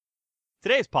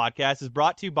Today's podcast is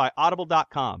brought to you by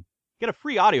Audible.com. Get a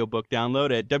free audiobook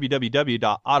download at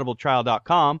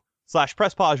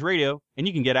www.audibletrial.com/PressPauseRadio, and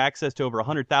you can get access to over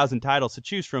 100,000 titles to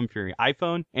choose from for your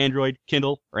iPhone, Android,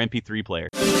 Kindle, or MP3 player.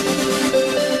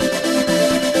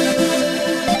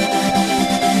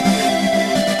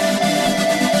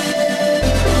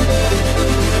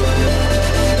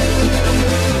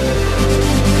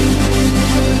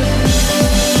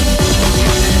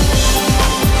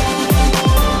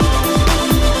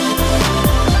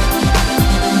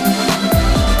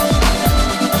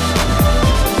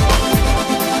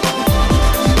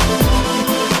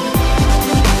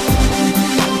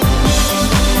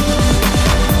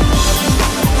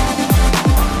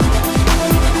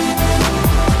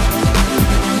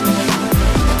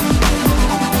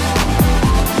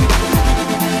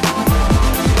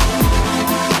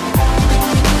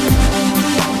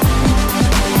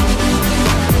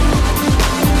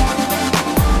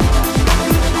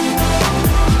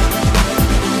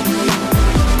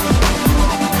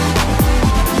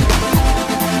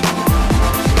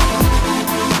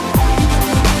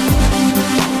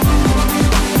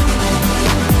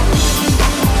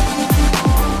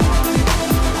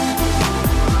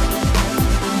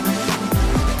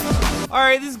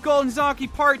 Alright, this is Golden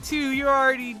Zonkey Part 2. You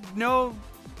already know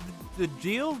the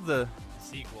deal? The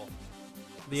sequel.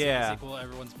 Yeah. The sequel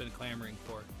everyone's been clamoring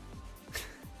for.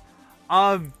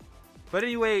 But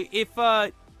anyway, if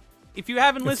you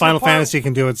haven't listened Final to Part... Fantasy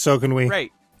can do it, so can we.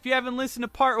 Right. If you haven't listened to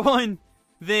Part 1,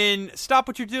 then stop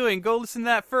what you're doing. Go listen to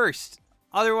that first.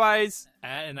 Otherwise...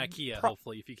 At an IKEA,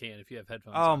 hopefully, if you can, if you have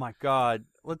headphones Oh on. my god.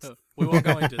 We won't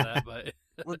go into that, but...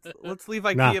 let's leave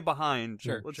IKEA behind.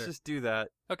 Sure, Let's sure. just do that.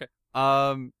 Okay.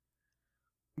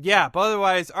 Yeah, but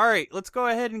otherwise, alright, let's go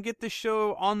ahead and get this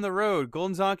show on the road.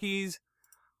 Golden Zonkeys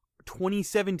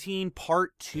 2017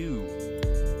 Part 2.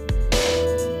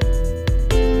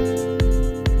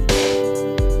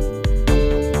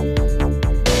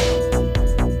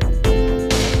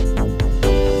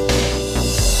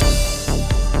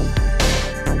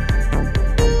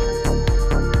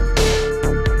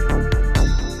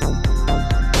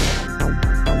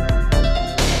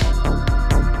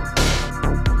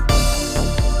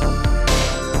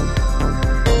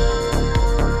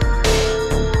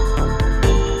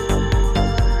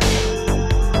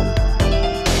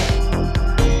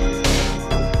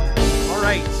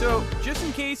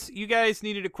 You guys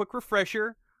needed a quick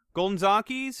refresher. Golden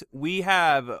Zonkeys, we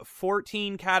have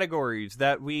 14 categories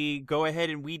that we go ahead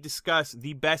and we discuss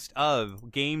the best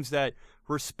of games that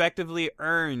respectively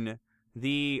earn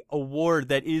the award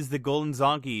that is the Golden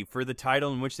Zonkey for the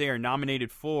title in which they are nominated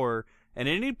for. And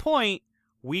at any point,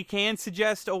 we can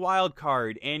suggest a wild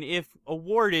card. And if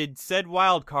awarded said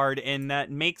wild card and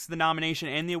that makes the nomination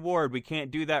and the award, we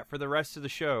can't do that for the rest of the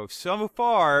show. So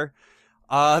far...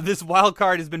 this wild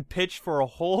card has been pitched for a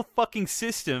whole fucking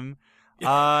system,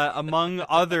 among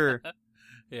other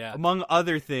things. Yes.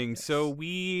 So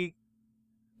we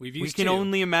can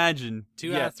only imagine.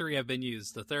 Two out of three have been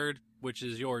used. The third, which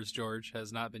is yours, George,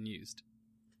 has not been used.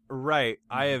 Right.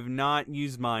 Mm-hmm. I have not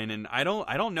used mine, and I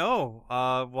don't know.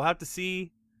 We'll have to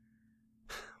see.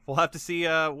 We'll have to see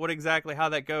what exactly how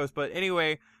that goes. But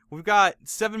anyway, we've got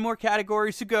 7 more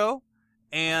categories to go.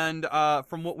 And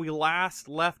from what we last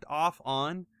left off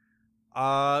on,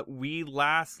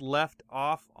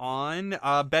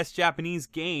 Best Japanese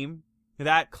Game.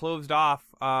 That closed off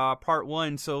Part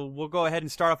 1, so we'll go ahead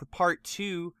and start off with Part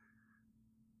 2.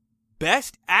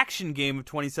 Best Action Game of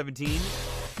 2017.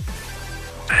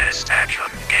 Best Action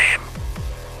Game.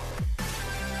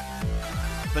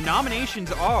 The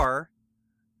nominations are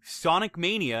Sonic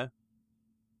Mania,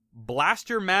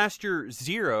 Blaster Master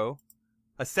Zero,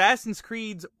 Assassin's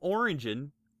Creed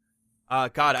Origin.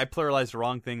 God, I pluralized the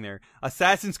wrong thing there.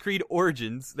 Assassin's Creed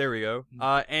Origins. There we go.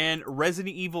 And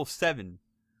Resident Evil 7.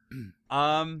 Now,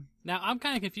 I'm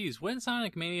kind of confused. Wouldn't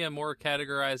Sonic Mania more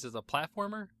categorized as a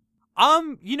platformer?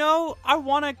 You know, I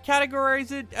want to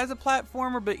categorize it as a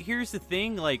platformer, but here's the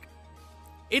thing, like,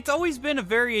 it's always been a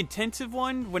very intensive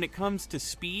one when it comes to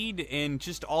speed and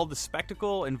just all the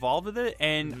spectacle involved with it,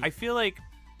 and I feel like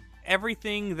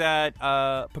everything that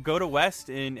Pagoda West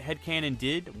and Headcanon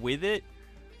did with it,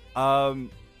 I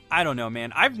don't know,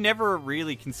 man. I've never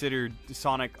really considered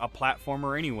Sonic a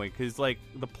platformer anyway, because like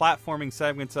the platforming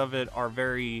segments of it are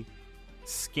very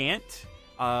scant,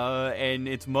 and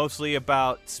it's mostly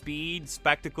about speed,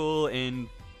 spectacle, and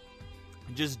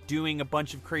just doing a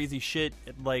bunch of crazy shit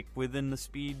like within the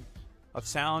speed of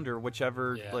sound or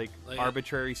whichever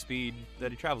arbitrary speed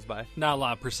that he travels by. Not a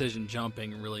lot of precision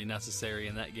jumping really necessary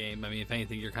in that game. I mean, if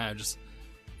anything, you're kind of just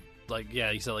like,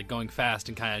 yeah, you said, like, going fast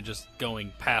and kind of just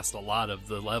going past a lot of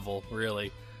the level,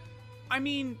 really. I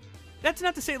mean, that's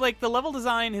not to say, like, the level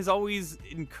design has always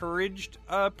encouraged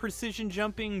precision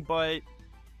jumping, but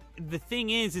the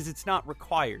thing is it's not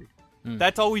required.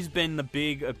 That's always been the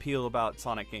big appeal about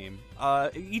Sonic game.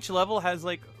 Each level has,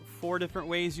 like, 4 different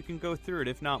ways you can go through it,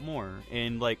 if not more.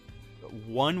 And, like,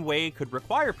 one way could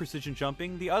require precision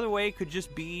jumping. The other way could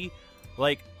just be,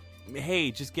 like, hey,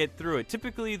 just get through it.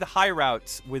 Typically, the high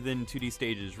routes within 2D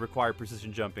stages require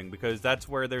precision jumping because that's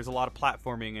where there's a lot of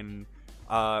platforming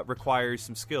and requires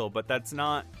some skill. But that's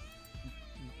not...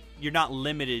 You're not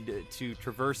limited to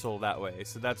traversal that way.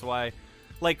 So that's why,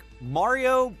 like,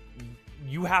 Mario...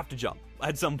 you have to jump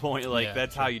at some point. Like,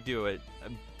 that's how you do it.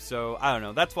 So, I don't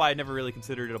know. That's why I never really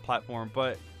considered it a platform.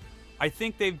 But I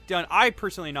think they've done... I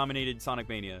personally nominated Sonic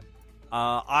Mania.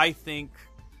 I think,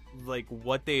 like,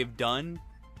 what they've done...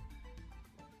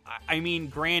 I mean,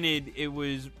 granted, it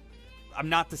was... I'm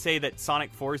not to say that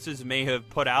Sonic Forces may have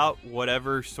put out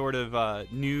whatever sort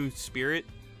of new spirit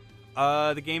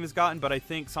the game has gotten, but I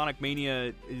think Sonic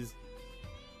Mania is...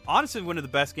 honestly one of the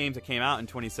best games that came out in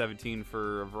 2017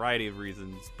 for a variety of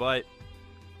reasons, but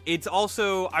it's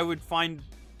also, I would find,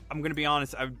 I'm going to be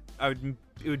honest, it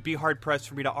would be hard pressed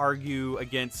for me to argue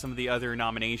against some of the other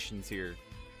nominations here,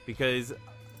 because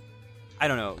I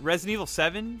don't know, Resident Evil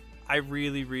 7 I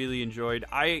really, really enjoyed.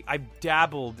 I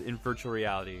dabbled in virtual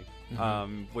reality,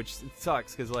 which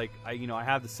sucks because, like, I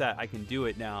have the set, I can do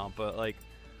it now, but, like,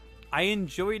 I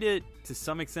enjoyed it to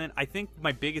some extent. I think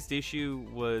my biggest issue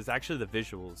was actually the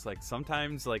visuals. Like,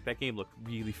 sometimes, like, that game looked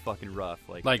really fucking rough,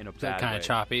 like in a bad kind way. of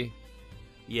choppy.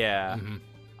 Yeah.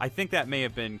 I think that may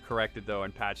have been corrected though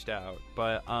and patched out.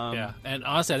 But yeah, and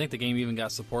honestly, I think the game even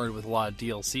got supported with a lot of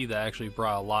DLC that actually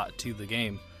brought a lot to the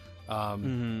game.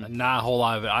 Not a whole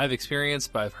lot of it I've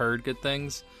experienced, but I've heard good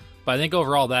things. But I think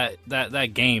overall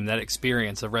that game, that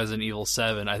experience of Resident Evil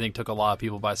 7, I think took a lot of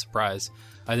people by surprise.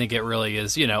 I think it really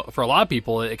is, for a lot of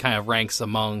people, it kind of ranks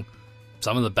among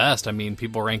some of the best. I mean,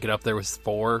 people rank it up there with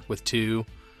 4, with 2,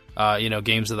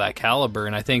 games of that caliber.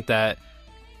 And I think that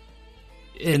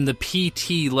in the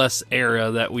PT-less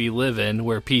era that we live in,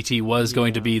 where PT was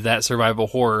going to be that survival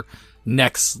horror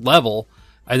next level,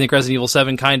 I think Resident Evil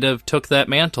 7 kind of took that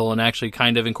mantle and actually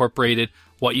kind of incorporated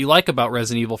what you like about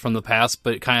Resident Evil from the past,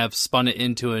 but kind of spun it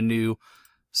into a new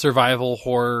survival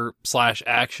horror /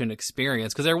 action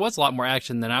experience, because there was a lot more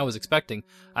action than I was expecting.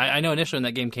 I know initially when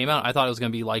that game came out, I thought it was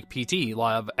going to be like PT, a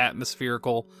lot of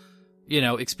atmospherical,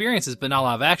 experiences, but not a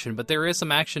lot of action. But there is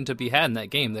some action to be had in that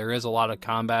game. There is a lot of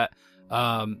combat,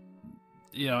 and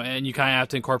you kind of have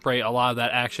to incorporate a lot of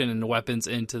that action and the weapons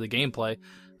into the gameplay,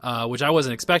 which I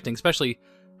wasn't expecting, especially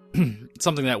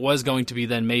something that was going to be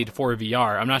then made for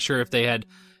VR. I'm not sure if they had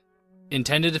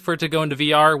intended for it to go into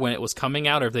VR when it was coming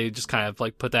out, or if they just kind of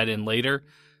like put that in later.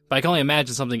 But I can only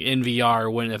imagine something in VR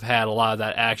wouldn't have had a lot of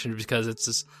that action, because it's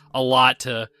just a lot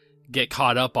to get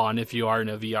caught up on if you are in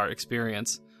a VR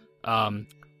experience. But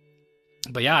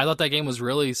yeah, I thought that game was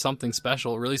really something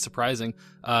special, really surprising.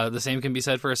 The same can be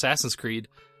said for Assassin's Creed.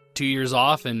 2 years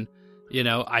off, and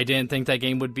I didn't think that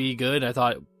game would be good. I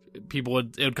thought it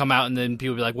would come out and then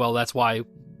people would be like, well, that's why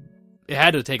it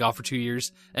had to take off for 2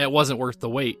 years, and it wasn't worth the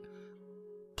wait.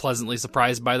 Pleasantly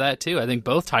surprised by that too. I think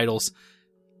both titles,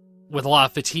 with a lot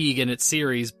of fatigue in its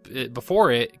series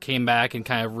before it, came back and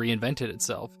kind of reinvented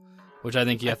itself, which I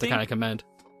think you have to kind of commend.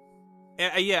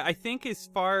 Yeah, I think as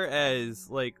far as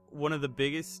like one of the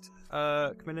biggest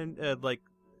like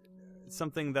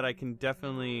something that I can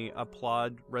definitely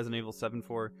applaud Resident Evil 7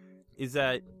 for is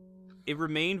that it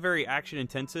remained very action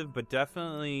intensive, but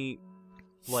definitely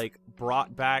like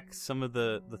brought back some of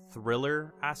the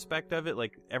thriller aspect of it.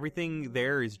 Like, everything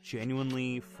there is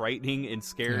genuinely frightening and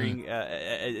scaring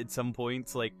at some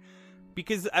points, like,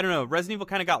 because I don't know, Resident Evil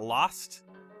kind of got lost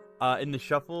in the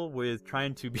shuffle with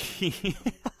trying to be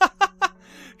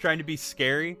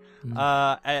scary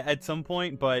at some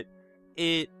point, but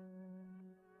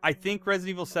I think Resident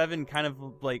Evil 7 kind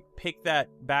of like picked that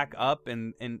back up,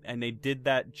 and they did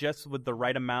that just with the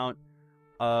right amount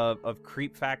of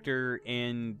creep factor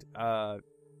and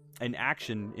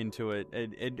action into it.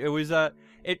 It was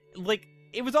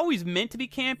it was always meant to be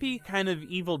campy, kind of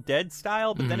Evil Dead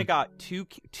style, but then it got too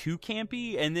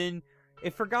campy, and then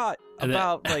it forgot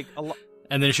about like a lot.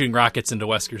 And then shooting rockets into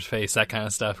Wesker's face, that kind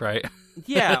of stuff, right?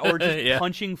 Yeah, or just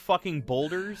punching fucking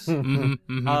boulders.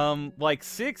 Like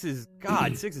 6 is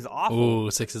awful.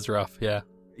 Ooh, 6 is rough. Yeah.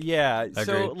 Yeah, Agreed.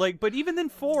 So like, but even then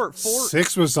 4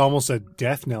 6 was almost a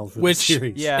death knell for the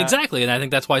series. Yeah, exactly, and I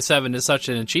think that's why 7 is such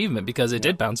an achievement, because it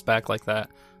did bounce back like that.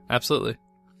 Absolutely.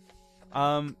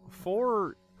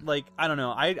 4 like, I don't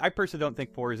know. I personally don't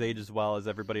think 4 is aged as well as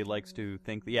everybody likes to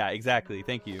think. Yeah, exactly.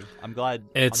 Thank you. I'm glad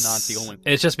I'm not the only.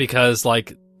 It's just because,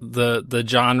 like, the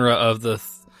genre of the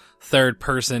third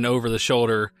person over the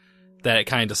shoulder that it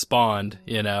kind of spawned,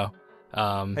 you know.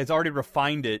 It's already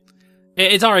refined it.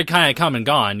 It's already kind of come and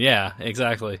gone. Yeah,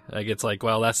 exactly. Like, it's like,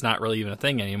 well, that's not really even a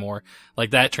thing anymore.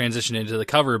 Like, that transitioned into the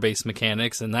cover-based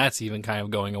mechanics, and that's even kind of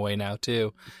going away now,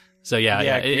 too. So, yeah,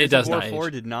 it does not age.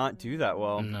 4 did not do that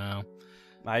well. No.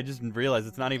 I just realized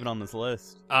it's not even on this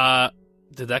list.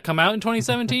 Did that come out in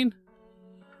 2017?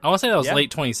 I want to say that was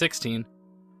late 2016.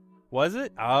 Was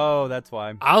it? Oh, that's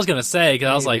why. I was going to say, because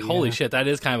I was like, holy shit, that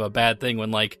is kind of a bad thing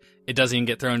when, like, it doesn't even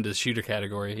get thrown into the shooter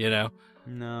category, you know?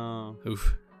 No.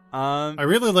 Oof. I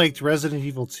really liked Resident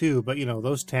Evil 2, but, you know,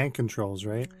 those tank controls,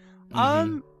 right?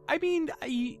 I mean,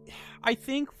 I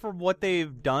think for what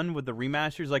they've done with the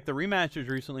remasters, like, the remasters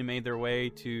recently made their way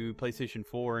to PlayStation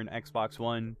 4 and Xbox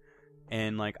One,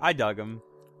 and, like, I dug them.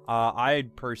 I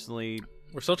personally...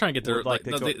 We're still trying to get there. Like,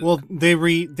 they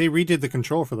redid the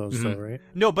control for those, though, right?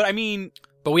 No, but I mean...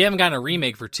 But we haven't gotten a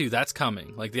remake for 2. That's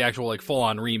coming. Like, the actual, like,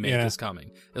 full-on remake is coming.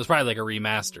 It was probably, like, a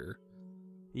remaster.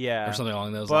 Yeah. Or something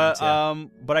along those lines,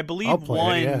 But I believe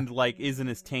 1, it, like, isn't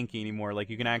as tanky anymore. Like,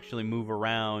 you can actually move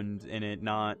around and it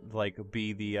not, like,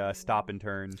 be the stop and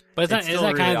turn. But isn't that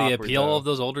really kind of the awkward, appeal though. of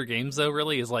those older games, though,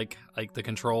 really? Is, like the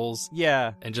controls?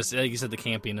 Yeah. And just, like you said, the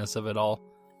campiness of it all.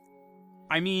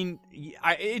 I mean,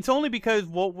 it's only because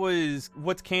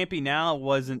what's campy now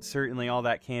wasn't certainly all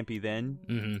that campy then.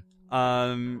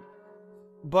 Mm-hmm.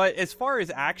 But as far as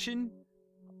action,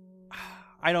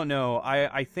 I don't know.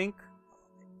 I think,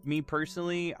 me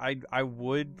personally, I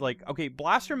would, like, okay,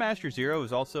 Blaster Master Zero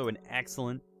is also an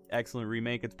excellent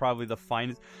remake. It's probably the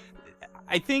finest.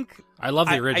 I think I love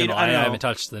the original. I I don't know. haven't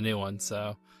touched the new one,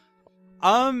 so.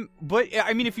 But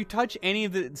I mean, if you touch any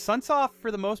of the Sunsoft,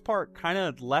 for the most part, kind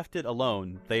of left it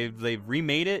alone. They've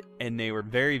remade it, and they were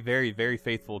very, very, very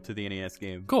faithful to the NES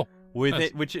game. Cool. With Nice.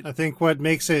 it, which I think what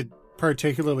makes it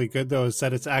particularly good, though, is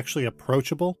that it's actually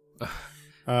approachable.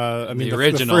 I mean, the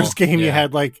original, first game you yeah.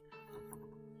 had, like,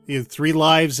 you had 3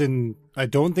 lives, and I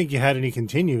don't think you had any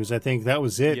continues. I think that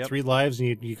was it. Yep. 3 lives,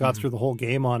 and you got through the whole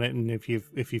game on it. And if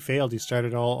you failed, you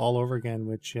started all over again.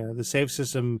 Which the save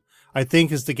system, I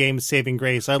think, is the game's saving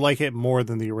grace. I like it more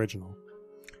than the original.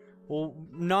 Well,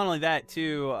 not only that,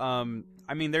 too.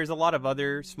 I mean, there's a lot of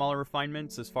other smaller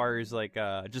refinements as far as, like,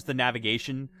 just the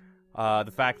navigation.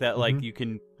 The fact that, like, you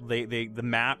can the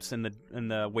maps and the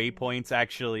waypoints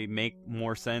actually make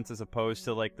more sense as opposed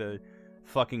to, like, the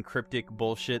fucking cryptic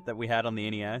bullshit that we had on the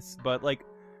NES. But, like,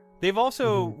 they've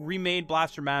also remade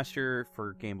Blaster Master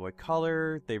for Game Boy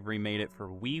Color. They've remade it for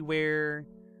WiiWare.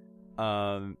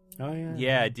 Oh yeah.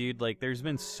 Yeah, dude, like, there's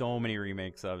been so many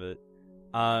remakes of it.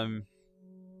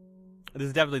 This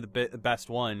is definitely the best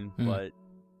one, but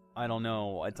I don't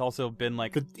know. It's also been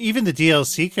like... Even the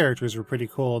DLC characters were pretty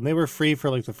cool, and they were free for,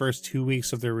 like, the first 2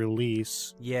 weeks of their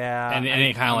release. Yeah. And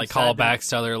any kind of, like, callbacks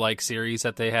to other, like, series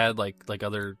that they had, like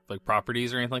other, like,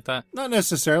 properties or anything like that? Not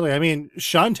necessarily. I mean,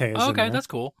 Shantae is in Okay, there. that's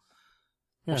cool.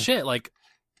 Yeah. Well, shit, like,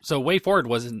 so Way Forward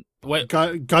wasn't...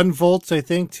 Gunvolt, I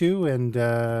think, too, and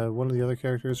one of the other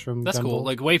characters from That's Gunvolt. cool.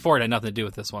 Like, Way Forward had nothing to do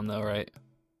with this one, though, right?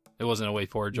 It wasn't a Way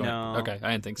Forward joint. No. Okay,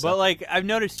 I didn't think so. But, like, I've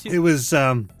noticed, too... It was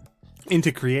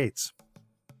Into Creates.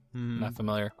 Not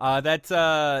familiar. That's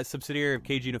a subsidiary of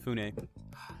Keiji Inafune.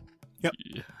 Yep.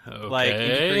 Okay. Like,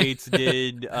 Indie Creates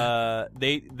did...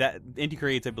 Indie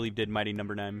Creates, I believe, did Mighty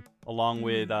Number 9, along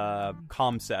with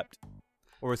Concept.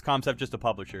 Or was Concept just a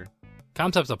publisher?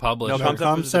 Concept's a publisher. No,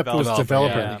 Concept was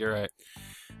developer. Yeah, I think you're right.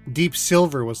 Deep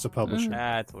Silver was the publisher.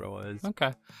 That's what it was.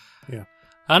 Okay. Yeah.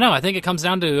 I don't know. I think it comes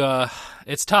down to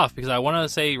it's tough because I want to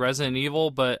say Resident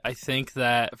Evil, but I think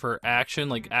that for action,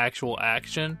 like actual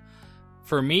action,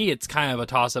 for me, it's kind of a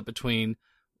toss up between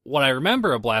what I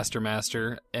remember of Blaster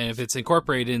Master, and if it's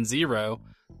incorporated in Zero,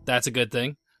 that's a good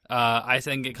thing. I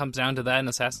think it comes down to that in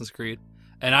Assassin's Creed,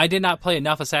 and I did not play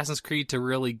enough Assassin's Creed to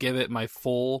really give it my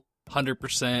full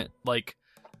 100% like,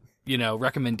 you know,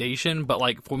 recommendation. But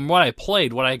like from what I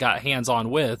played, what I got hands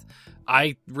on with,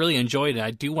 I really enjoyed it.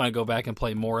 I do want to go back and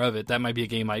play more of it. That might be a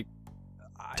game I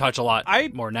touch a lot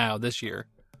more now this year.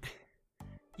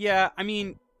 Yeah, I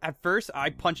mean, at first I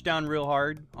punched down real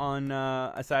hard on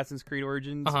Assassin's Creed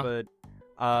Origins, but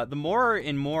the more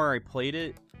and more I played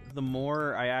it, the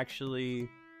more I actually,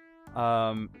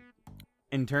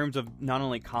 in terms of not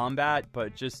only combat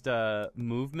but just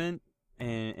movement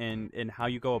and how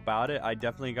you go about it, I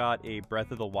definitely got a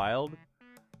Breath of the Wild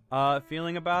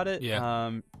feeling about it.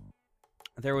 Yeah.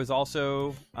 There was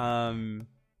also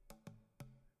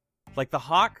like the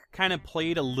hawk kind of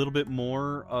played a little bit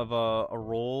more of a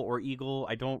role, or eagle.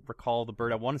 I don't recall the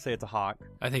bird. I want to say it's a hawk.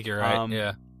 I think you're right.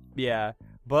 Yeah. Yeah.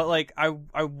 But like I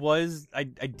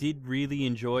did really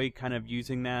enjoy kind of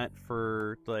using that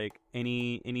for like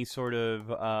any sort of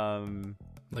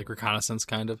like reconnaissance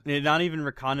kind of. Not even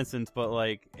reconnaissance, but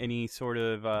like any sort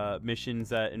of missions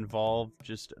that involve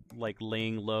just like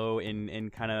laying low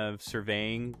and kind of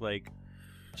surveying, like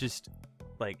just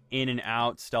like in and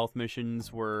out stealth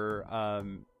missions were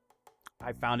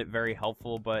I found it very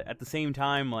helpful. But at the same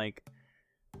time, like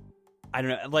I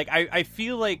don't know, like I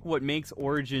feel like what makes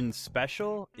Origins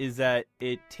special is that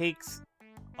it takes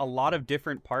a lot of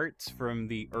different parts from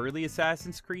the early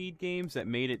Assassin's Creed games that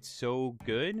made it so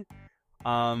good,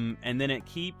 and then it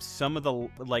keeps some of the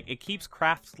it keeps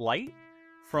crafts light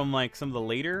from like some of the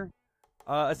later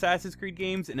Assassin's Creed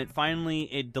games, and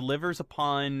it delivers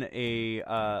upon a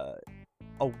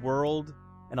world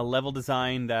and a level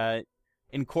design that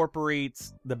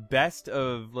incorporates the best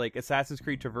of like Assassin's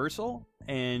Creed traversal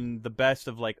and the best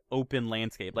of like open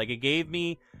landscape. Like it gave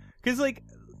me, because like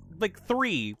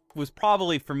 3 was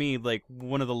probably for me like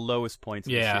one of the lowest points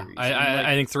of the series.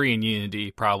 I think 3 and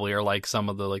Unity probably are like some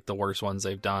of the like the worst ones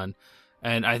they've done.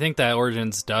 And I think that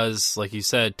Origins does, like you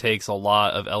said, takes a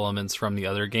lot of elements from the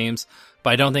other games, but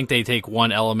I don't think they take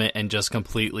one element and just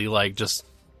completely just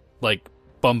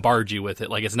bombard you with it.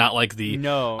 Like it's not like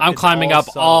I'm climbing up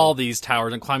all these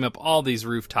towers and climbing up all these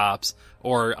rooftops,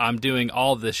 or I'm doing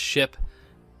all this ship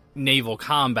naval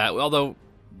combat. Although,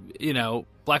 you know,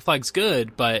 Black Flag's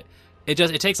good, but it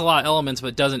takes a lot of elements,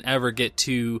 but doesn't ever get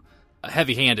too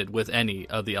heavy-handed with any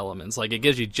of the elements. Like it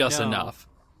gives you just enough.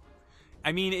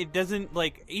 I mean, it doesn't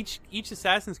like each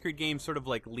Assassin's Creed game sort of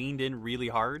like leaned in really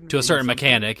hard to a certain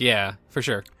mechanic. Yeah, for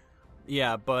sure.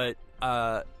 Yeah, but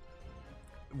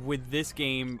with this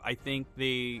game, I think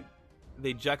they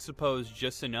juxtapose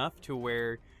just enough to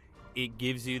where it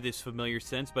gives you this familiar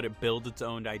sense, but it builds its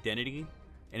own identity,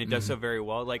 and it does so very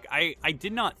well. Like I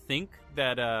did not think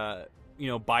that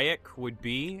Bayek would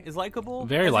be as likable.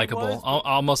 Very likable,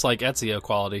 almost like Ezio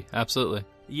quality. Absolutely.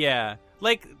 Yeah,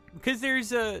 like because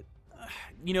there's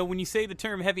when you say the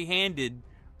term heavy-handed,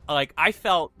 like I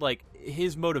felt like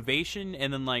his motivation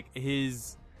and then like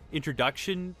his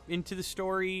introduction into the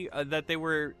story that they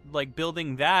were like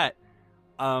building, that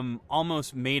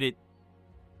almost made it.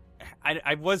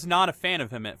 I was not a fan of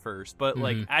him at first, but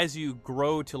like as you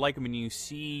grow to like him and you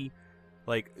see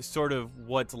like sort of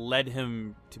what's led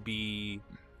him to be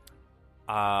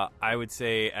I would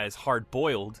say as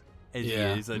hard-boiled as he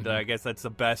is, and I guess that's the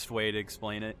best way to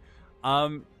explain it.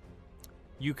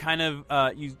 You kind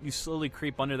of you slowly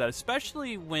creep under that,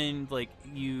 especially when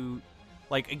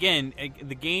again,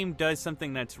 the game does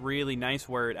something that's really nice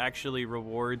where it actually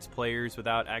rewards players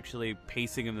without actually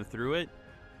pacing them through it.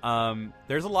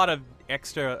 There's a lot of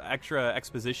extra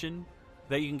exposition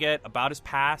that you can get about his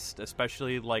past,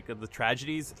 especially like the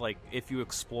tragedies. Like if you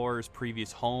explore his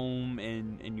previous home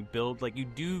and you build, like you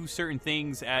do certain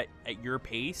things at your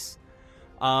pace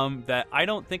that I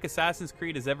don't think Assassin's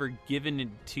Creed has ever given it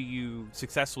to you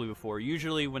successfully before.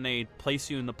 Usually when they place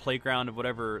you in the playground of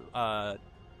whatever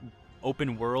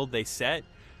open world they set,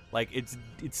 like it's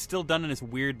still done in this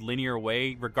weird linear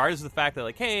way, regardless of the fact that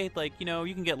like, hey, like, you know,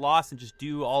 you can get lost and just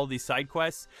do all of these side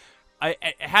quests. I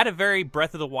had a very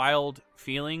Breath of the Wild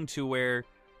feeling to where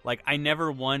like I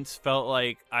never once felt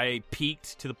like I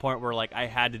peaked to the point where like I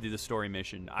had to do the story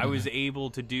mission. I was able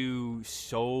to do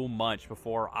so much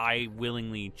before I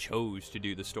willingly chose to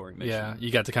do the story mission. Yeah,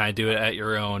 you got to kind of do it at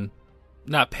your own,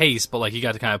 not pace, but like you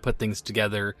got to kind of put things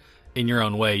together in your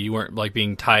own way. You weren't like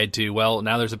being tied to, well,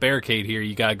 now there's a barricade here,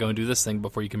 you gotta go and do this thing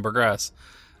before you can progress.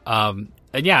 And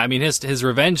yeah, I mean his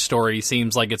revenge story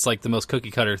seems like it's like the most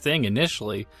cookie cutter thing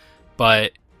initially,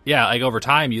 but yeah, like over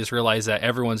time you just realize that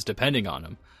everyone's depending on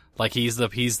him. Like he's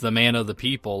the man of the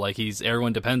people. Like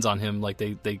everyone depends on him. Like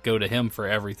they go to him for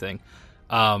everything.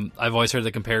 I've always heard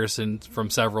the comparison from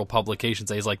several publications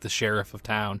that he's like the sheriff of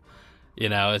town. You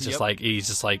know, it's just like he's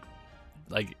just like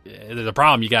there's a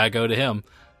problem, you gotta go to him.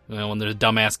 You know, when there's a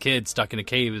dumbass kid stuck in a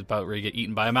cave about ready to get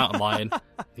eaten by a mountain lion,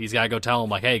 he's gotta go tell him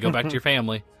like, hey, go back to your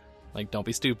family. Like, don't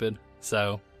be stupid.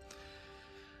 So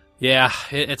yeah,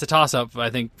 it's a toss up,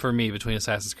 I think, for me between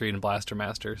Assassin's Creed and Blaster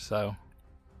Master. So.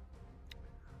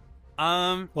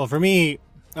 Well, for me,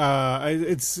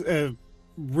 it's a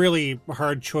really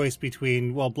hard choice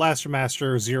between, well, Blaster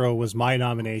Master Zero was my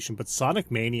nomination, but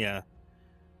Sonic Mania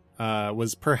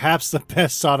was perhaps the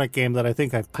best Sonic game that I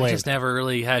think I've played. I just never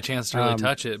really had a chance to really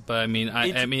touch it, but I mean,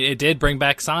 it did bring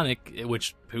back Sonic,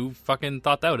 which who fucking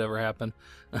thought that would ever happen?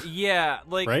 Yeah,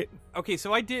 like, right? Okay,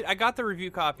 so I got the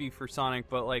review copy for Sonic,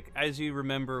 but like as you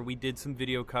remember, we did some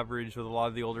video coverage with a lot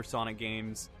of the older Sonic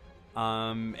games,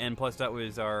 and plus that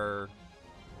was our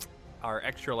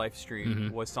extra live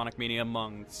stream was Sonic Mania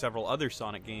among several other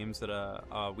Sonic games that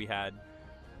we had.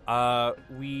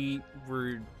 We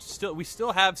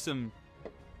still have some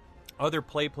other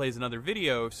plays and other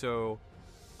video, so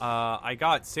I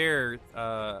got Sarah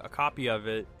a copy of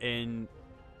it, and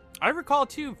I recall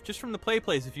too, just from the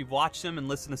plays, if you've watched them and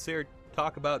listened to Sarah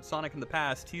talk about Sonic in the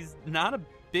past, he's not a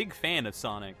big fan of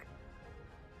Sonic.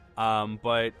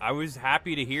 But I was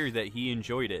happy to hear that he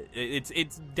enjoyed it.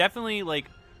 It's definitely like,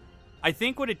 I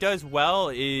think what it does well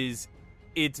is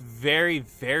it's very,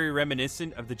 very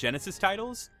reminiscent of the Genesis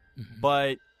titles,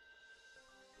 but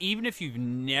even if you've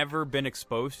never been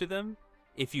exposed to them,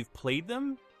 if you've played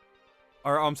them,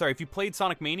 or I'm sorry, if you played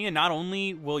Sonic Mania, not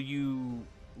only will you,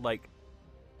 like,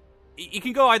 it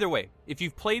can go either way. If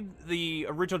you've played the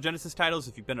original Genesis titles,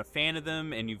 if you've been a fan of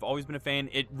them, and you've always been a fan,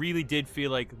 it really did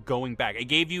feel like going back. It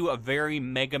gave you a very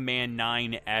Mega Man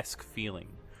 9-esque feeling.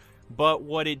 But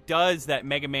what it does that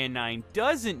Mega Man 9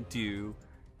 doesn't do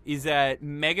is that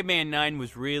Mega Man 9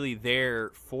 was really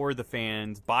there for the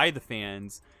fans, by the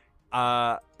fans.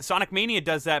 Sonic Mania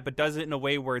does that, but does it in a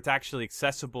way where it's actually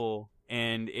accessible,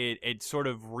 and it sort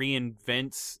of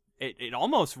reinvents... It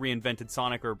almost reinvented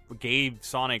Sonic, or gave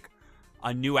Sonic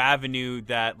a new avenue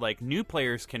that, like, new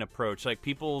players can approach. Like,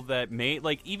 people that may...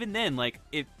 Like, even then, like,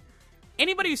 if...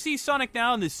 Anybody who sees Sonic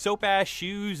now in his soap-ass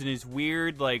shoes and his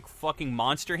weird, like, fucking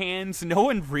monster hands, no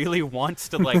one really wants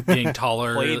to, like, getting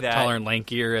taller play that. Taller and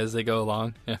lankier as they go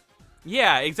along.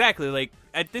 Yeah, exactly. Like,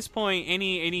 at this point,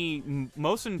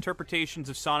 most interpretations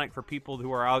of Sonic for people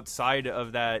who are outside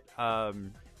of that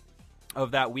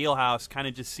wheelhouse kind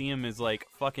of just see him as, like,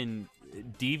 fucking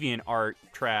deviant art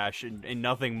trash and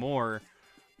nothing more.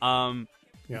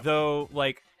 Though,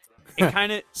 like, it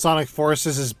kind of... Sonic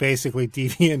Forces is basically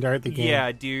DeviantArt, the game.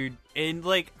 Yeah, dude. And,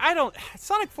 like,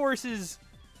 Sonic Forces...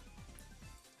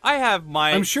 I have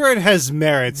my... I'm sure it has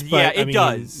merits, but yeah, it I mean,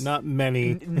 does. Not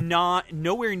many.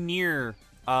 Nowhere near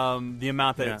the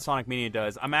amount that Sonic Mania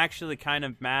does. I'm actually kind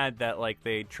of mad that, like,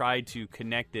 they tried to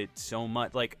connect it so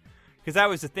much. Like, because that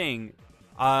was the thing.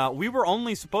 We were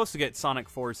only supposed to get Sonic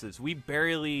Forces. We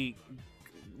barely...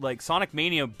 Like, Sonic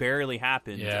Mania barely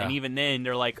happened. Yeah. And even then,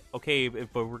 they're like, okay,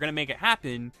 but we're going to make it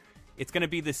happen. It's going to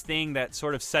be this thing that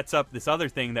sort of sets up this other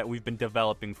thing that we've been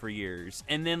developing for years.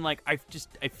 And then, like, I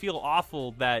feel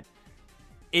awful that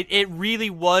it really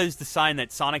was the sign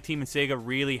that Sonic Team and Sega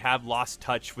really have lost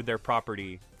touch with their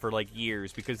property for, like,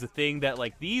 years. Because the thing that,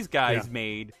 like, these guys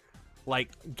made, like,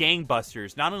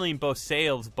 gangbusters, not only in both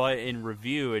sales, but in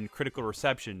review and critical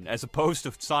reception, as opposed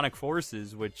to Sonic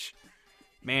Forces, which...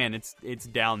 Man, it's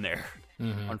down there,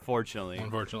 unfortunately.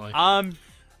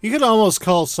 You could almost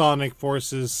call Sonic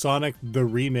Forces Sonic the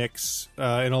Remix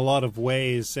in a lot of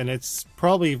ways, and it's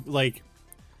probably, like...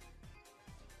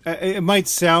 It might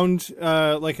sound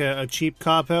like a cheap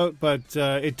cop-out, but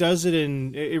it does it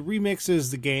in... It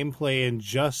remixes the gameplay in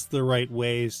just the right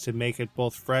ways to make it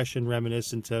both fresh and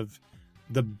reminiscent of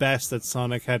the best that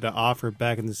Sonic had to offer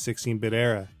back in the 16-bit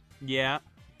era. Yeah.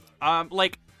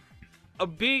 Like...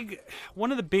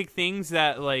 One of the big things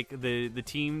that, like, the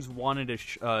teams wanted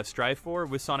to strive for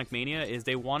with Sonic Mania is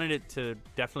they wanted it to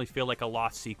definitely feel like a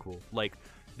lost sequel. Like,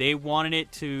 they wanted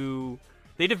it to...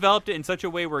 They developed it in such a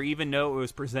way where even though it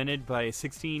was presented by a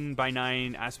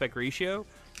 16:9 aspect ratio,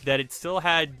 that it still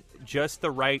had just the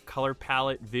right color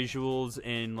palette, visuals,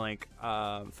 and, like,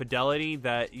 fidelity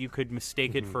that you could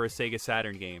mistake it for a Sega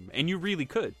Saturn game. And you really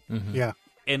could. Yeah.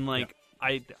 And, like...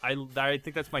 I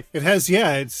think that's my... It has,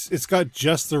 it's got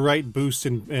just the right boost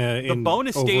in the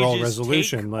bonus overall stages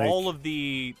resolution. Take like all of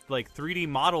the, like, 3D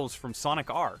models from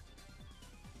Sonic R.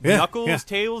 Yeah, Knuckles,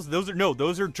 Tails, those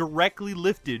are directly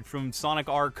lifted from Sonic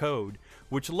R code,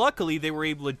 which luckily they were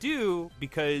able to do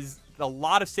because a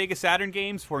lot of Sega Saturn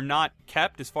games were not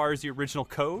kept as far as the original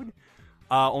code.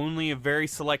 Only a very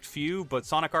select few, but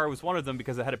Sonic R was one of them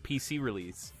because it had a PC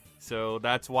release. So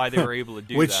that's why they were able to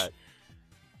do that.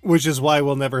 Which is why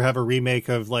we'll never have a remake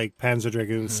of, like, Panzer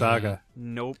Dragoon Saga.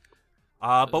 Nope.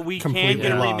 But we Completely can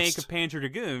get a lost. remake of Panzer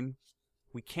Dragoon.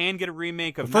 We can get a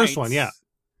remake of The first Knights. one, yeah.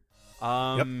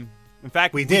 In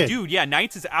fact, we did. do. Yeah,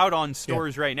 Knights is out on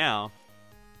stores right now.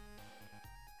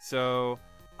 So,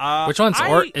 which one's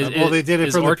they did it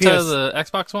is for the Orta PS. the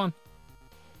Xbox one?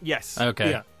 Yes.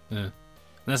 Okay. Yeah.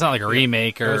 And And it's not like a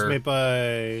remake It was or made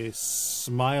by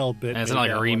Smilebit. and it's not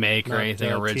like a remake or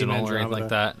anything original or anything like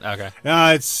that. Okay.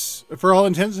 It's for all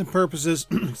intents and purposes.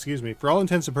 Excuse me. For all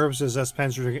intents and purposes, that's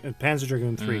Panzer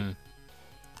Dragoon 3.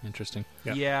 Interesting.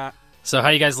 Yeah. Yeah. So how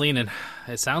you guys leaning?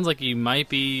 It sounds like you might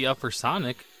be up for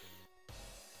Sonic.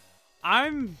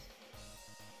 I'm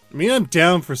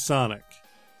down for Sonic.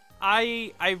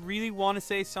 I really want to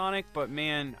say Sonic, but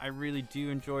man, I really do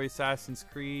enjoy Assassin's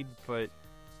Creed, but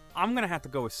I'm going to have to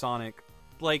go with Sonic.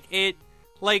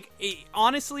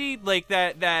 Honestly, like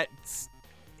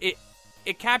it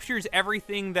captures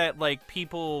everything that like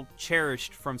people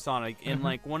cherished from Sonic, and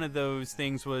like one of those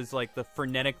things was like the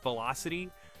frenetic velocity,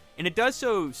 and it does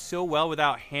so well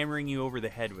without hammering you over the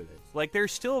head with it. Like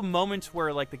there's still moments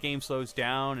where like the game slows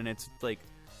down and it's like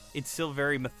it's still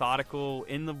very methodical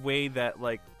in the way that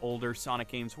like older Sonic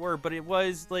games were, but it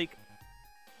was like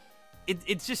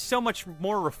it's just so much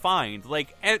more refined.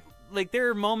 Like there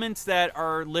are moments that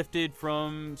are lifted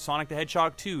from Sonic the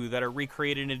Hedgehog 2 that are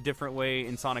recreated in a different way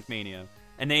in Sonic Mania.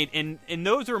 And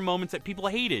those are moments that people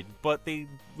hated, but they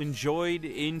enjoyed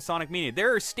in Sonic Mania.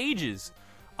 There are stages.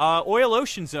 Oil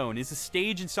Ocean Zone is a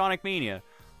stage in Sonic Mania.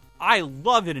 I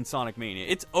love it in Sonic Mania.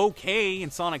 It's okay in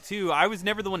Sonic 2. I was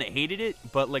never the one that hated it,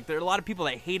 but like there are a lot of people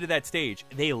that hated that stage.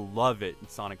 They love it in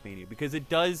Sonic Mania because it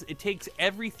takes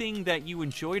everything that you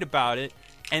enjoyed about it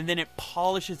and then it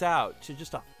polishes out to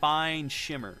just a fine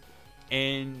shimmer.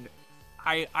 And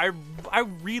I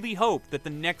really hope that the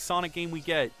next Sonic game we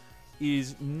get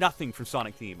is nothing from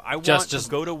Sonic Theme. I want to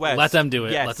go to West. Let them do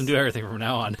it. Yes. Let them do everything from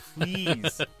now on.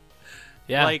 Please.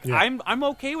 Yeah. I'm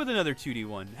okay with another 2D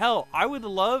one. Hell, I would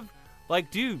love,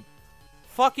 like, dude,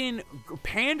 fucking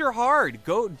pander hard.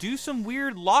 Go do some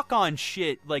weird lock-on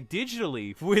shit, like,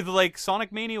 digitally with, like,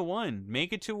 Sonic Mania 1.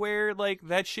 Make it to where, like,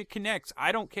 that shit connects.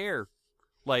 I don't care.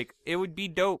 Like, it would be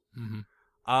dope.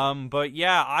 Mm-hmm. But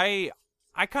yeah, I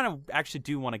kind of actually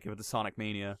do want to give it to Sonic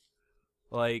Mania.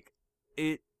 Like,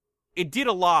 it did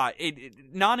a lot. It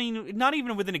not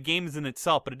even within a game in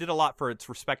itself, but it did a lot for its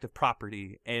respective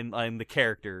property and the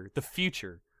character, the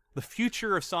future. The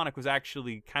future of Sonic was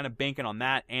actually kind of banking on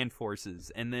that and Forces.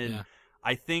 And then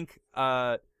I think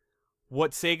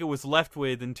what Sega was left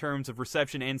with in terms of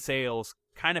reception and sales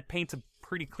kind of paints a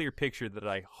pretty clear picture that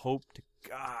I hope to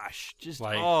that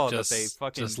they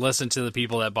fucking just listen to the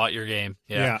people that bought your game.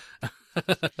 Yeah.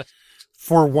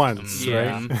 For once,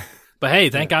 Yeah. right? But hey,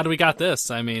 thank God we got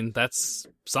this. I mean, that's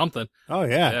something. Oh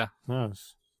yeah. Yeah. No,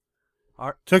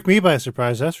 took me by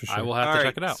surprise, that's for sure. I will have to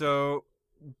check it out. So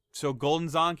Golden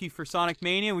Zonkey for Sonic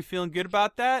Mania, we feeling good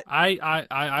about that?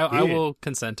 I will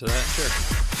consent to that. Sure.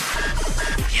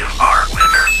 You are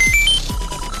winner.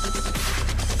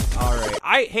 All right.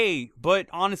 But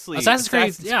honestly, Assassin's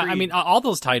Creed. Yeah, I mean, all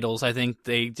those titles, I think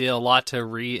they did a lot to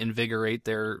reinvigorate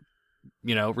their,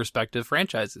 respective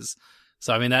franchises.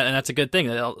 So I mean, that's a good thing.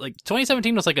 Like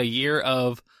 2017 was like a year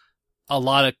of a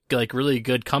lot of like really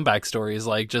good comeback stories,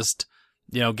 like just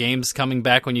games coming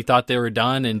back when you thought they were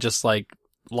done, and just like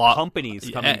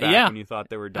companies coming back when you thought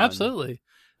they were done. Absolutely.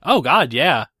 Oh God,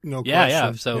 yeah, no yeah,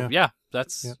 question. yeah. So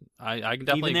that's I can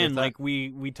definitely even then, agree with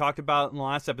like we talked about in the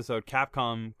last episode,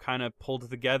 Capcom kind of pulled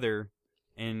it together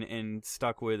and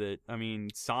stuck with it. I mean,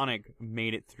 Sonic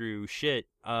made it through shit.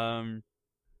 Even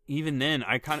then,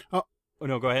 I kind of. Oh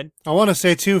no, go ahead. I want to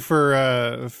say too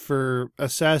for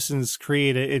Assassin's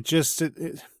Creed,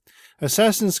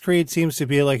 Assassin's Creed seems to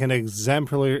be like an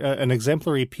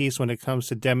exemplary piece when it comes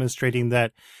to demonstrating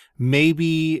that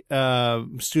maybe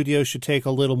studios should take a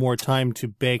little more time to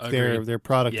bake their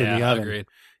product in the oven. Agreed.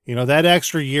 That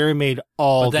extra year made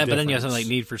all the difference. But then you have something like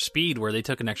Need for Speed, where they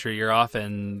took an extra year off,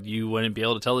 and you wouldn't be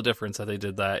able to tell the difference that they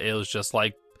did that. It was just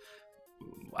like,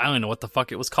 I don't know what the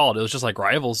fuck it was called. It was just like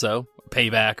Rivals, though.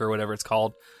 Payback or whatever it's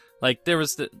called. Like, there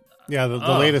was the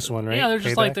latest one, right? Yeah, there's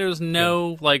just like, there's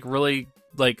no like really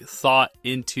like thought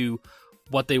into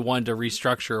what they wanted to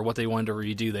restructure or what they wanted to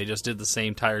redo. They just did the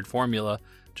same tired formula,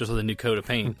 just with a new coat of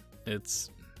paint.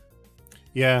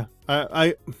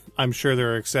 I'm sure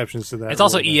there are exceptions to that. It's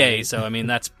also EA, so I mean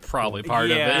that's probably part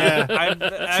of it. Yeah, I'm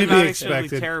actually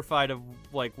terrified of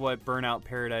like what Burnout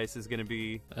Paradise is going to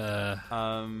be.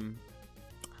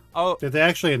 Oh, did they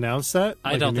actually announce that?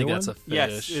 I don't think that's a fish.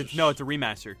 Yes, it's a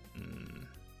remaster.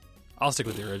 I'll stick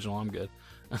with the original. I'm good.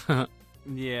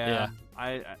 Yeah.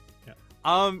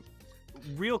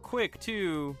 Real quick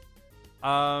too.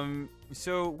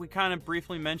 So we kind of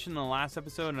briefly mentioned in the last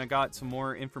episode, and I got some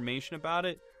more information about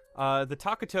it. The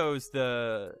Takutos,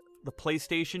 the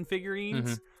PlayStation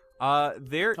figurines.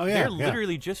 They're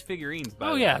literally just figurines.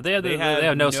 By the way. They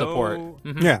have no support.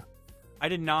 Yeah, I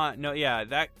did not know. Yeah,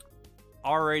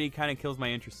 already kind of kills my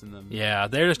interest in them. Yeah,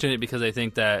 they're just doing it because they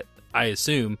think that, I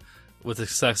assume, with the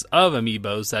success of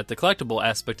Amiibos, that the collectible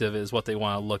aspect of it is what they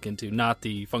want to look into, not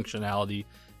the functionality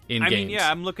in games. I mean, yeah,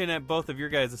 I'm looking at both of your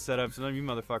guys' setups, and none of you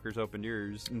motherfuckers opened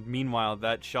yours. And meanwhile,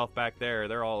 that shelf back there,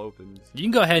 they're all open. You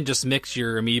can go ahead and just mix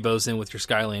your Amiibos in with your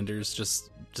Skylanders, just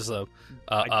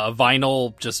a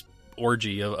vinyl just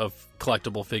orgy of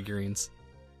collectible figurines.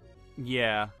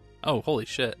 Yeah. Oh, holy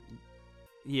shit.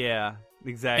 Yeah,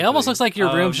 exactly. It almost looks like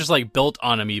your room's just like built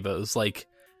on Amiibos. Like,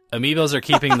 Amiibos are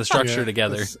keeping the structure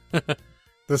together.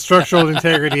 The structural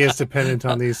integrity is dependent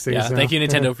on these things. Yeah, now. thank you,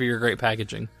 Nintendo, for your great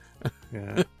packaging.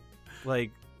 Yeah.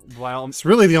 Like, while It's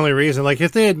really the only reason. Like,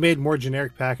 if they had made more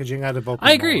generic packaging, I'd have opened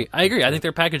I them all agree. up. I think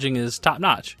their packaging is top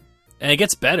notch, and it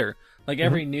gets better. Like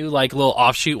every new like little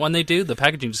offshoot one they do, the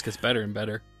packaging just gets better and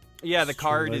better. yeah, the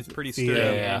card Like, is pretty the, sturdy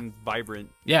yeah. and vibrant.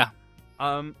 Yeah,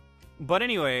 But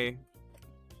anyway,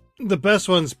 The best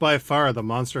ones by far are the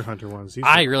Monster Hunter ones. These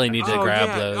I are- really need to oh, grab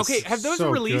yeah. those. Okay, have those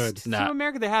So released good. Nah. to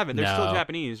America? They haven't. They're still No.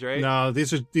 Japanese, right? No,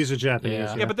 these are Japanese.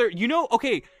 Yeah. Yeah, but they're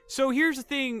okay. So here's the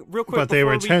thing, real quick. but they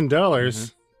were before we-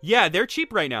 $10. Yeah, they're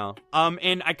cheap right now.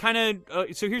 And I kind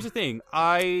of so here's the thing.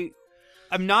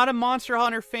 I'm not a Monster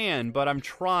Hunter fan, but I'm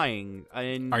trying.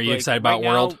 And Are you like, excited about right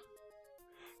now- World?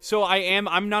 So I am.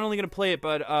 I'm not only going to play it,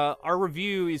 but our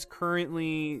review is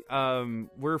currently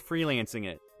we're freelancing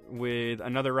it with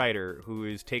another writer who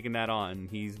is taking that on.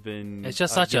 He's been. It's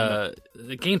just such given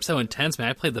the game's so intense, man.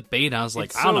 I played the beta, and I was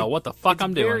like, It's I don't so- know what the fuck it's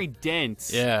I'm very doing.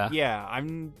 dense. Yeah. Yeah.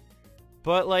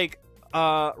 But like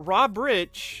Rob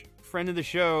Rich, friend of the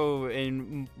show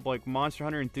and like Monster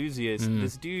Hunter enthusiast,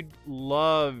 this dude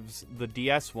loves the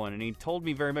DS one, and he told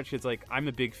me very much. It's like, I'm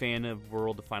a big fan of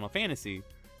World of Final Fantasy,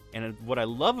 and what I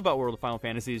love about World of Final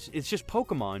Fantasy is it's just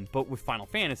Pokemon but with Final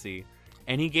Fantasy.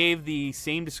 And he gave the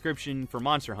same description for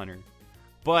Monster Hunter.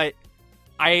 But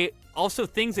I also,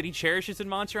 things that he cherishes in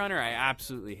Monster Hunter, I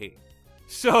absolutely hate.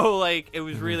 So, like, it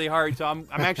was really hard. So I'm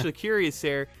actually curious,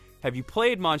 Sarah, have you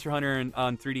played Monster Hunter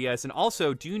on 3DS? And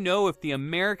also, do you know if the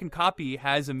American copy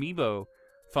has Amiibo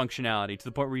functionality to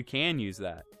the point where you can use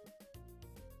that?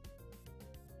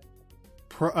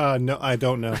 No, I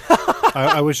don't know.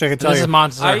 I wish I could tell This you. is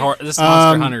Monster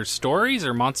Hunter Stories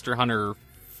or Monster Hunter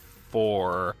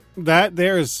 4? That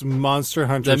there's Monster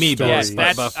Hunter The Amiibo, Stories.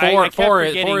 Yes, but I kept four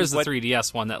forgetting is the what-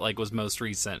 3DS one that like was most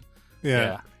recent.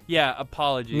 yeah. Yeah,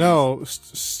 apologies. No,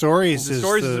 Stories The is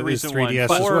Stories is the the recent 3DS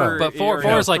one. as Four- well. But four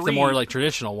Yeah. is like the Three- more like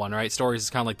traditional one, right? Stories is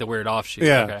kind of like the weird offshoot.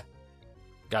 Yeah. Okay.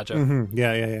 Gotcha.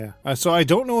 Yeah. So I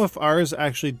don't know if ours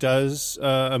actually does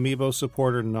Amiibo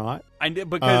support or not.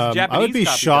 Because Japanese I would be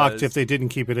copy shocked does. if they didn't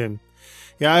keep it in.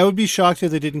 Yeah, I would be shocked if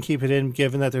they didn't keep it in,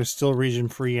 given that they're still region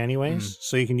free anyways.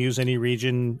 So you can use any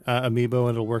region Amiibo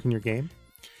and it'll work in your game.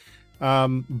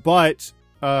 But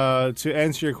to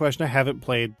answer your question, I haven't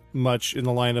played much in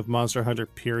the line of Monster Hunter,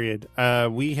 period.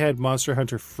 We had Monster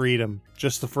Hunter Freedom,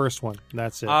 just the first one.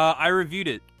 That's it. I reviewed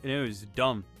it, and it was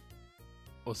dumb.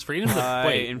 Was Freedom the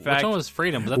wait? in which fact- one was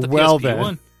Freedom? Was that the Well, PSP then.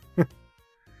 one?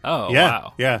 Oh yeah,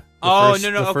 wow, yeah. The Oh, first-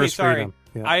 no, the okay, first sorry. Freedom.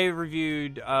 Yeah. I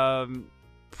reviewed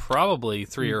probably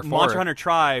 3 or 4. Monster Hunter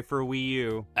Tri for Wii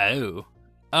U.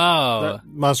 Oh,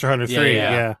 Monster Hunter 3,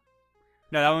 yeah. yeah.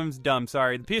 No, that one's dumb.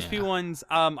 Sorry. The PSP Yeah. ones,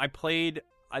 I played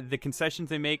the concessions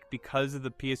they make because of the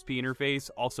PSP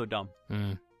interface, also dumb.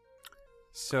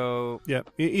 So Yeah,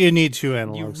 you need two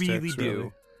analog you really sticks, do.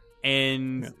 really.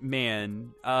 And Yeah.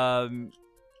 man,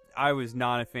 I was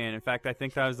not a fan. In fact, I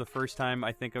think that was the first time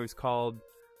I think I was called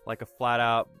like a flat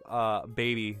out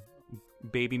baby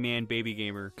man, baby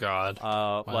gamer. God.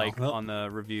 Like Well. on the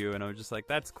review, and I was just like,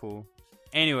 that's cool.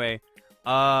 Anyway,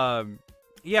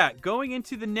 yeah, going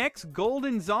into the next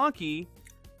Golden Zonkey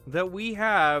that we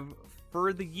have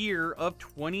for the year of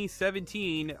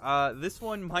 2017. This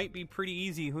one might be pretty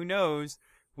easy. Who knows?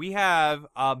 We have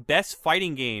Best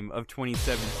Fighting Game of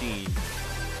 2017.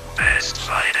 Best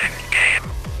fighting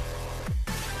game.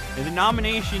 And the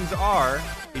nominations are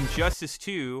Injustice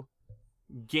 2,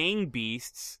 Gang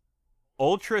Beasts,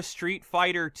 Ultra Street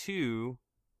Fighter 2,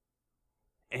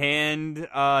 and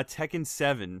Tekken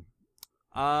 7.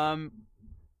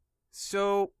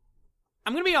 So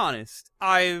I'm gonna be honest.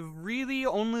 I've really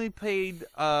only played.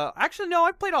 Actually, no,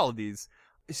 I've played all of these.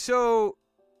 So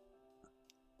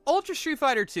Ultra Street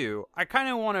Fighter 2. I kind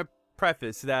of want to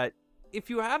preface that if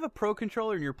you have a Pro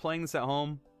Controller and you're playing this at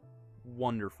home,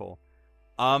 wonderful.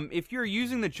 If you're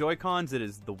using the Joy-Cons, it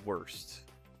is the worst.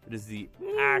 It is the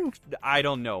I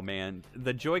don't know, man.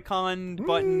 The Joy-Con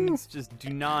buttons just do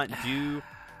not do.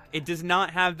 It does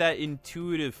not have that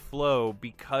intuitive flow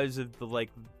because of the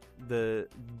the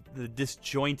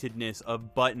disjointedness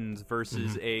of buttons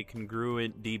versus a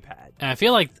congruent D-pad. And I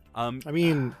feel like, I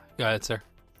mean, go ahead, sir.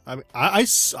 I mean, I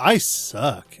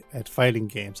suck at fighting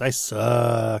games.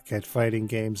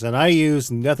 And I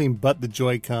use nothing but the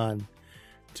Joy-Con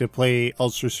to play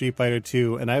Ultra Street Fighter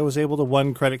 2, and I was able to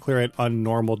 1 credit clear it on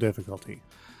normal difficulty.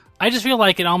 I just feel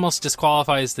like it almost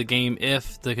disqualifies the game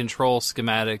if the control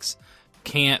schematics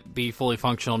can't be fully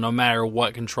functional no matter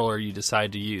what controller you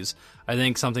decide to use. I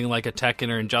think something like a Tekken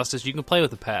or Injustice, you can play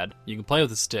with a pad, you can play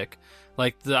with a stick.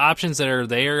 Like, the options that are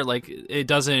there, like, it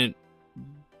doesn't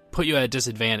put you at a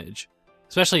disadvantage,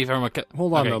 especially from a.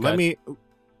 Hold on, though. Let me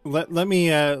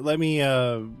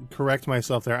correct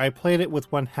myself there. I played it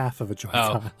with 1/2 of a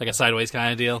Joy-Con. Oh, like a sideways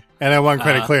kind of deal. And I 1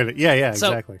 credit cleared it. Yeah,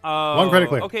 exactly. 1 credit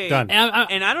cleared. Okay. Done.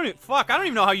 And I don't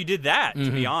even know how you did that,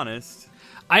 to be honest.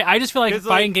 I just feel like 'Cause,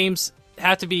 fighting games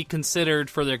have to be considered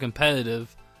for their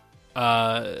competitive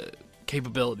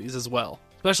capabilities as well,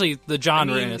 especially the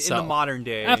genre in itself. In the modern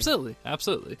day. Absolutely.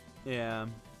 Yeah.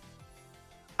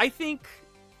 I think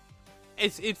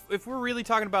if we're really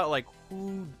talking about like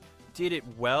who did it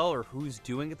well or who's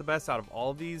doing it the best out of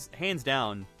all of these, hands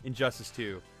down, Injustice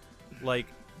 2. Like,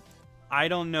 I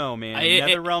don't know, man.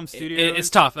 NetherRealm Studios. It's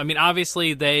tough. I mean,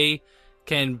 obviously they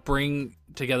can bring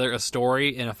together a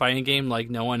story in a fighting game like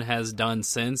no one has done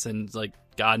since, and like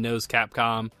God knows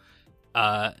Capcom,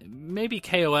 maybe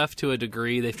KOF to a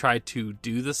degree, they've tried to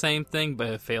do the same thing but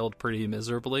have failed pretty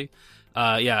miserably.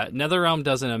 NetherRealm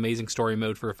does an amazing story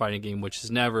mode for a fighting game, which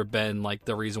has never been like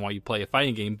the reason why you play a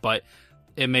fighting game, but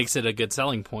it makes it a good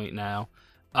selling point now.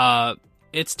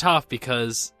 It's tough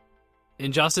because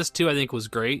Injustice 2 I think was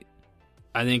great.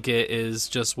 I think it is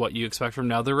just what you expect from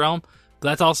NetherRealm. But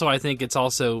that's also, I think it's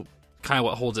also kind of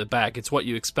what holds it back. It's what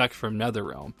you expect from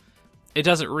NetherRealm. It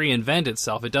doesn't reinvent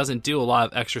itself. It doesn't do a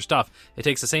lot of extra stuff. It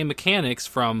takes the same mechanics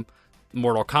from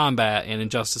Mortal Kombat and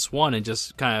Injustice 1 and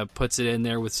just kind of puts it in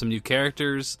there with some new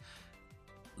characters.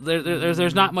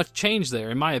 There's not much change there,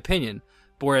 in my opinion.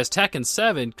 But whereas Tekken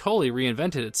 7 totally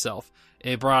reinvented itself.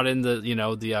 It brought in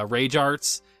the rage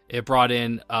arts. It brought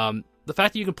in the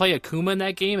fact that you can play Akuma in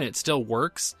that game and it still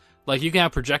works. Like, you can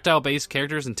have projectile-based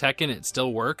characters in Tekken and it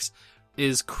still works,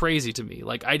 is crazy to me.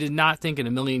 Like, I did not think in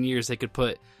a million years they could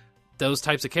put those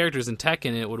types of characters in Tekken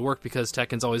and it would work, because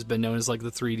Tekken's always been known as like the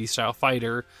 3D style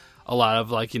fighter, a lot of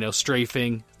like,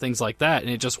 strafing, things like that,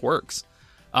 and it just works.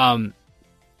 I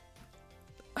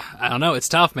don't know, it's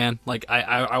tough, man. Like,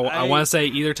 I want to say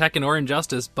either Tekken or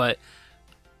Injustice, but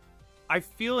I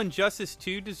feel Injustice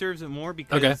 2 deserves it more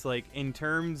because, like, in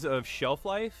terms of shelf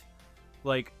life,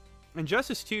 like,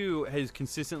 Injustice 2 has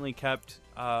consistently kept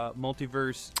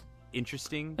multiverse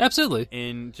interesting. Absolutely.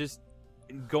 And just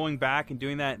going back and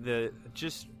doing that, the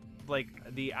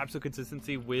absolute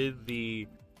consistency with the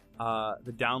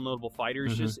downloadable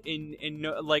fighters, just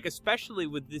like, especially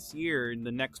with this year in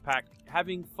the next pack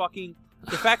having fucking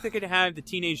the fact that it could have the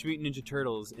Teenage Mutant Ninja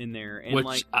Turtles in there, and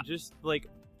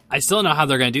I still don't know how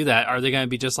they're going to do that. Are they going to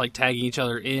be just like tagging each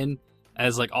other in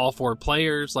as like all 4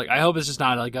 players? Like, I hope it's just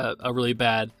not like a really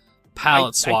bad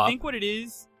palette swap. I think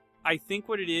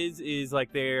what it is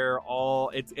like they're all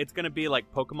it's going to be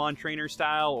like Pokemon Trainer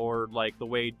style, or like the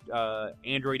way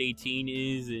Android 18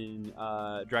 is in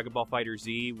Dragon Ball Fighter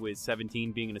Z, with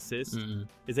 17 being an assist.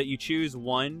 Is that you choose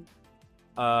one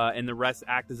and the rest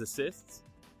act as assists.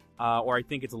 Or I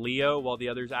think it's Leo while the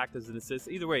others act as an assist.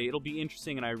 Either way, it'll be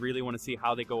interesting, and I really want to see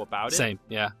how they go about it. Same,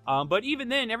 yeah. But even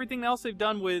then, everything else they've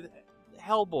done with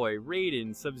Hellboy,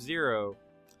 Raiden, Sub-Zero,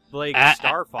 Blake,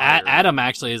 Starfire. Adam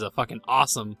actually is a fucking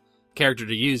awesome character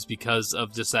to use because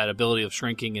of just that ability of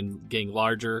shrinking and getting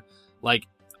larger. Like,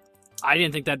 I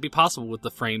didn't think that'd be possible with the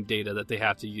frame data that they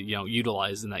have to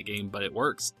utilize in that game, but it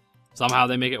works. Somehow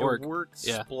they make it work. It works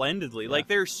splendidly. Yeah. Like,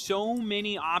 there's so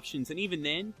many options, and even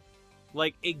then,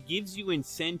 like, it gives you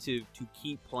incentive to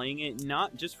keep playing it,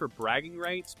 not just for bragging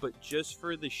rights, but just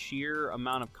for the sheer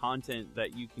amount of content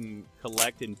that you can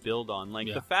collect and build on.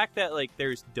 Like, the fact that, like,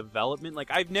 there's development, like,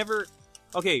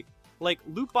 like,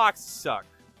 loot boxes suck.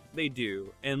 They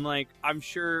do. And, like, I'm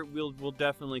sure we'll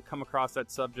definitely come across that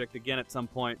subject again at some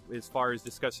point as far as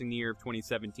discussing the year of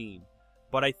 2017.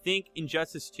 But I think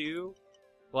Injustice 2,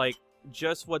 like,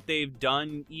 just what they've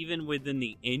done, even within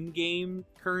the in-game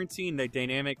currency and the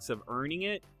dynamics of earning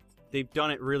it, they've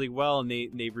done it really well, and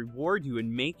they reward you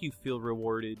and make you feel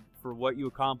rewarded for what you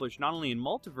accomplish, not only in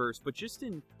multiverse, but just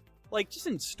in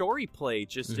story play,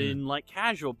 just in like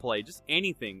casual play, just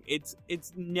anything. It's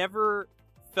never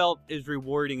felt as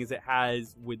rewarding as it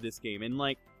has with this game, and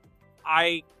like,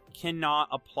 I cannot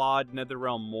applaud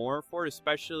NetherRealm more for it,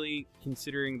 especially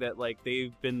considering that, like,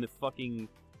 they've been the fucking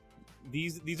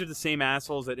these are the same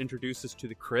assholes that introduced us to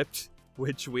the Crypt,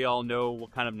 which we all know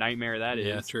what kind of nightmare that is.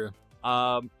 Yeah, true.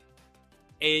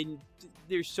 And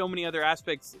there's so many other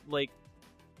aspects. Like,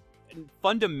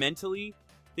 fundamentally,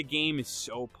 the game is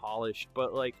so polished,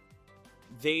 but like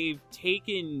they've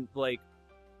taken like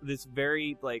this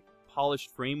very like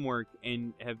polished framework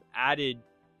and have added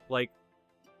like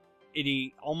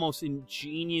a almost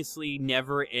ingeniously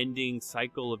never-ending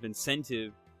cycle of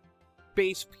incentive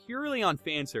based purely on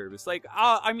fan service. Like,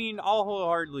 I mean, I'll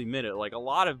wholeheartedly admit it. Like, a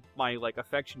lot of my like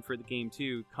affection for the game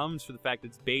too comes from the fact that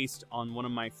it's based on one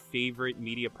of my favorite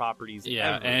media properties.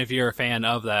 Yeah, ever. and if you're a fan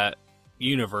of that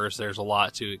universe, there's a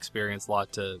lot to experience, a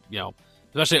lot to, you know,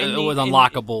 especially with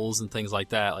unlockables and things like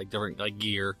that, like different like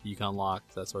gear you can unlock,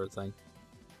 that sort of thing.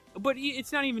 But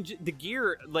it's not even the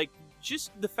gear, like,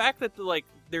 just the fact that like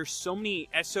there's so many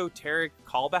esoteric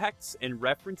callbacks and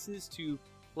references to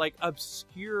like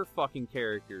obscure fucking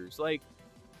characters, like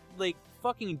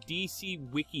fucking DC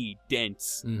wiki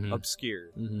dense obscure.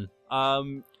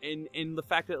 And the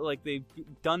fact that like they've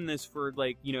done this for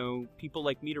like, you know, people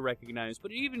like me to recognize,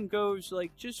 but it even goes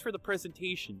like just for the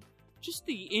presentation, just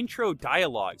the intro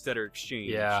dialogues that are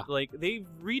exchanged. Yeah, like they've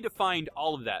redefined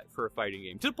all of that for a fighting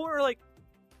game to the point where like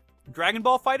Dragon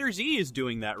Ball FighterZ is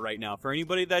doing that right now for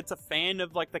anybody that's a fan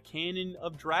of like the canon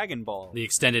of Dragon Ball. The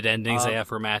extended endings they have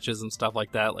for matches and stuff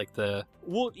like that, like the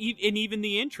and even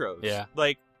the intros. Yeah,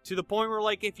 like to the point where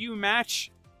like if you match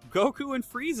Goku and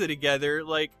Frieza together,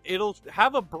 like it'll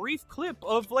have a brief clip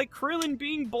of like Krillin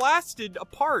being blasted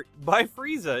apart by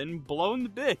Frieza and blown to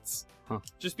bits.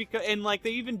 Just because, and like they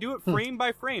even do it frame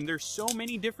by frame. There's so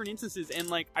many different instances, and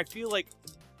like I feel like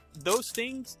those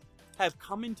things have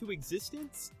come into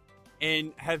existence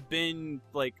and have been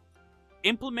like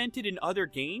implemented in other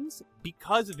games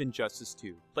because of Injustice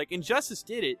 2. Like Injustice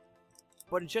did it,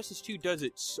 but Injustice 2 does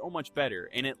it so much better,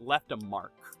 and it left a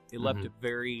mark. It left a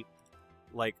very,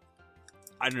 like,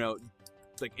 I don't know,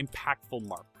 like impactful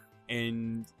mark.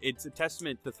 And it's a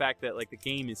testament to the fact that like the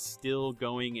game is still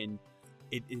going and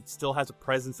it still has a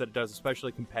presence that it does,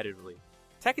 especially competitively.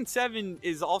 Tekken 7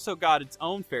 is also got its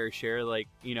own fair share, like,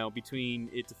 you know, between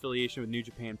its affiliation with New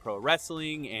Japan Pro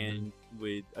Wrestling and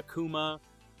with Akuma.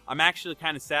 I'm actually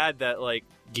kind of sad that, like,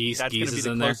 Geese that's going to be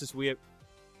the closest we have.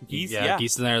 Geese, yeah.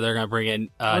 Geese in there. They're going to bring in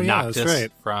Noctis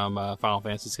from Final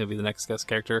Fantasy. It's going to be the next guest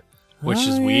character, which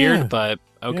is weird, but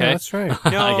okay. Yeah, that's right.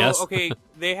 No, I guess. Okay,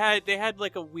 they had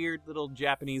like a weird little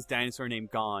Japanese dinosaur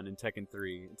named Gon in Tekken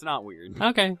 3. It's not weird.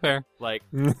 Okay, fair. Like,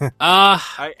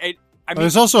 I mean,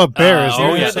 there's also a bear.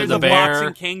 There's the a bear.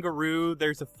 boxing kangaroo.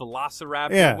 There's a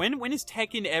velociraptor. Yeah. When has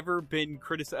Tekken ever been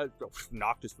criticized? Oh,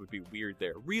 Noctis would be weird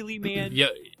there. Really, man?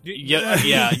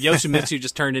 Yoshimitsu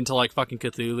just turned into like fucking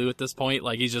Cthulhu at this point.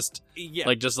 Like he's just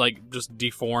just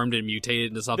deformed and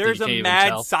mutated into something. There's you can't a even mad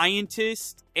tell.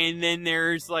 scientist, and then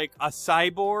there's like a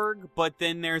cyborg, but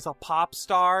then there's a pop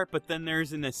star, but then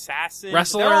there's an assassin.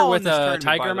 Wrestler with a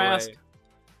tiger mask.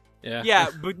 Yeah. Yeah,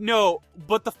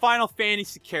 but the Final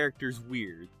Fantasy character's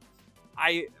weird.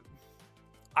 I've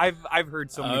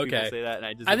heard so many people say that,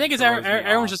 and I think it's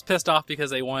everyone's just pissed off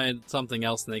because they wanted something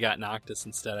else and they got Noctis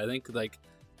instead. I think like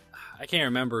I can't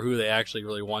remember who they actually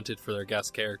really wanted for their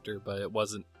guest character, but it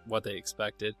wasn't what they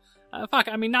expected.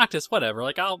 I mean Noctis, whatever.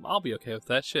 Like I'll be okay with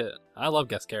that shit. I love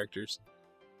guest characters.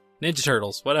 Ninja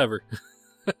Turtles, whatever.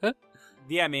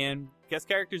 Yeah, man, guest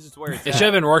characters is where it's It should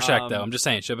have been Rorschach though. I'm just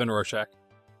saying, it should have been Rorschach.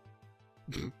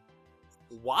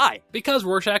 Why? Because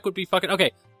Rorschach would be fucking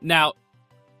okay. Now,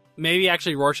 maybe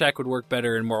actually Rorschach would work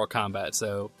better in Mortal Kombat.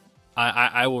 So,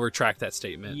 I will retract that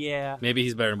statement. Yeah, maybe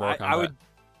he's better in Mortal Kombat. I would.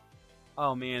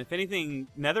 Oh man, if anything,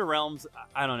 NetherRealms.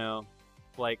 I don't know.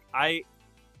 Like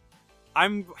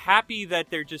I'm happy that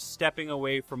they're just stepping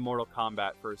away from Mortal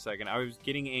Kombat for a second. I was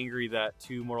getting angry that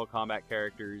 2 Mortal Kombat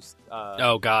characters.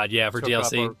 Oh god, yeah, for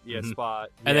DLC. Spot.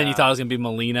 And then you thought it was gonna be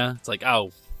Melina. It's like,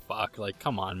 oh fuck, like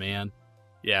come on, man.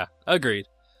 Yeah, agreed.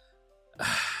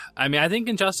 I mean, I think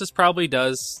Injustice probably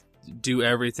does do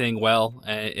everything well,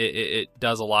 and it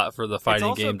does a lot for the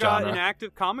fighting game genre. It's also got an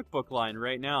active comic book line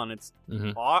right now, and it's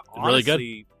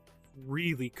honestly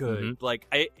really good. Like,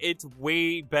 it's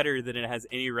way better than it has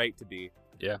any right to be.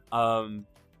 Yeah.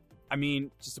 I mean,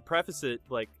 just to preface it,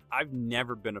 like, I've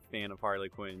never been a fan of Harley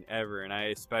Quinn, ever, and I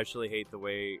especially hate the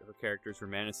way her character's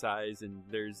romanticized, and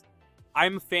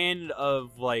I'm a fan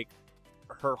of, like,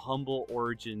 her humble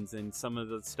origins and some of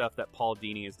the stuff that Paul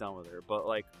Dini has done with her, but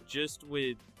like just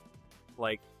with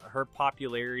like her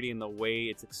popularity and the way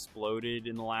it's exploded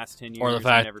in the last 10 years, or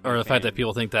the fact that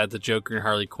people think that the Joker and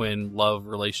Harley Quinn love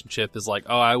relationship is like,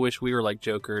 oh, I wish we were like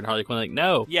Joker and Harley Quinn. Like,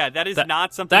 no, yeah, that is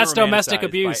not something that's domestic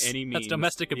abuse. By any means. That's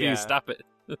domestic abuse. Yeah. Stop it.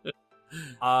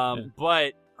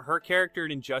 But her character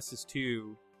in Injustice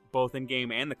 2, both in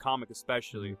game and the comic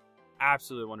especially,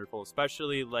 absolutely wonderful.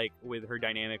 Especially like with her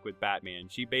dynamic with Batman.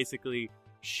 She basically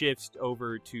shifts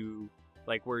over to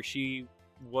like where she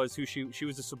was she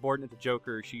was a subordinate to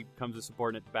Joker. She becomes a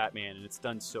subordinate to Batman, and it's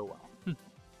done so well.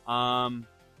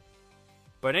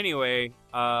 But anyway,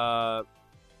 what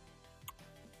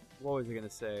was I gonna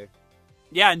say?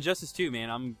 Yeah, Injustice 2,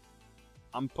 man.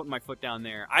 I'm putting my foot down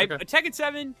there. Okay. Tekken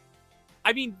 7.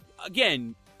 I mean,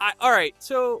 again, all right.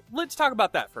 So let's talk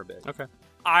about that for a bit. Okay.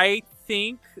 I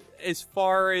think, as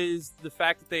far as the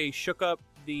fact that they shook up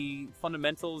the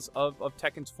fundamentals of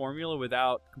Tekken's formula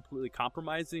without completely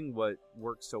compromising what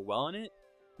works so well in it,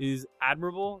 is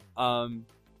admirable.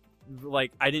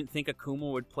 Like, I didn't think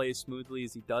Akuma would play as smoothly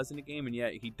as he does in the game, and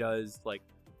yet he does, like,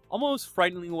 almost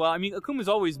frighteningly well. I mean, Akuma's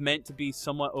always meant to be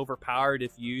somewhat overpowered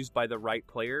if used by the right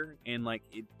player, and, like,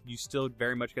 you still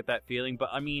very much get that feeling. But,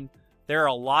 I mean, there are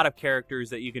a lot of characters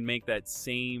that you can make that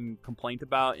same complaint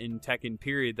about in Tekken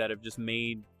period that have just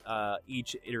made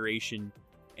each iteration.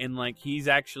 And, like, he's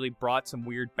actually brought some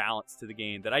weird balance to the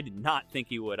game that I did not think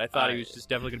he would. I thought he was just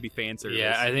definitely going to be fan service.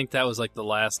 Yeah, I think that was, like, the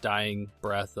last dying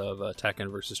breath of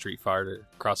Tekken versus Street Fighter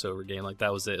crossover game. Like,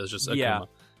 that was it. It was just Akuma. Yeah.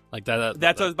 Like, that's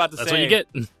what I was about to say. That's what you get.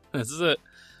 This is it.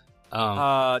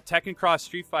 Tekken Cross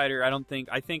Street Fighter,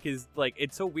 I think is, like,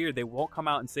 it's so weird. They won't come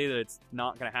out and say that it's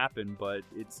not going to happen, but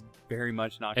it's very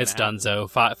much not going to happen. It's done, so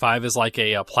 5 is like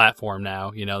a platform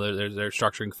now. You know, they're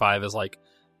structuring 5 as, like,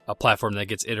 a platform that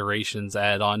gets iterations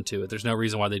added onto it. There's no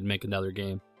reason why they'd make another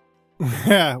game.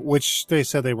 Yeah, which they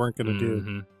said they weren't going to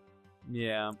do.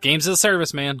 Yeah. Games as a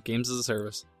service, man. Games as a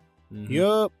service.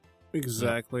 Yup,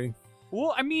 exactly.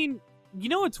 Well, I mean, you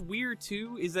know what's weird,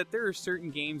 too, is that there are certain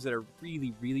games that are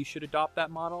really, really should adopt that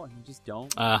model, and you just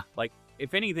don't. Like,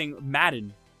 if anything,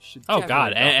 Madden should Oh, definitely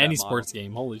God, adopt that any model. sports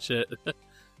game. Holy shit.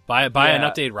 buy an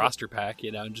updated roster pack,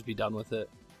 you know, and just be done with it.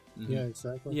 Yeah,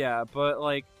 exactly. Yeah, but,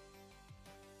 like,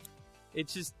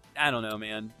 it's just, I don't know,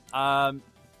 man. I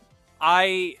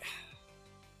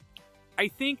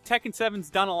think Tekken 7's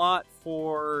done a lot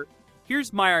for...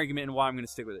 Here's my argument and why I'm going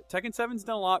to stick with it. Tekken 7's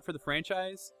done a lot for the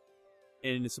franchise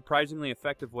in a surprisingly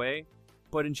effective way,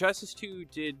 but Injustice 2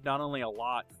 did not only a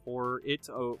lot for its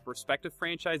respective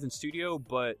franchise and studio,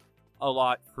 but a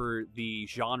lot for the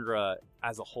genre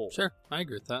as a whole. Sure, I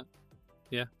agree with that.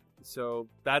 Yeah. So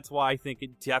that's why I think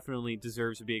it definitely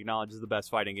deserves to be acknowledged as the best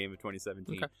fighting game of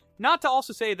 2017. Okay. Not to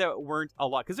also say that weren't a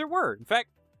lot, because there were. In fact,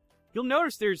 you'll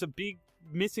notice there's a big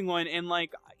missing one, and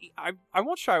like I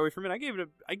won't shy away from it. I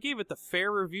gave it the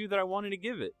fair review that I wanted to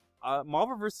give it.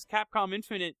 Marvel vs. Capcom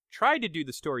Infinite tried to do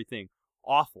the story thing.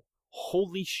 Awful.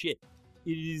 Holy shit.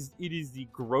 It is the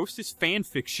grossest fan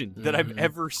fiction that I've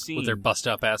ever seen. With their bust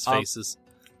up ass faces.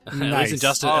 Nice.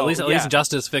 At least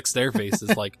Injustice fixed their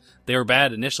faces. Like, they were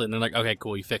bad initially, and they're like, okay,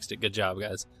 cool, you fixed it. Good job,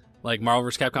 guys. Like, Marvel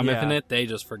vs. Capcom Infinite, they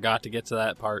just forgot to get to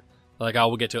that part. They're like, oh,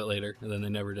 we'll get to it later. And then they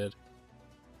never did.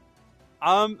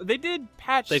 They did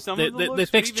patch some of the looks. They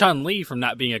fixed Chun-Li from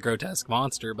not being a grotesque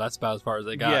monster, but that's about as far as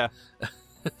they got.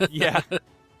 Yeah.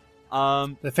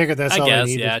 They figured that's all they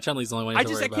needed. Yeah, Chun-Li's the only one I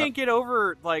can't get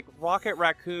over, like, Rocket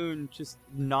Raccoon just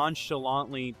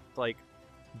nonchalantly, like,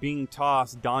 being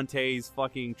tossed Dante's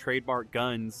fucking trademark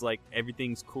guns like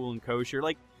everything's cool and kosher.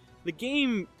 Like, the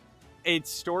game,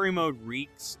 its story mode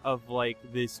reeks of, like,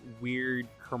 this weird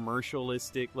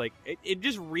commercialistic, like, it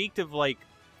just reeked of, like,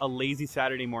 a lazy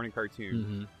Saturday morning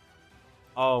cartoon.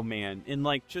 Oh, man. In,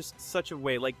 like, just such a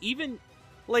way. Like, even,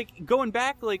 like, going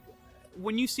back, like,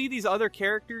 when you see these other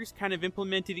characters kind of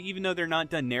implemented, even though they're not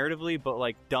done narratively, but,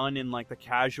 like, done in, like, the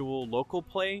casual local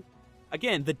play,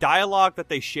 again, the dialogue that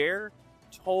they share,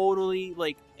 totally,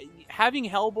 like, having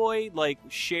Hellboy, like,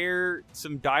 share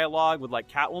some dialogue with, like,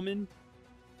 Catwoman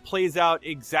plays out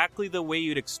exactly the way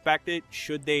you'd expect it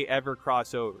should they ever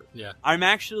cross over. Yeah. I'm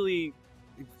actually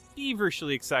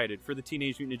feverishly excited for the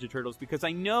Teenage Mutant Ninja Turtles because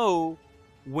I know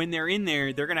when they're in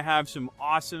there, they're going to have some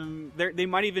awesome... They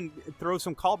might even throw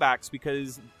some callbacks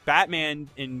because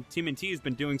Batman and TMNT has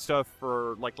been doing stuff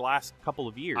for, like, the last couple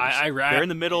of years. They're in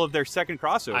the middle of their second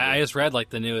crossover. I just read,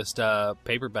 like, the newest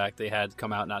paperback they had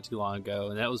come out not too long ago,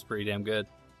 and that was pretty damn good.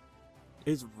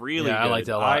 It's really good. I liked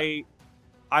it a lot.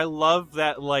 I love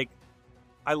that, like...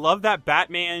 I love that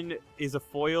Batman is a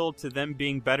foil to them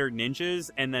being better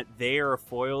ninjas, and that they are a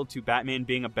foil to Batman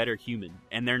being a better human,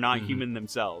 and they're not human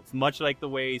themselves. Much like the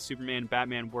way Superman and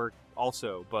Batman work,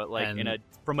 also, but like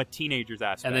from a teenager's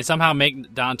aspect. And they somehow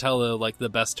make Donatello like the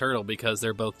best turtle because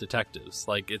they're both detectives.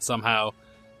 Like, it's somehow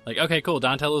like, okay, cool,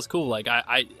 Donatello's cool. Like,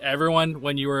 everyone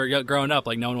when you were growing up,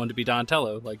 like, no one wanted to be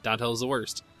Donatello. Like, Donatello's the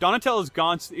worst. Donatello's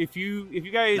gone. If you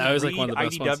guys read like one of the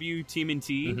best IDW Team and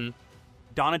T.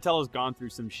 Donatello's gone through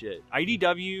some shit.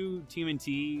 IDW,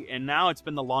 TMNT, and now it's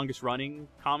been the longest running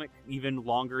comic, even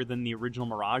longer than the original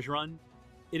Mirage run.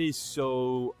 It is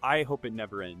so... I hope it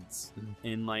never ends.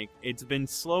 And, like, it's been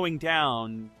slowing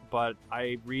down, but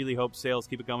I really hope sales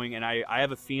keep it going. And I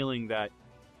have a feeling that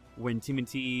when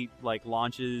TMNT, like,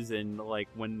 launches and, like,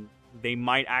 when they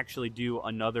might actually do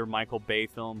another Michael Bay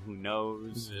film, who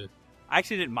knows? Yeah. I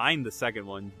actually didn't mind the second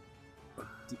one.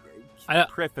 I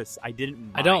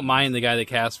don't mind the guy they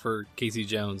cast for Casey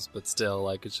Jones, but still,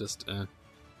 like, it's just, I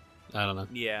don't know.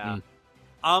 Yeah.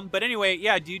 But anyway,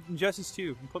 yeah, dude, Injustice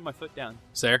 2. I'm putting my foot down.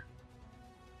 Sarah?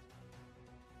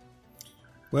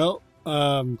 Well,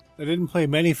 I didn't play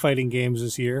many fighting games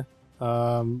this year,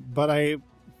 but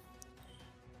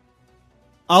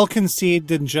I'll concede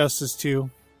Injustice 2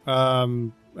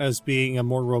 as being a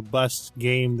more robust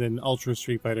game than Ultra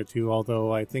Street Fighter 2,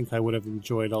 although I think I would have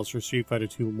enjoyed Ultra Street Fighter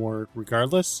 2 more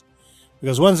regardless.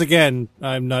 Because once again,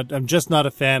 I'm just not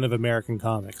a fan of American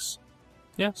comics.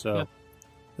 Yeah. So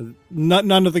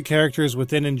none of the characters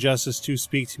within Injustice 2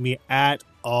 speak to me at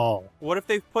all. What if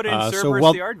they put in so Cerberus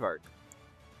what- the Aardvark?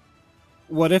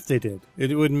 What if they did?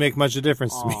 It wouldn't make much of a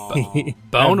difference to me. I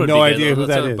Bone have would no be idea good. who Let's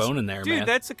that throw is. Bone in there, Dude, man.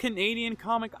 that's a Canadian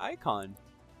comic icon.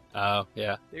 Oh,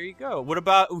 yeah. There you go. What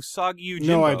about Usagi Yojimbo?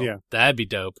 No idea. That'd be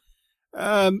dope.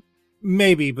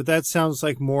 Maybe, but that sounds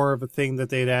like more of a thing that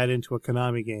they'd add into a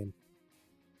Konami game.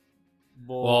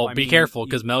 Well, I be mean, careful,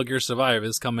 because Metal Gear Survive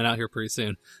is coming out here pretty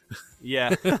soon.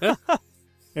 Yeah.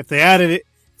 If they added it,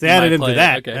 might him play to it,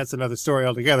 that, okay. that's another story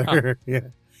altogether.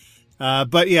 Yeah.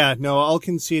 But yeah, no, I'll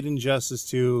concede Injustice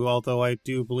 2, although I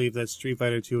do believe that Street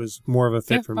Fighter 2 is more of a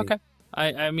fit for me. Okay.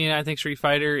 I mean, I think Street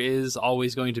Fighter is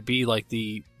always going to be like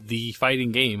the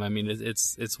fighting game. I mean,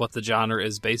 it's what the genre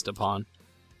is based upon.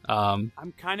 I'm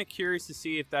kind of curious to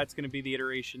see if that's going to be the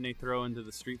iteration they throw into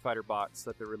the Street Fighter box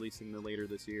that they're releasing later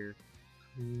this year.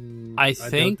 I doubt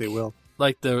think they will.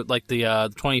 like the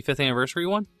 25th anniversary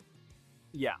one.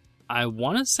 Yeah. I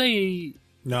want to say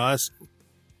No,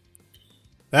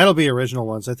 that'll be original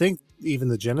ones. I think even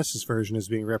the Genesis version is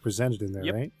being represented in there,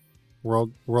 Yep. right?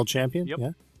 World champion? Yep.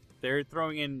 Yeah. They're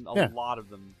throwing in a Yeah. lot of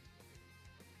them.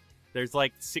 There's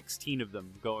like 16 of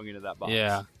them going into that box.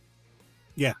 yeah.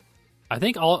 Yeah. I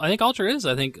think Ultra is.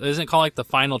 I think isn't it called like the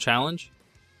final challenge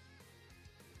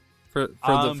for the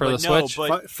but no, Switch.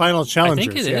 but- Final Challengers.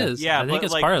 I think it yeah. is. Yeah, I think but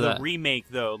it's like part of the that. remake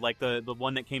though, like the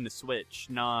one that came to Switch,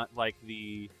 not like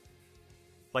the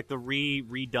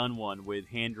redone one with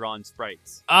hand drawn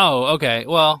sprites. Oh, okay.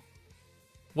 Well,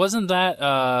 wasn't that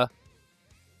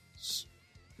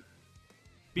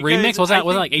remix? Wasn't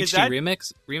like HD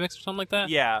remix or something like that?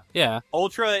 Yeah, Yeah.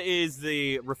 Ultra is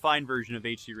the refined version of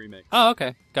HD remix. Oh,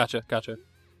 okay. Gotcha.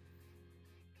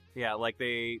 Yeah, like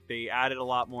they added a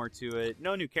lot more to it.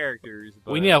 No new characters.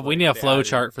 But We need a they flow added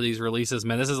chart for these releases,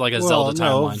 man. This is like a Well, Zelda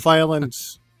no,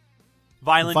 timeline.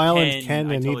 Violent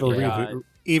Ken I and totally Evil forgot. Ryu,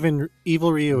 even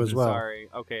Evil Ryu as well. Sorry.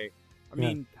 Okay. I Yeah.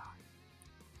 mean,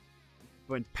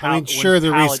 when sure,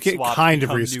 they're palette reskin- swaps kind of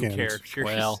become new reskinned. characters.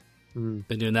 Well, Mm.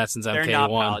 been doing that since they're not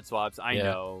MK1. palette swaps. I Yeah.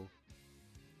 know.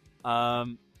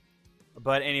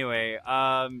 But anyway,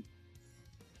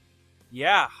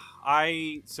 yeah.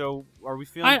 So are we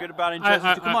feeling good about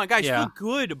Injustice 2? Come on, guys, yeah. feel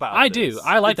good about I this. do.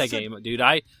 I like It's that game, dude.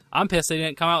 I'm pissed they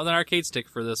didn't come out with an arcade stick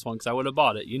for this one because I would have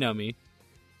bought it. You know me.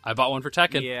 I bought one for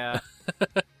Tekken. Yeah.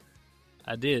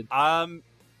 I did.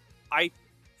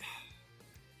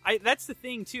 That's the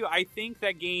thing too. I think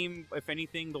that game, if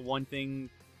anything, the one thing,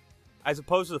 as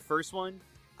opposed to the first one,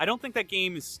 I don't think that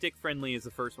game is stick friendly as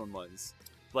the first one was.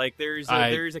 Like there's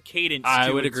a cadence. I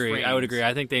to would its agree. frames. I would agree.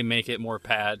 I think they make it more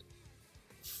pad.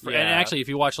 And Yeah. actually, if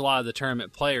you watch a lot of the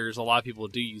tournament players, a lot of people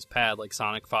do use pad, like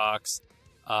Sonic Fox.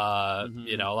 Mm-hmm.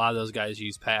 You know, a lot of those guys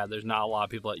use pad. There's not a lot of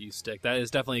people that use stick. That is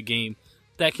definitely a game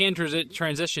that can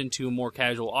transition to a more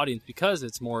casual audience because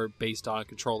it's more based on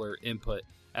controller input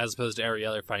as opposed to every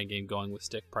other fighting game going with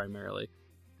stick primarily.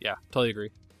 Yeah, totally agree.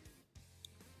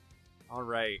 All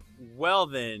right. Well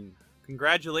then,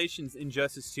 congratulations,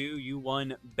 Injustice 2. You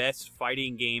won Best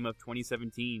Fighting Game of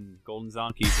 2017. Golden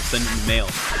Zonkies will send it in the mail.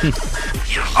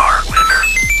 You are winner.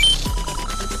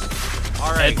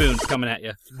 All right. Ed Boon's coming at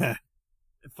you.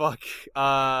 Fuck.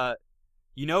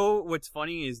 You know what's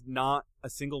funny is not a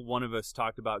single one of us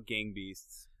talked about Gang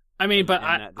Beasts. I mean, but in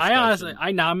I that honestly discussion.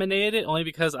 I nominated it only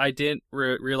because I didn't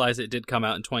realize it did come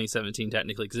out in 2017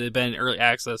 technically because it had been in early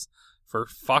access for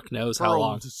fuck knows how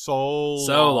long. So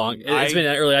Long. It's been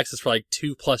in early access for like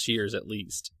 2+ years at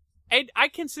least. And I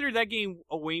consider that game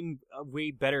a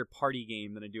way better party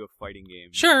game than I do a fighting game.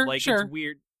 Sure, like sure. it's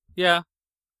weird. Yeah.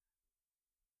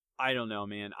 I don't know,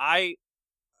 man.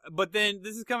 but then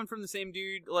this is coming from the same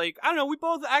dude. Like, I don't know.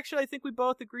 I think we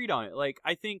both agreed on it. Like,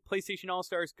 I think PlayStation All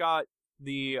Stars got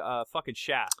the fucking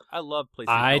shaft. I love PlayStation.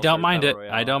 I All-Stars don't mind it. Battle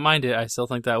Royale. I don't mind it. I still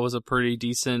think that was a pretty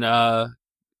decent.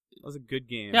 It was a good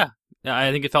game. Yeah,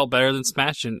 I think it felt better than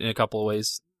Smash in a couple of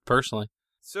ways, personally.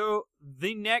 So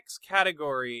the next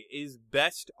category is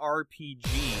Best RPG.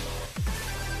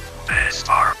 Best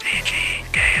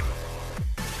RPG game.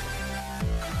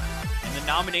 And the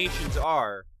nominations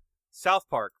are South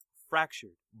Park,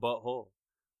 Fractured But Whole,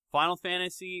 Final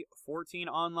Fantasy XIV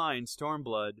Online,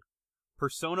 Stormblood,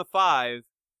 Persona 5,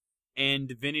 and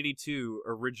Divinity 2,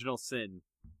 Original Sin.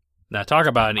 Now talk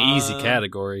about an easy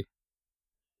category.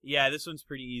 Yeah, this one's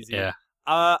pretty easy. Yeah.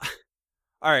 All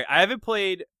right, I haven't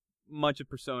played much of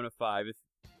Persona 5, if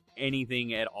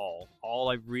anything at all. All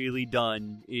I've really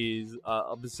done is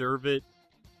observe it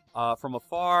from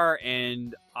afar,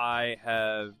 and I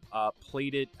have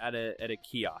played it at a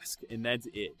kiosk, and that's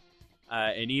it.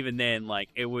 And even then, like,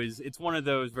 it's one of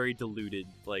those very diluted,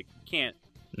 like, can't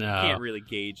really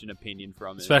gauge an opinion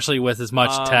from it. Especially with as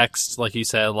much text, like you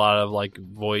said, a lot of like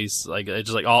voice, like it's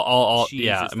just like all Jesus,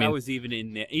 yeah. I mean, that was even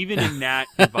in that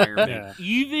environment. Yeah.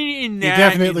 Even in that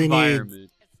definitely environment.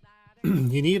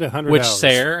 You need 100 which hours.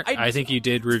 Sarah, I think you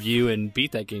did review and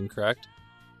beat that game, correct?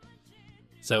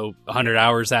 So 100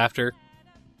 hours after.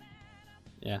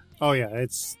 Yeah. Oh yeah,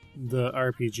 it's the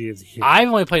RPG of the year. I've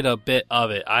only played a bit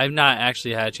of it. I've not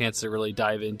actually had a chance to really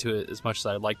dive into it as much as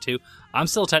I'd like to. I'm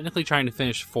still technically trying to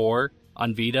finish 4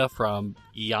 on Vita from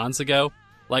eons ago.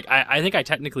 Like, I think I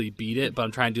technically beat it, but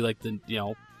I'm trying to do like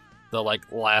the like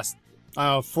last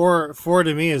 4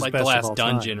 to me is like best the of last all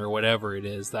dungeon time. or whatever it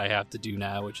is that I have to do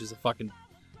now, which is a fucking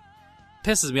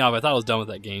pisses me off. I thought I was done with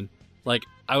that game. Like,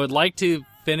 I would like to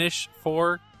finish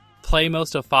 4, play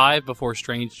most of 5 before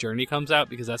Strange Journey comes out,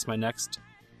 because that's my next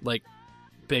like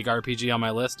big RPG on my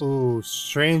list. Ooh,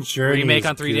 Strange Journey. Remake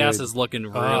on is 3DS good. is looking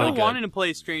really I've been good. wanting to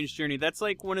play Strange Journey. That's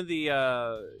like one of the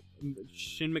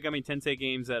Shin Megami Tensei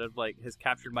games that has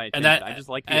captured my attention. And that I just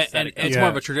like the and aesthetic. it's Yeah. more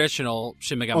of a traditional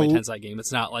Shin Megami Oh. Tensei game.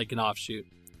 It's not like an offshoot.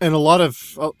 And a lot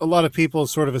of people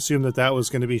sort of assumed that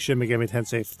was going to be Shin Megami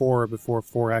Tensei 4 before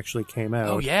 4 actually came out.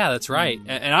 Oh yeah, that's right.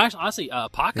 And honestly,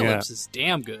 Apocalypse is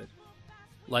damn good.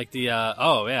 Like the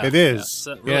It is.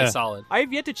 so- really Yeah. solid. I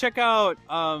have yet to check out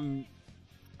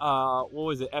what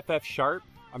was it? FF Sharp.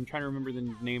 I'm trying to remember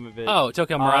the name of it. Oh,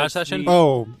 Tokyo Mirage it's Session. the-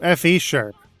 Oh, FE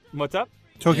Sharp. What's up?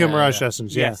 Tokyo Yeah, Mirage yeah.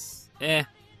 Sessions, yeah. Yes.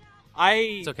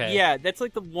 It's okay. Yeah, that's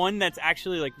like the one that's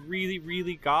actually like really,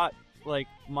 really got like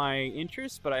my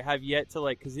interest, but I have yet to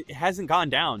because it hasn't gone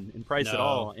down in price at No.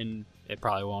 all. And It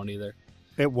probably won't either.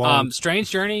 It won't. Strange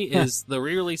Journey is the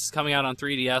re-release is coming out on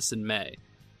 3DS in May,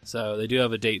 so they do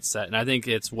have a date set, and I think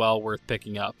it's well worth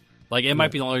picking up. Like, it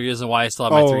might be the only reason why I still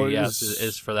have my 3DS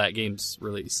is for that game's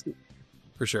release,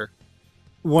 for sure.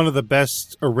 One of the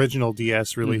best original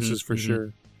DS releases for mhm.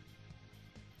 sure.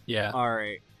 Yeah, all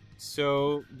right,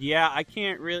 so yeah, I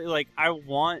can't really I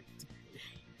want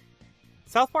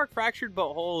South Park Fractured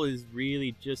But Whole is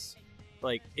really just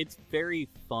it's very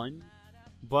fun.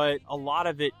 But a lot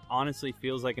of it honestly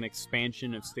feels like an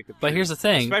expansion of Stick of Truth. but here's the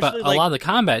thing: but Especially, a lot of the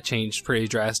combat changed pretty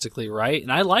drastically, right?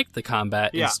 And I like the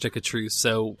combat Yeah. in Stick of Truth.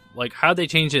 So, how'd they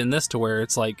change it in this to where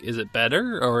it's is it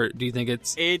better, or do you think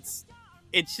it's?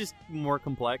 It's just more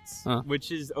complex, Huh.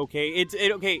 which is okay.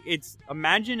 It's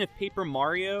imagine if Paper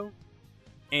Mario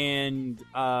and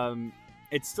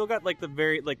it's still got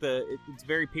it's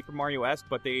very Paper Mario-esque,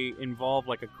 but they involve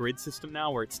a grid system now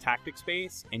where it's tactics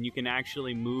based, and you can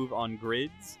actually move on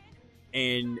grids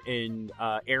and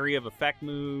area of effect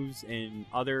moves and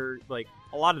other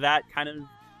a lot of that kind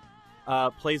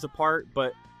of plays a part.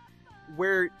 But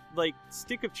where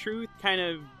Stick of Truth kind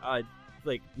of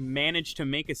managed to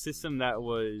make a system that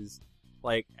was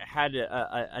had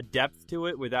a depth to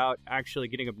it without actually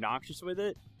getting obnoxious with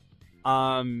it.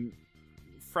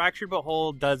 Fractured But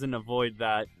Whole doesn't avoid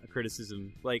that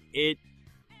criticism.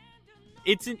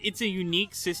 It's a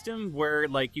unique system where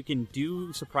you can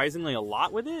do surprisingly a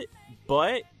lot with it,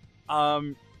 but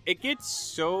it gets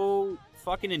so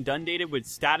fucking inundated with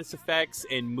status effects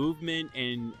and movement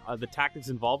and the tactics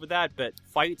involved with that, but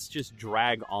fights just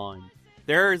drag on.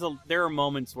 There are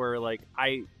moments where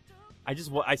I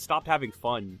stopped having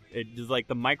fun. It just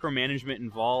the micromanagement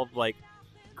involved.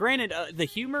 Granted, the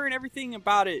humor and everything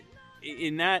about it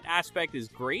in that aspect is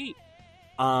great,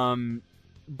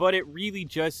 but it really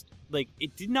just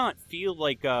it did not feel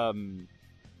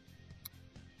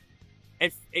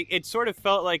it sort of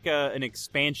felt like an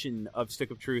expansion of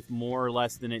Stick of Truth more or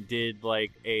less than it did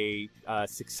a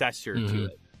successor to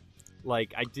it.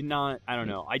 I did not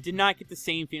get the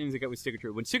same feelings I got with Stick of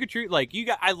Truth. When Stick of Truth,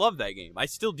 I love that game. I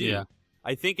still do. Yeah.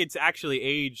 I think it's actually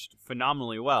aged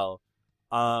phenomenally well.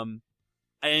 And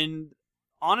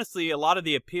honestly, a lot of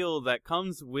the appeal that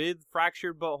comes with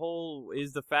Fractured But Whole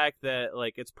is the fact that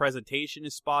like its presentation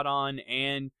is spot on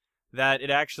and that it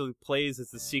actually plays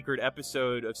as the secret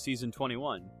episode of season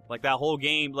 21. Like that whole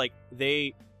game, like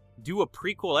they do a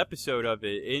prequel episode of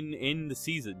it in the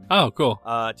season. Oh, cool.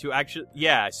 To actually,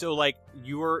 so like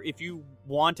if you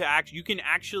want to you can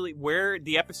actually, where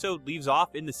the episode leaves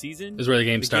off in the season is where the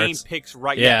game starts. The game picks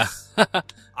right. Yeah. Yes.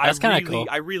 That's kind of cool.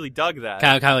 I really dug that.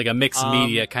 Kind of like a mixed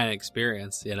media kind of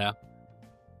experience, you know.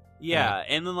 Yeah,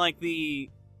 and then like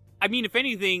I mean, if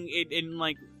anything,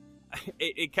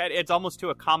 it's almost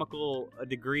to a comical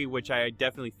degree, which I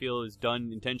definitely feel is done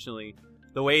intentionally.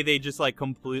 The way they just like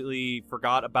completely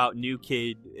forgot about New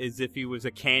Kid as if he was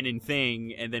a canon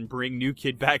thing, and then bring New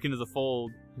Kid back into the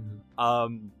fold.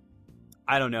 Mm-hmm.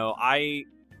 I don't know.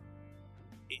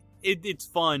 It's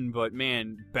fun, but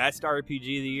man, best RPG of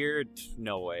the year?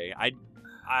 No way. I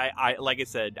like I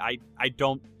said, I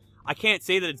can't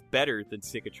say that it's better than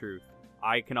Stick of Truth.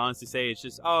 I can honestly say it's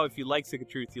just, if you like Stick of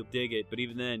Truth, you'll dig it. But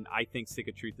even then, I think Stick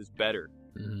of Truth is better.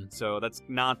 Mm-hmm. So that's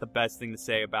not the best thing to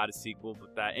say about a sequel,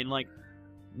 but that and like.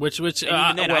 Which and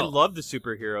even then, I love the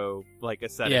superhero like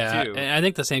aesthetic too. And I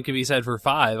think the same can be said for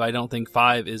 5. I don't think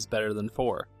 5 is better than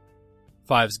 4.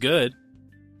 5's good,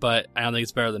 but I don't think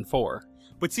it's better than 4.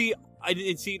 But see,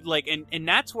 and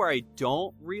that's where I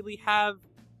don't really have,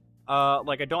 I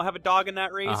don't have a dog in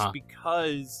that race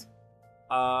because,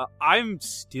 I'm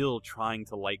still trying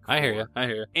to like 4. I hear you.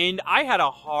 And I had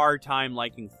a hard time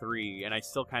liking 3, and I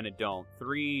still kind of don't.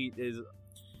 3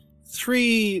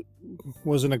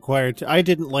 was an acquired. I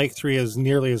didn't like 3 as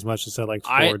nearly as much as I liked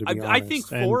 4. To be honest, I think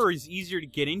 4 is easier to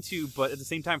get into, but at the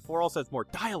same time, 4 also has more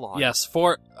dialogue. Yes,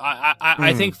 4.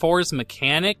 I think 4's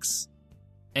mechanics,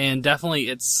 and definitely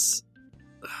it's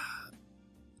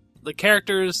the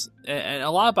characters, and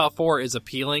a lot about 4 is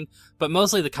appealing, but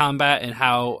mostly the combat and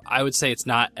how I would say it's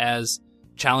not as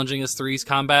challenging as 3's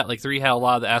combat. Like 3 had a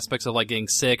lot of the aspects of like getting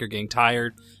sick or getting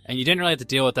tired, and you didn't really have to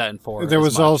deal with that in 4. There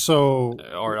was also,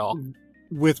 or at all,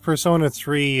 with Persona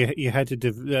 3, you had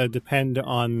to depend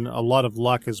on a lot of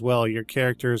luck as well. Your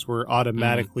characters were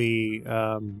automatically,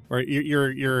 or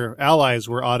your allies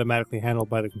were automatically handled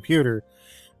by the computer,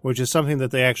 which is something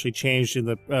that they actually changed in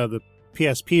the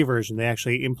PSP version. They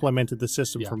actually implemented the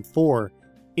system from 4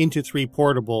 into 3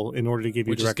 portable in order to give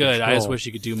you direct control. Which is good. I just wish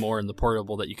you could do more in the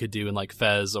portable that you could do in like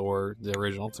Fez or the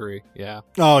original 3. Yeah.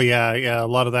 Oh yeah. A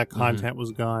lot of that content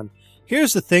was gone.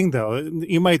 Here's the thing, though.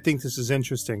 You might think this is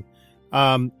interesting.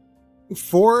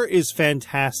 4 is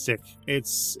fantastic.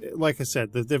 It's like I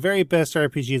said, the very best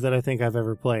RPG that I think I've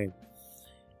ever played.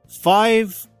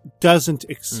 5 doesn't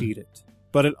exceed it,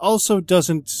 but it also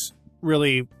doesn't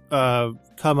really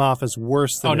come off as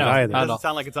worse than it either. It doesn't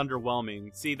sound like it's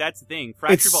underwhelming. See, that's the thing.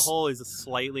 Fractured But Whole is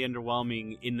slightly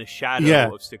underwhelming in the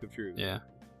shadow of Stick of Truth. Yeah.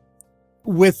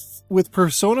 With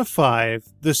Persona 5,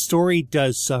 the story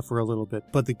does suffer a little bit,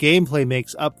 but the gameplay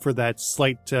makes up for that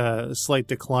slight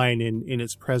decline in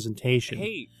its presentation.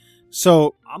 Hey,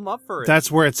 so I'm up for it.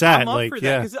 That's where it's at. I'm up for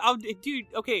that because, dude,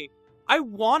 okay, I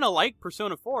want to like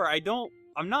Persona 4.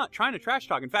 I'm not trying to trash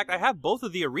talk. In fact, I have both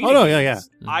of the arena games.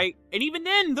 And even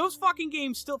then, those fucking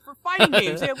games still, for fighting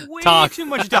games, they have way too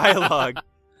much dialogue.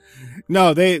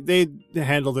 No, they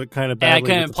handled it kind of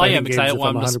badly. I couldn't play them because I didn't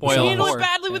want them to spoil it. They handled it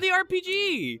badly with the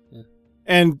RPG. Yeah.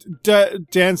 And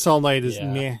Dance All Night is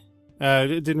meh.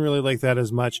 Didn't really like that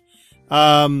as much.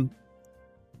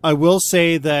 I will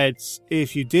say that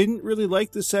if you didn't really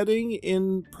like the setting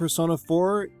in Persona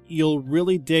 4, you'll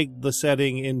really dig the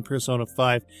setting in Persona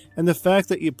 5. And the fact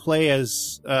that you play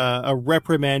as a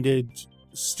reprimanded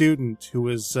student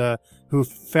who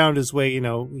found his way,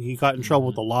 he got in trouble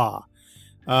with the law.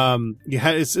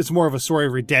 It's more of a story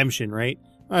of redemption, right?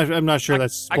 I'm not sure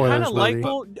that's spoilers. I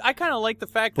kind of like the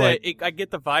fact that I get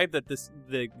the vibe that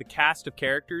the cast of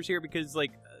characters here, because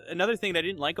like another thing that I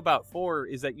didn't like about 4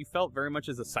 is that you felt very much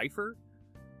as a cipher,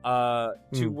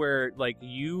 to where like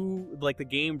the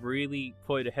game really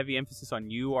put a heavy emphasis on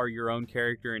you are your own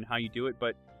character and how you do it,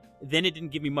 but then it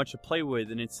didn't give me much to play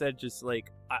with, and instead just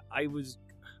like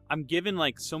I'm given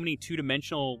like so many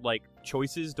 2-dimensional like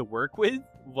choices to work with,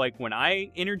 like when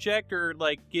I interject or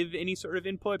like give any sort of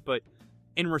input, but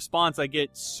in response I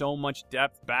get so much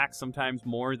depth back, sometimes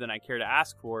more than I care to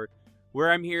ask for,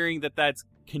 where I'm hearing that that's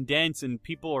condensed and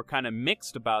people are kind of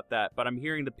mixed about that, but I'm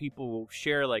hearing that people will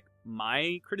share like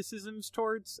my criticisms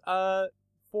towards 4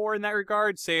 in that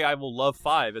regard, say I will love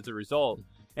 5 as a result.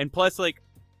 And plus, like,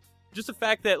 just the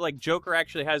fact that like Joker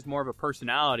actually has more of a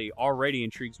personality already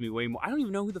intrigues me way more. I don't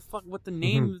even know what the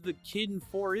name of the kid in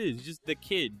 4 is. Just the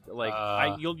kid.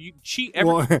 Like you cheat.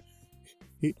 Well,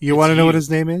 you want to know what his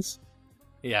name is?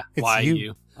 Yeah, It's why you.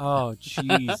 you? Oh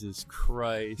Jesus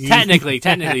Christ! Technically,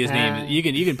 his name.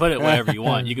 You can put it whatever you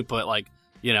want. You can put like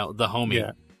the homie.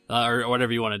 Yeah. Or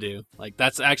whatever you want to do. Like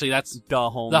that's The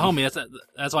homie. the homie.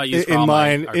 That's why I use for In all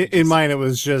mine, my in RPGs. mine,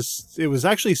 it was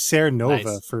actually Ser Nova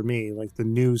Nice. for me, like the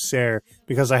new Ser,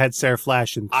 because I had Ser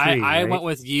Flash in 3. I right? went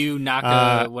with you,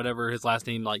 Naka, whatever his last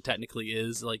name like technically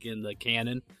is, like in the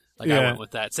canon. Like I Yeah. went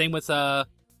with that. Same with Persona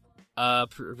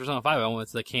 5. I went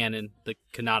with the canon, the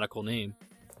canonical name.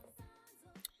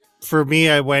 For me,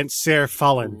 I went Ser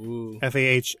Fallen, Ooh.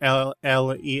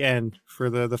 Fahlen for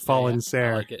the Fallen Yeah,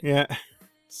 Ser. I like it. Yeah.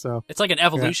 So It's like an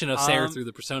evolution of Sarah Um, through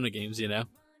the Persona games, Damn.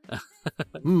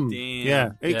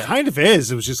 yeah, it Yeah. kind of is.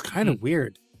 It was just kind of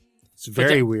weird. It's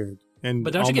very weird. And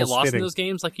But don't you get almost lost fitting. in those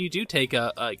games? Like you do take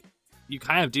you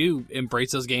kind of do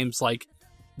embrace those games. Like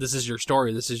this is your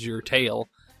story, this is your tale.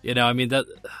 I mean that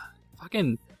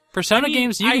fucking Persona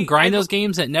games. You can grind those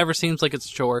games. And it never seems like it's a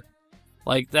chore.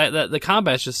 Like that the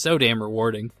combat's just so damn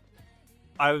rewarding.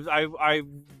 I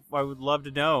would love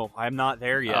to know. I'm not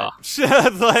there yet. Oh.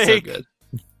 Like, So good.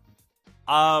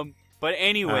 But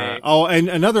anyway, and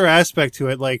another aspect to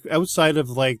it, like outside of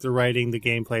like the writing, the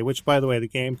gameplay, which by the way, the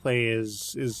gameplay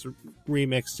is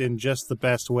remixed in just the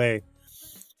best way.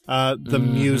 The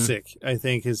music, I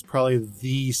think, is probably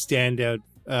the standout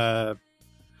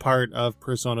part of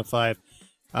Persona 5.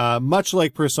 Much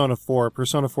like Persona 4,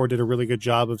 Persona 4 did a really good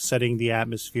job of setting the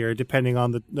atmosphere, depending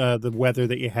on the weather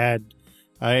that you had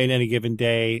in any given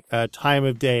day, time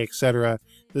of day, etc.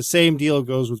 The same deal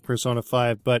goes with Persona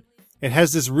 5, but it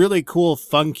has this really cool,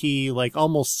 funky, like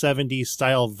almost 70s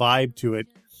style vibe to it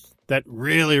that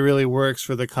really, really works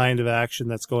for the kind of action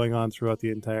that's going on throughout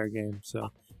the entire game. So,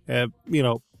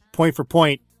 point for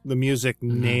point, the music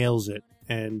nails it,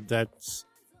 and that's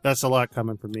a lot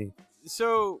coming from me.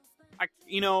 so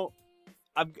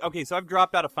I've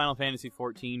dropped out of Final Fantasy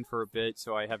 14 for a bit,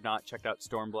 so I have not checked out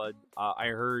Stormblood. I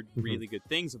heard really good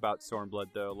things about Stormblood,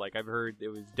 though. Like I've heard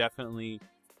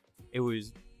it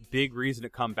was big reason to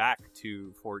come back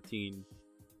to 14.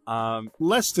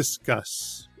 Let's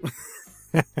discuss.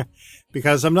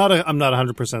 Because I'm not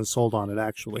 100% sold on it,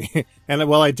 actually. And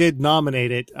while I did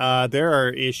nominate it, there are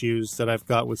issues that I've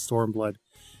got with Stormblood.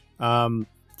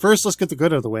 First, let's get the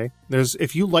good out of the way.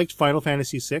 If you liked Final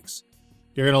Fantasy VI,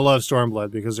 you're going to love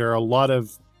Stormblood, because there are a lot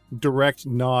of direct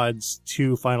nods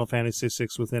to Final Fantasy VI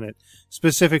within it.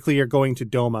 Specifically, you're going to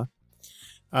Doma.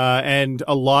 And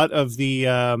a lot of the,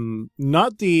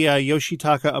 not the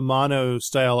Yoshitaka Amano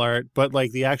style art, but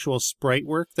like the actual sprite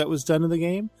work that was done in the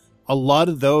game, a lot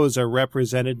of those are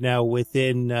represented now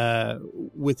within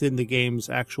the game's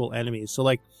actual enemies. So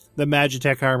like the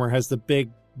Magitech armor has the big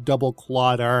double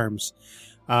clawed arms.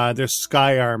 There's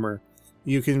sky armor.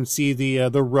 You can see the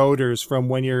rotors from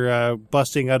when you're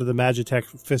busting out of the Magitech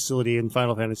facility in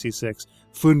Final Fantasy VI.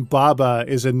 Funbaba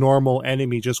is a normal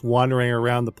enemy just wandering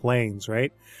around the plains,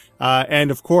 right?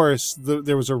 And of course,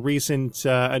 there was a recent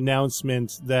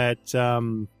announcement that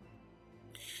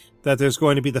there's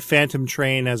going to be the Phantom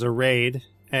Train as a raid,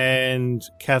 and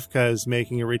Kefka is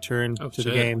making a return to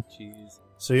the game. Jeez.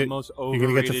 So The most you're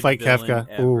going to get to overrated fight villain Kefka.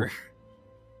 ever. Ooh.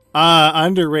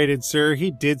 Underrated, sir.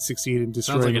 He did succeed in Sounds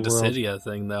destroying like a the world. Dissidia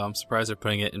thing, though. I'm surprised they're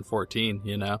putting it in 14.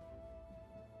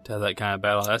 To have that kind of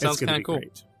battle. That sounds It's going to kind be of cool.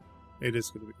 great. It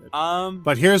is going to be good. But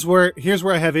But here's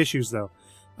where I have issues, though.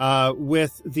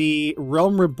 With the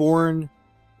Realm Reborn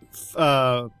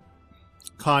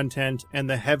content and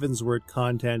the Heavensward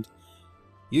content,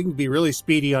 you can be really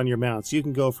speedy on your mounts. You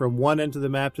can go from one end of the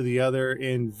map to the other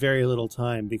in very little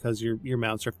time because your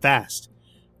mounts are fast.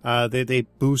 They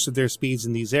boosted their speeds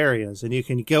in these areas, and you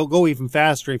can go even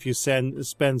faster if you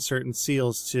spend certain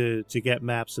seals to get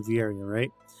maps of the area,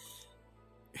 right?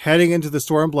 Heading into the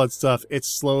Stormblood stuff, it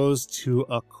slows to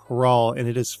a crawl, and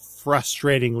it is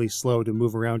frustratingly slow to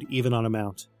move around even on a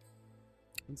mount.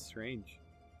 it's strange.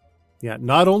 Yeah,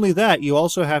 not only that, you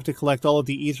also have to collect all of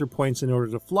the ether points in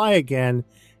order to fly again,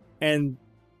 and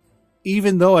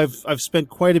even though I've spent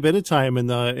quite a bit of time in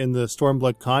the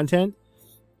Stormblood content,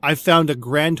 I've found a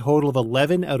grand total of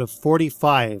 11 out of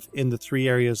 45 in the 3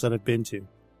 areas that I've been to.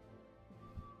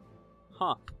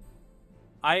 Huh.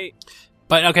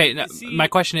 But okay, now, See- my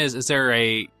question is there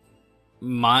a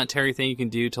monetary thing you can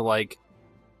do to like,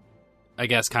 I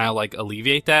guess, kind of like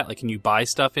alleviate that? Like, can you buy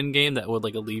stuff in game that would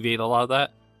like alleviate a lot of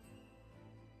that?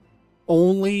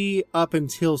 only up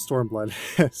until Stormblood.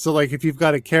 So, like, if you've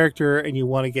got a character and you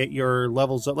want to get your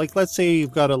levels up, like, let's say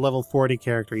you've got a level 40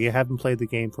 character, you haven't played the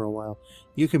game for a while,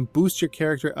 you can boost your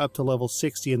character up to level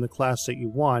 60 in the class that you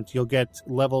want. You'll get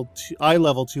eye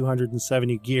level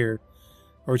 270 gear,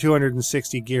 or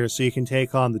 260 gear, so you can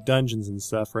take on the dungeons and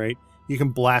stuff, right? You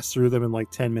can blast through them in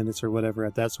like 10 minutes or whatever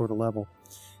at that sort of level.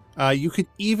 You could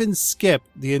even skip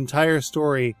the entire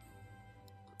story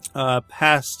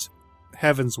past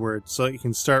Heavensward, so you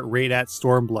can start right at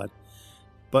Stormblood.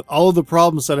 But all of the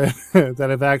problems that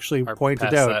I've actually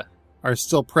pointed out are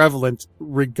still prevalent,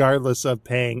 regardless of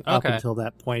paying up until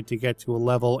that point to get to a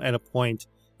level and a point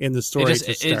in the story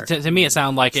to start. To me, it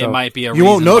sounds like it might be a you reason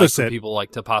won't notice for it. people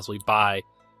like to possibly buy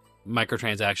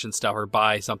microtransaction stuff or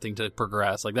buy something to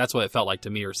progress. Like that's what it felt like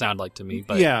to me or sounded like to me.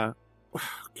 But yeah.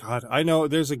 God, I know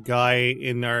there's a guy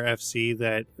in our FC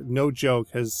that, no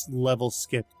joke, has level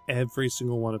skipped every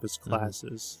single one of his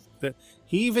classes. That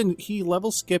he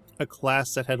level skipped a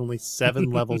class that had only 7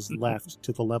 levels left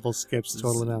to the level skips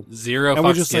total amount. Zero and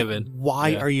we're fucks just given. like,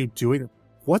 why are you doing it?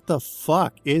 What the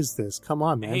fuck is this? Come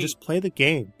on, man, just play the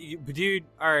game. Dude,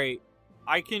 all right.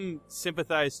 I can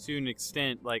sympathize to an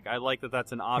extent. Like, I like that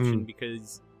that's an option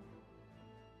because,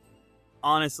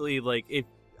 honestly, like, if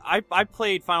I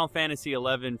played Final Fantasy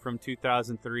XI from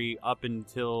 2003 up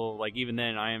until, like, even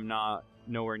then, I am not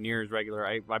nowhere near as regular.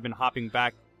 I've been hopping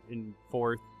back and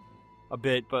forth a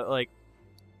bit, but, like,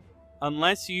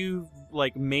 unless you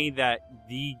like made that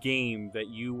the game that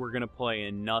you were gonna play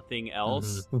and nothing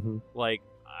else, like,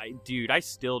 I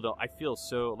still don't. I feel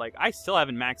so like I still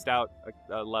haven't maxed out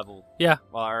a level. Yeah,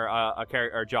 or a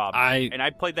character or a job.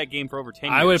 I played that game for over 10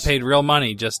 years. I would have paid real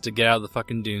money just to get out of the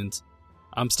fucking dunes.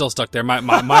 I'm still stuck there.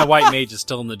 My white mage is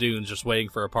still in the dunes, just waiting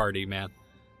for a party, man.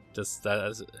 Just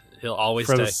he'll always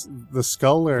for stay. The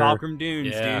skull or Fulcrum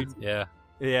Dunes, dude. Yeah.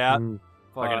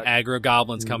 Fucking aggro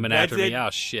goblins coming after me. it.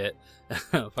 Oh shit!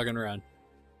 Fucking run.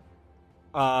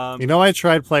 I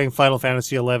tried playing Final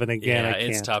Fantasy XI again. Yeah, I can't.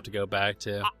 it's tough to go back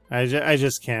to. I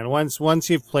just can't. Once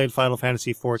you've played Final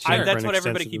Fantasy 14 that's for what an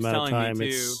everybody extensive keeps amount of telling time,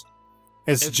 me too.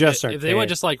 It's just archaic. If they would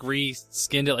just like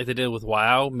re-skinned it like they did with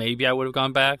WoW, maybe I would have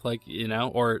gone back, like, you know,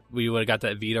 or we would have got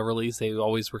that Vita release they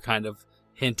always were kind of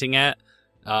hinting at.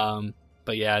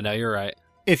 But yeah, no, you're right.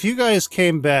 If you guys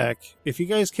came back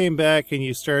and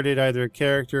you started either a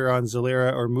character on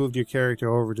Zalira or moved your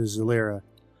character over to Zalira,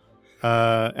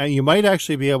 and you might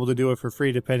actually be able to do it for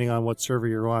free depending on what server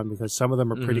you're on, because some of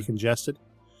them are pretty congested.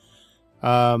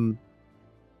 Give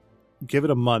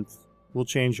it a month. We'll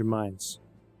change your minds.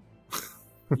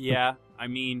 Yeah, I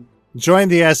mean, join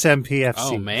the SMPFC.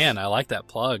 Oh man, I like that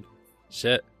plug.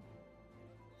 Shit.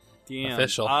 damn.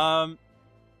 Official.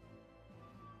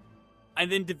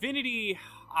 And then Divinity,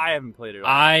 I haven't played it at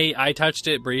all. I touched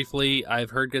it briefly. I've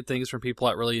heard good things from people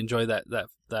that really enjoy that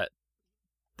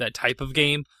type of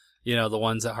game. You know, the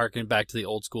ones that harken back to the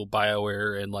old school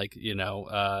BioWare and, like, you know,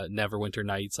 Neverwinter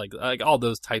Nights, like all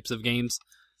those types of games.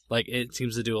 Like, it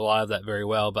seems to do a lot of that very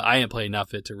well, but I haven't played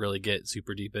enough of it to really get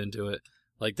super deep into it.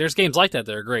 Like, there's games like that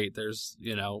are great. There's,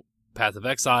 you know, Path of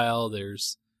Exile,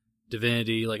 there's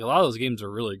Divinity. Like, a lot of those games are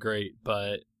really great,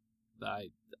 but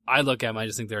I look at them, I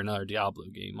just think they're another Diablo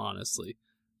game, honestly.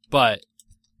 But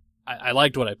I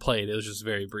liked what I played. It was just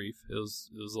very brief. It was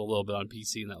a little bit on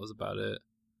PC, and that was about it.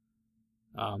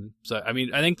 So, I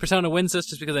mean, I think Persona wins this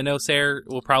just because I know Sarah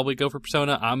will probably go for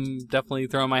Persona. I'm definitely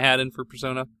throwing my hat in for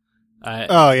Persona.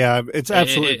 It's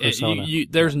absolutely Persona.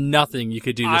 There's nothing you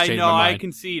could do to change my mind. I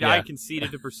concede. Yeah. I conceded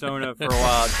to Persona for a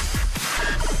while.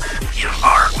 You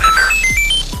are a winner.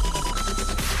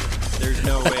 There's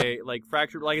no way. Like,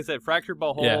 like I said, Fractured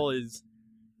Butthole is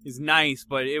nice,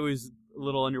 but it was a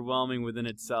little underwhelming within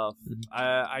itself.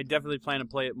 I definitely plan to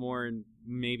play it more and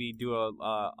maybe do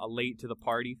a late to the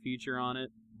party feature on it.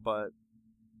 But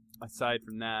aside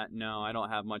from that, no, I don't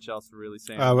have much else to really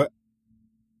say.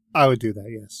 I would do that,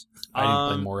 yes. I need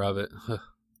to play more of it.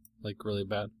 Like, really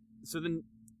bad. So then,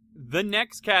 the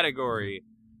next category,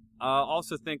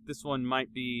 also think this one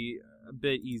might be a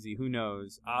bit easy. Who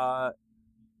knows?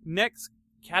 Next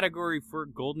category for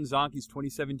Golden Zonkies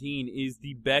 2017 is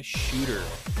the best shooter.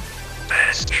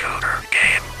 Best shooter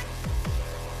game.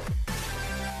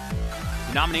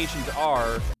 The nominations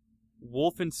are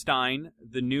Wolfenstein: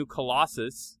 The New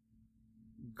Colossus,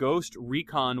 Ghost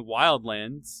Recon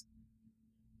Wildlands,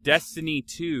 Destiny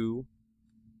 2,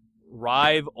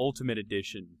 Rive Ultimate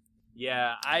Edition.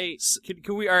 Yeah,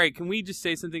 can we just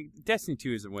say something? Destiny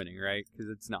 2 isn't winning, right? Because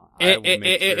it's not.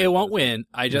 It won't win.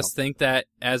 I just think that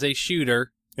as a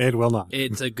shooter, it will not.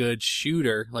 It's a good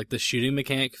shooter. Like, the shooting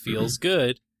mechanic feels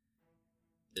good.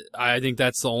 I think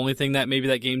that's the only thing that maybe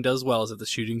that game does well, is that the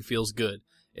shooting feels good.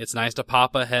 It's nice to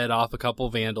pop a head off a couple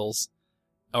vandals,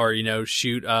 or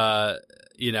shoot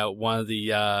one of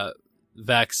the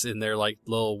Vex in their like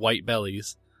little white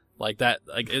bellies, like that.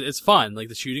 Like it's fun. Like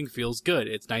the shooting feels good.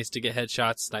 It's nice to get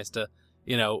headshots. It's nice to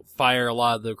fire a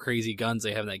lot of the crazy guns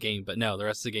they have in that game. But no, the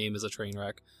rest of the game is a train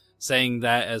wreck. Saying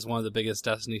that as one of the biggest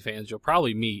Destiny fans you'll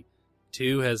probably meet,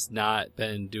 2 has not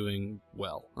been doing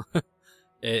well.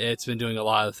 It's been doing a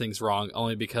lot of things wrong,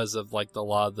 only because of like a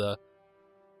lot of the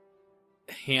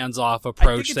hands-off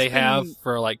approach they have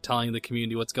for like telling the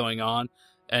community what's going on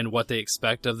and what they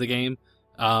expect of the game.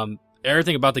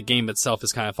 Everything about the game itself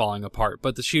is kind of falling apart,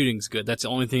 but the shooting's good. That's the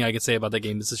only thing I can say about the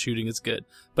game is the shooting is good.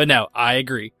 But no, I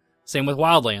agree. Same with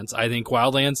Wildlands. I think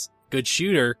Wildlands, good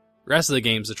shooter. Rest of the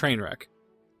game's a train wreck,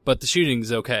 but the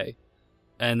shooting's okay,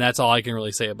 and that's all I can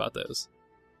really say about those.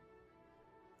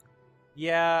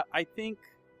 Yeah, I think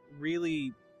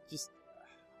really just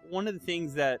one of the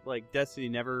things that like Destiny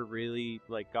never really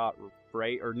like got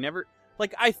right, or never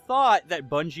like I thought that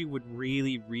Bungie would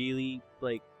really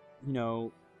like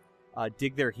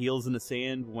dig their heels in the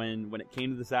sand when it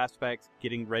came to this aspect.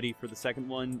 Getting ready for the second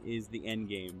one is the end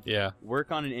game. Yeah,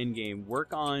 work on an end game.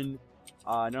 Work on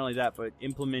not only that, but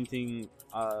implementing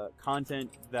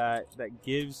content that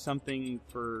gives something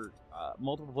for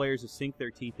multiple players to sink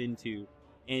their teeth into.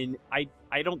 And I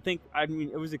don't think, I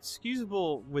mean, it was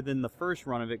excusable within the first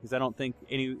run of it, because I don't think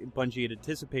any Bungie had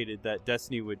anticipated that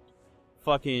Destiny would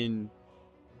fucking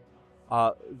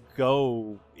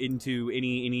go into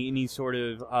any sort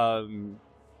of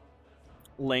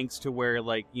lengths to where,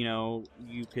 like,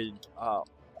 you could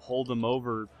hold them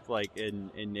over, like,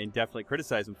 and definitely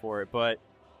criticize them for it. But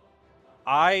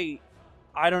I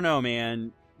don't know,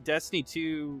 man. Destiny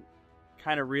 2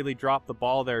 kind of really dropped the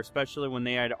ball there, especially when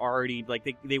they had already, like,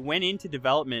 they went into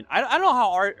development. I don't know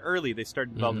how early they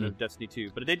started development of Destiny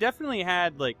 2, but they definitely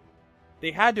had, like,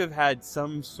 they had to have had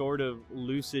some sort of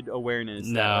lucid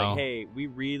awareness that, like, hey, we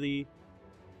really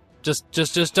just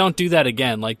don't do that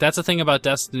again. Like, that's the thing about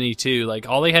Destiny 2. Like,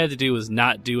 all they had to do was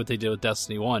not do what they did with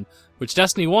Destiny 1, which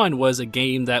Destiny 1 was a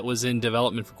game that was in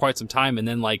development for quite some time, and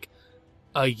then, like,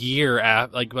 a year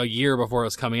before it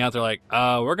was coming out, they're like,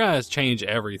 we're gonna change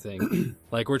everything.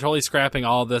 Like, we're totally scrapping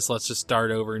all of this, let's just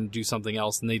start over and do something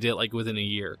else. And they did it, like, within a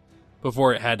year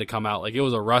before it had to come out. Like, it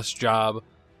was a rush job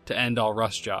to end all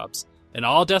rush jobs. And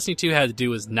all Destiny 2 had to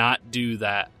do was not do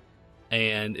that.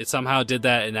 And it somehow did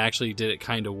that, and actually did it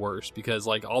kind of worse, because,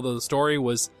 like, although the story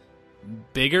was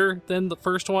bigger than the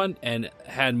first one and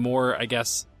had more, I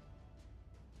guess,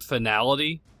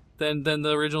 finality than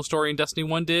the original story in Destiny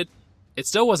 1 did, it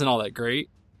still wasn't all that great.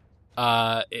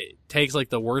 It takes, like,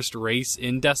 the worst race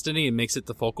in Destiny and makes it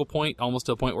the focal point, almost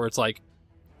to a point where it's like,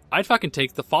 I'd fucking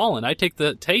take the Fallen. I'd take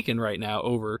the Taken right now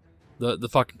over the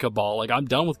fucking Cabal. Like, I'm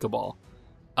done with Cabal.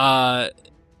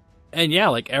 And yeah,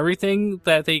 like, everything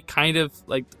that they kind of,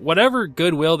 like, whatever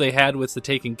goodwill they had with the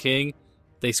Taken King,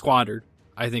 they squandered,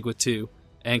 I think, with 2.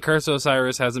 And Curse of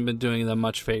Osiris hasn't been doing them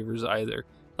much favors either.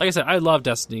 Like I said, I love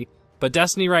Destiny, but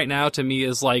Destiny right now to me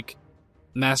is like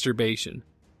masturbation.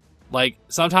 Like,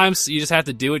 sometimes you just have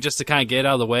to do it just to kind of get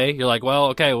out of the way. You're like, well,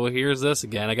 okay, well, here's this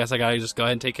again. I guess I gotta just go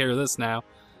ahead and take care of this now.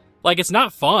 Like, it's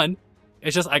not fun.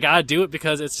 It's just, I gotta do it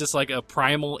because it's just like a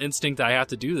primal instinct that I have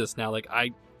to do this now. Like,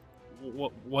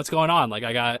 what's going on? Like,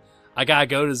 I gotta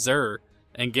go to Xur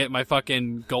and get my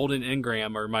fucking golden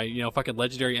engram or my, fucking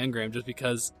legendary engram just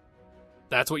because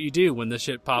that's what you do when this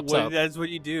shit pops up. That's what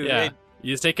you do. Yeah.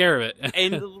 You just take care of it.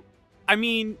 And, I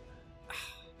mean,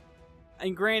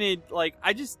 and granted, like,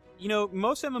 I just,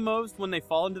 most MMOs, when they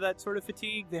fall into that sort of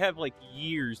fatigue, they have, like,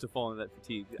 years to fall into that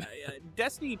fatigue.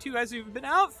 Destiny 2 hasn't even been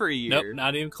out for a year. Nope,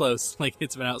 not even close. Like,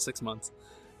 it's been out 6 months.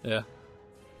 Yeah.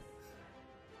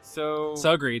 So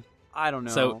agreed. I don't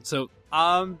know. So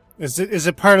is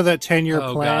it part of that 10-year plan?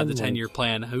 Oh god, the 10-year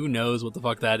plan. Who knows what the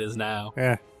fuck that is now?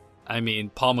 Yeah. I mean,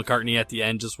 Paul McCartney at the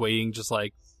end just waiting, just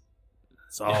like,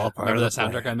 it's all part remember of that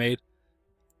soundtrack I made?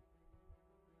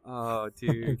 Oh,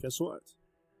 dude. Guess what?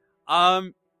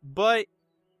 But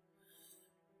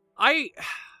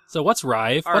So what's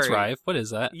Rive? All What's right. Rive? What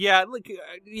is that? Yeah, like,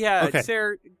 Okay.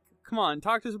 Sarah, come on,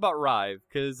 talk to us about Rive,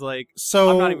 because, like, So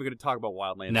I'm not even going to talk about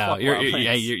Wildlands. No, Fuck you're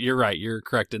Wildlands. you're right. You're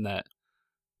correct in that,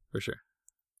 for sure.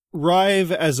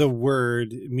 Rive as a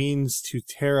word means to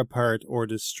tear apart or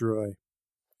destroy.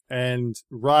 And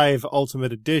Rive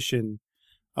Ultimate Edition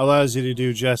allows you to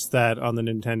do just that on the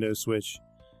Nintendo Switch.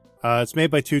 It's made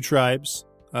by 2 tribes.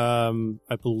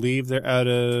 I believe they're out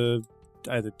of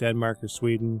either Denmark or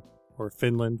Sweden or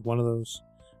Finland, one of those.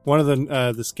 One of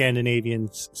the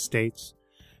Scandinavian states.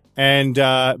 And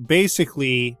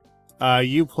basically,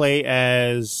 you play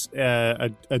as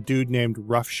a dude named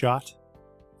Roughshot.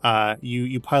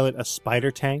 You pilot a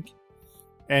spider tank,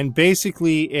 and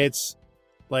basically it's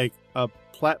like a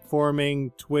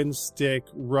platforming twin stick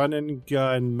run and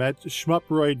gun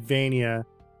Shmuproidvania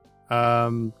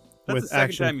That's with the second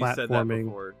action time you said that platforming.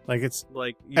 before. Like it's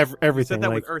Like everything. You said that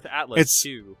like, with Earth Atlas it's-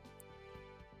 too.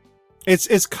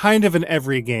 It's kind of an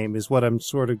every game is what I'm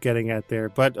sort of getting at there,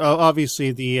 but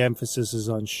obviously the emphasis is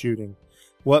on shooting.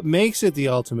 What makes it the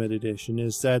Ultimate Edition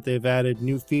is that they've added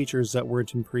new features that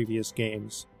weren't in previous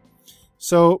games.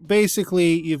 So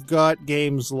basically, you've got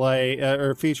games like,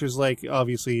 or features like,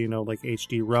 obviously, like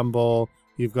HD Rumble.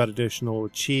 You've got additional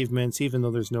achievements, even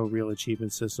though there's no real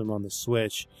achievement system on the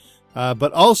Switch.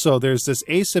 But also, there's this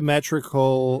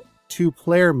asymmetrical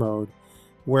two-player mode,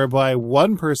 whereby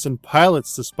one person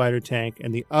pilots the spider tank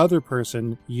and the other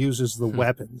person uses the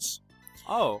weapons.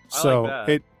 Oh, So like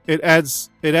that. it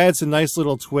adds a nice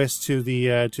little twist to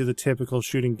the typical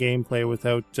shooting gameplay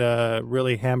without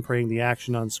really hampering the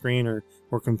action on screen or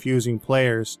confusing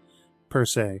players per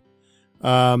se.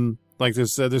 Like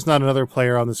there's not another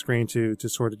player on the screen to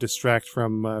sort of distract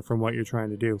from what you're trying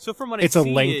to do. So from what it's I a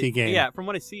see, lengthy game. Yeah, from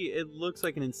what I see, it looks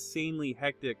like an insanely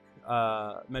hectic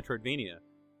Metroidvania.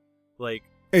 Like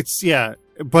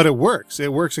But it works.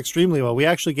 It works extremely well. We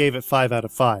actually gave it 5 out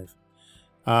of 5.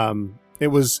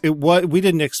 We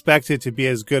didn't expect it to be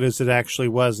as good as it actually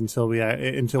was until we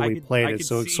played it.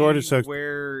 So it sort of took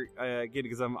where again,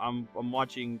 because I'm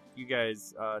watching you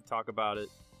guys talk about it,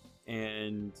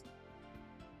 and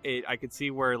I could see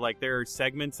where like there are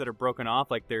segments that are broken off,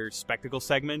 like there's spectacle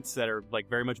segments that are like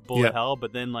very much bullet hell,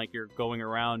 but then like you're going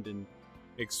around and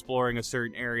exploring a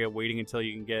certain area, waiting until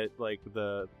you can get like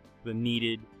the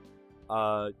needed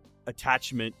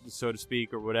attachment, so to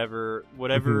speak, or whatever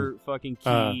fucking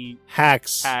key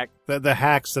hacks. hack. The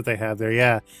hacks that they have there,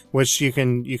 yeah, which you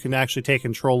can actually take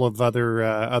control of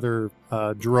other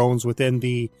drones within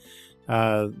the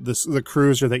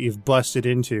cruiser that you've busted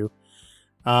into.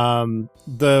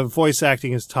 The voice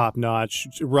acting is top notch.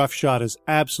 Roughshot is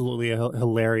absolutely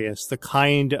hilarious. The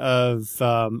kind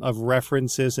of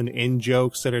references and in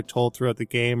jokes that are told throughout the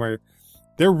game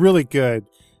they're really good.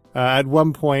 At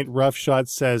one point, Roughshot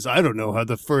says, "I don't know how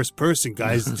the first person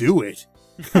guys do it.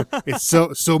 It's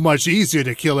so much easier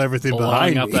to kill everything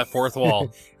behind up me." that fourth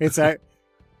wall.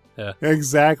 Yeah.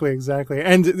 Exactly.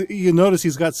 And you notice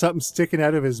he's got something sticking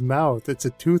out of his mouth. It's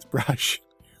a toothbrush.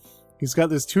 He's got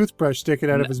this toothbrush sticking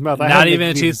out of his mouth. Not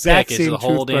even a toothpick. It's a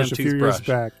whole damn a few years toothbrush.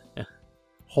 back. Yeah.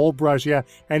 Whole brush, yeah.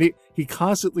 And he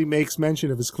constantly makes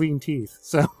mention of his clean teeth.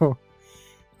 So,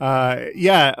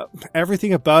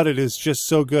 everything about it is just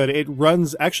so good. It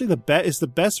runs, actually is the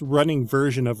best running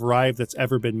version of Rive that's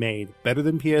ever been made. Better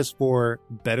than PS4,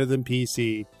 better than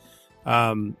PC.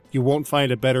 You won't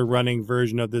find a better running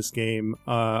version of this game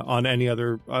on any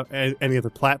other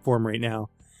platform right now.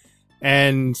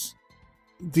 And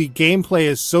the gameplay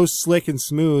is so slick and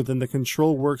smooth, and the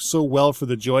control works so well for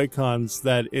the Joy-Cons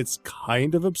that it's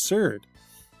kind of absurd.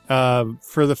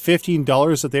 For the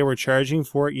 $15 that they were charging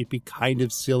for it, you'd be kind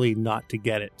of silly not to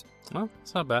get it. Well,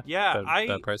 it's not bad. Yeah,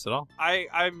 bad price at all.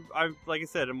 I'm like I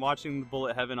said, I'm watching the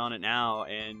Bullet Heaven on it now,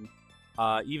 and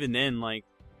even then, like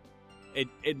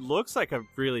it looks like a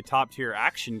really top tier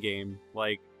action game.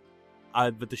 Like,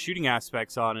 but the shooting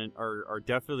aspects on it are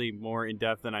definitely more in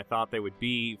depth than I thought they would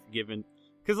be, given.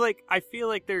 Because, like, I feel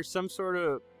like there's some sort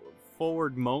of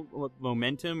forward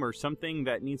momentum or something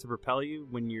that needs to propel you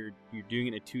when you're doing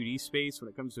it in a 2D space when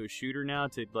it comes to a shooter now,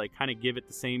 to, like, kind of give it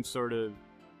the same sort of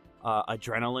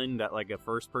adrenaline that, like, a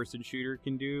first-person shooter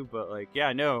can do. But, like,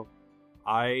 yeah, no,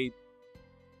 I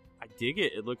dig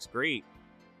it. It looks great.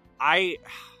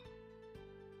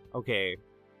 Okay.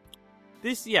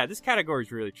 This category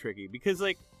is really tricky because,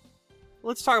 like,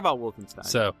 let's talk about Wolfenstein.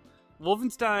 So,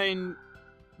 Wolfenstein...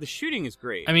 The shooting is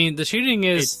great. I mean, the shooting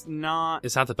is... It's not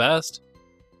the best.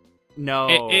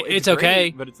 No. It's great,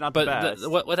 okay. But it's not the best.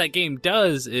 What that game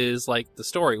does is, like, the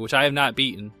story, which I have not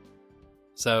beaten.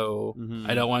 So,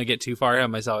 I don't want to get too far ahead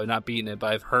of myself. I've not beaten it,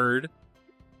 but I've heard,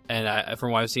 and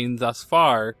from what I've seen thus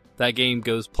far, that game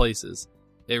goes places.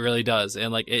 It really does.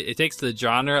 And, like, it takes the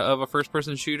genre of a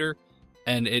first-person shooter,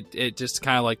 and it just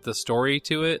kind of, like, the story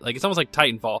to it. Like, it's almost like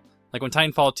Titanfall. Like, when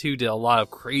Titanfall 2 did a lot of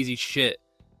crazy shit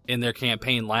in their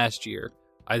campaign last year,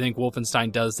 I think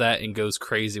Wolfenstein does that and goes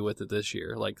crazy with it this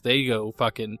year. Like, they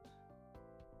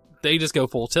just go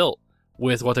full tilt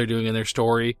with what they're doing in their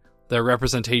story, their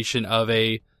representation of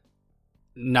a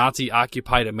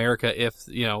Nazi-occupied America if,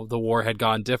 the war had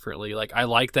gone differently. Like, I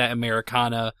like that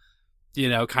Americana,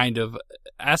 kind of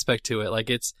aspect to it.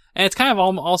 Like, it's kind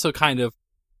of also kind of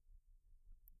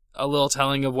a little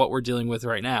telling of what we're dealing with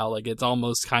right now. Like, it's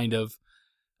almost kind of,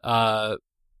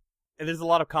 there's a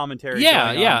lot of commentary. Yeah,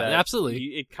 going on yeah, that absolutely.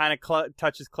 It kind of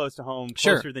touches close to home,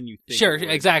 Sure. closer than you think. Sure, it would.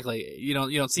 exactly. You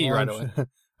don't see it right away.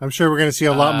 I'm sure we're going to see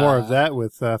a lot more of that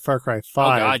with Far Cry 5.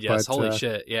 Oh god, yes. but, Holy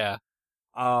shit, yeah.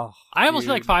 Oh, I almost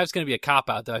feel like dude. 5's going to be a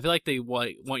cop-out, though. I feel like they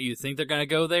want you to think they're going to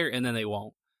go there, and then they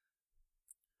won't.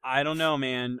 I don't know,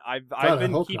 man. I've I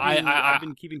been hope keeping not. I've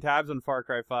been keeping tabs on Far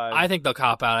Cry 5. I think they'll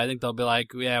cop out. I think they'll be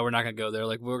like, yeah, we're not going to go there.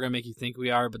 Like, we're going to make you think we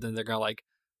are, but then they're going to, like,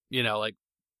 you know, like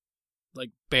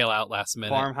bail out last minute.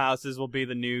 Farmhouses will be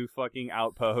the new fucking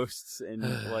outposts and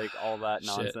like all that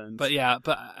Shit. nonsense. But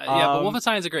but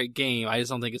Wolfenstein's a great game. I just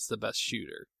don't think it's the best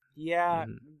shooter. yeah,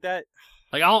 that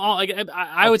Like,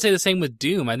 I would say the same with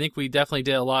Doom. I think we definitely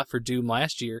did a lot for Doom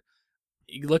last year.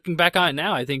 Looking back on it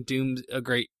now, I think Doom's a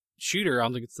great shooter. I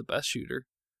don't think it's the best shooter,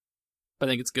 but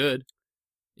I think it's good.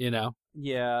 You know?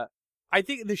 yeah. I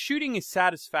think the shooting is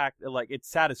it's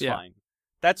satisfying.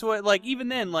 That's what like even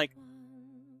then like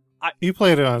You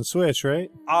played it on Switch,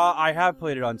 right? I have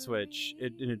played it on Switch,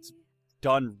 and it's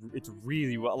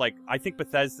really well. Like, I think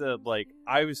Bethesda, like,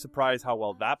 I was surprised how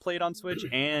well that played on Switch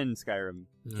and Skyrim.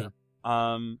 Yeah.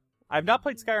 I've not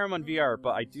played Skyrim on VR,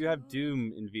 but I do have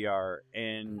Doom in VR,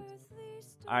 and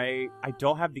I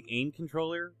don't have the aim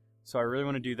controller, so I really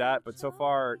want to do that. But so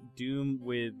far, Doom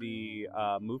with the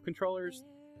move controllers,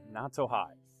 not so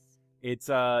high. It's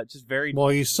just very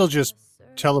Well, you still just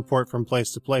teleport from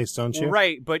place to place, don't you?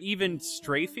 right, but even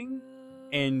strafing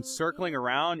and circling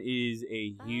around is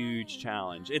a huge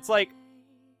challenge. It's like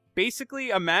basically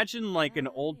imagine like an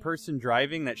old person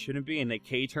driving that shouldn't be and they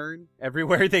K-turn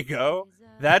everywhere they go.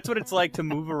 That's what it's like to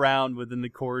move around within the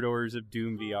corridors of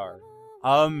Doom VR.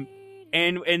 And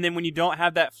then when you don't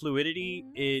have that fluidity,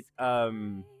 it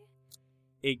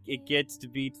gets to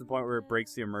be to the point where it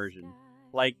breaks the immersion.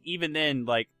 Like even then,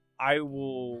 like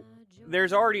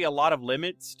there's already a lot of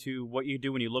limits to what you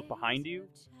do when you look behind you,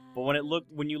 but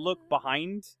when you look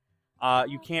behind,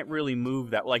 you can't really move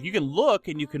that. Like you can look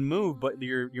and you can move, but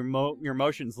your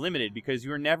motion's limited because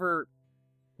you're never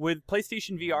with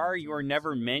PlayStation VR. You are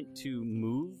never meant to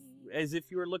move as if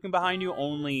you were looking behind you.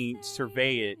 Only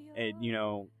survey it and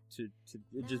to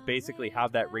just basically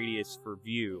have that radius for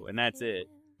view, and that's it.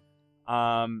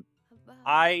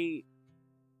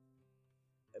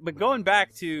 But going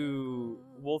back to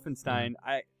Wolfenstein,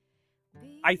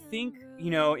 I think,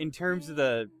 in terms of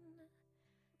the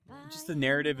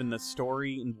narrative and the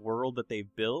story and world that they've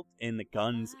built and the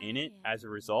guns in it as a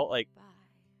result, like,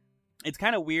 it's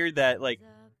kind of weird that, like,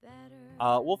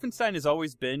 Wolfenstein has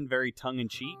always been very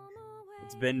tongue-in-cheek.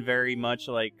 It's been very much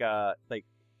like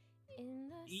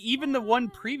even the one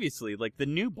previously, like the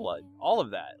New Blood, all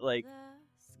of that, like,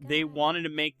 they wanted to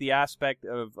make the aspect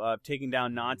of taking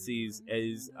down Nazis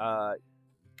as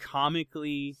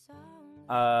comically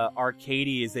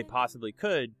arcadey as they possibly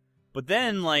could. But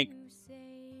then, like,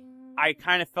 I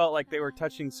kind of felt like they were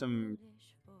touching some,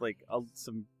 like,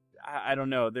 I don't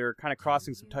know, they were kind of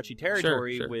crossing some touchy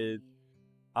territory Sure. with,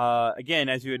 again,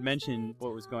 as you had mentioned,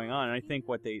 what was going on. And I think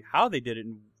how they did it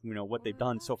and, what they've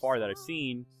done so far that I've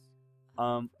seen,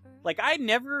 like, I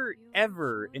never,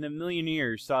 ever in a million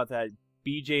years thought that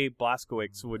BJ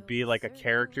Blazkowicz would be like a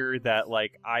character that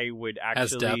like I would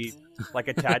actually like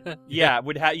attach. Yeah,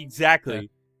 would have exactly. Yeah.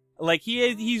 Like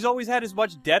he's always had as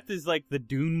much depth as like the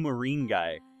Doom Marine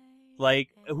guy, like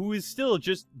who is still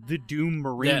just the Doom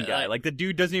Marine guy. Like the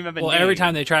dude doesn't even have a name. Every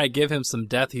time they try to give him some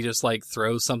depth, he just like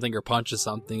throws something or punches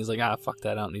something. He's like, fuck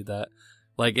that, I don't need that.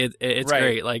 Like it's right.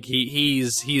 Great. Like he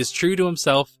is true to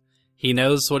himself. He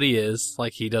knows what he is.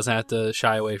 Like he doesn't have to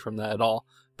shy away from that at all.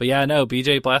 But yeah, no,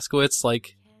 BJ Blazkowicz,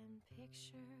 like,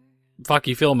 fuck,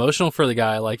 you feel emotional for the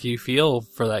guy, like, you feel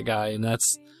for that guy, and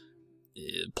that's,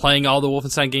 playing all the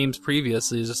Wolfenstein games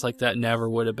previously is just like, that never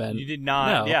would have been. You did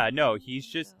not, he's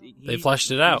just... They fleshed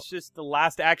it out. He's just the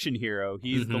last action hero,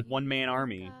 he's the one-man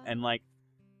army, and, like,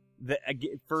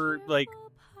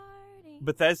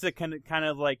 Bethesda kind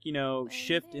of, like,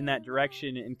 shift in that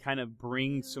direction and kind of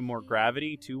bring some more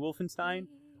gravity to Wolfenstein.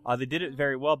 They did it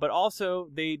very well, but also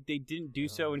they didn't do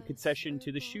so in concession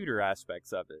to the shooter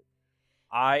aspects of it.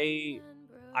 I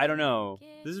don't know.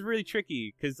 This is really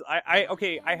tricky because I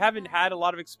haven't had a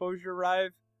lot of exposure to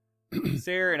Rive,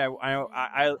 Sarah,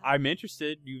 and I'm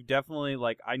interested. You definitely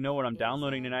I know what I'm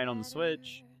downloading tonight on the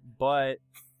Switch, but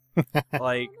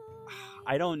like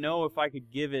I don't know if I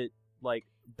could give it like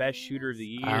best shooter of the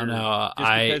year. I don't know.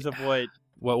 Just because of what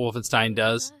Wolfenstein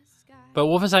does. But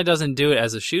Wolfenstein doesn't do it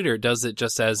as a shooter. It does it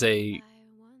just as a...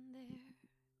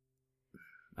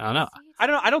 I don't know.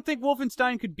 I don't think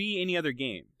Wolfenstein could be any other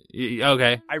game.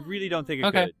 Okay. I really don't think it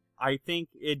could. I think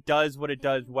it does what it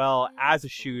does well as a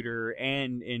shooter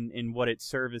and in what it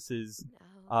services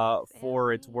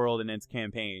for its world and its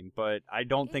campaign, but I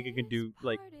don't think it can do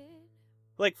like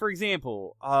for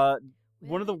example,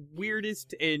 one of the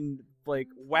weirdest and like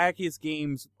wackiest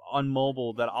games on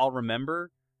mobile that I'll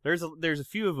remember. There's a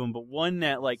few of them, but one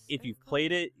that like if you've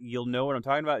played it, you'll know what I'm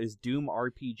talking about is Doom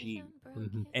RPG.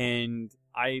 Mm-hmm. And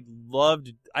I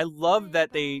loved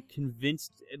that they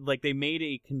made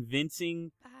a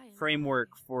convincing framework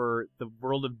for the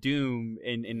world of Doom,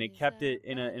 and they kept it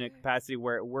in a capacity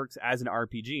where it works as an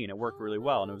RPG, and it worked really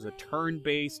well. And it was a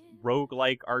turn-based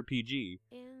roguelike RPG.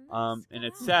 And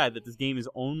it's sad that this game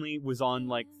was on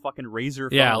like fucking Razer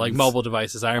phones. Yeah, like mobile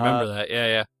devices. I remember that.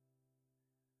 Yeah.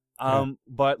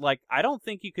 But like I don't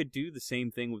think you could do the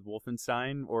same thing with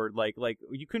Wolfenstein, or like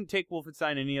you couldn't take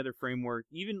Wolfenstein any other framework.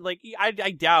 Even like I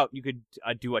doubt you could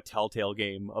do a Telltale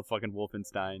game of fucking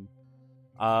Wolfenstein,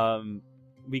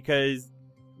 because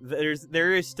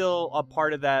there is still a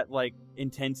part of that like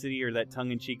intensity or that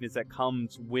tongue-in-cheekness that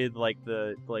comes with like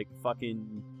the like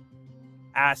fucking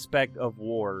aspect of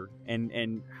war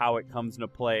and how it comes into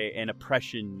play, and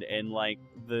oppression, and like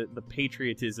the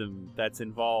patriotism that's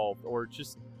involved, or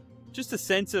just a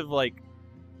sense of like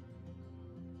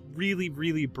really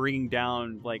bringing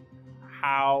down like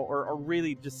how or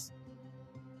really just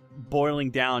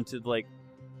boiling down to like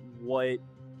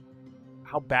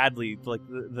how badly like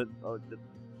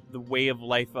the way of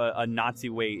life a Nazi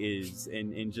way is,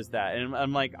 and just that. And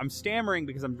I'm like, I'm stammering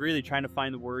because I'm really trying to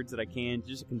find the words that I can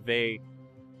just to convey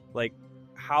like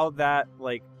how that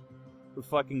like the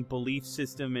fucking belief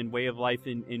system and way of life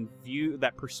in view,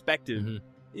 that perspective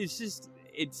is just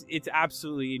it's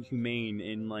absolutely inhumane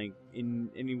in like in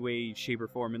any way, shape, or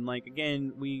form. And like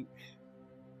again, we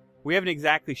haven't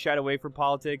exactly shied away from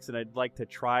politics, and I'd like to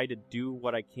try to do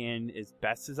what I can as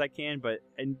best as I can, but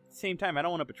at the same time I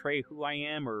don't want to betray who I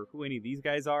am or who any of these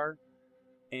guys are.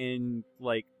 And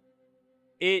like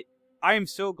I am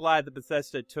so glad that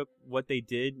Bethesda took what they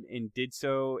did and did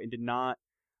so, and did not.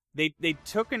 They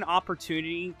took an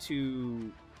opportunity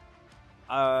to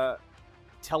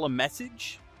tell a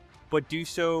message, but do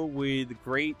so with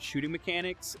great shooting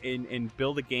mechanics and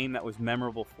build a game that was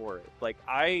memorable for it. Like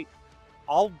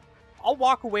I'll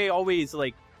walk away always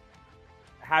like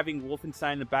having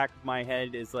Wolfenstein in the back of my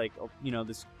head is like, you know,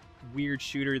 this weird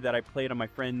shooter that I played on my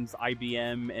friend's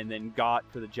IBM and then got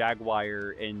for the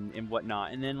Jaguar and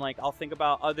whatnot. And then like I'll think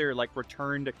about other like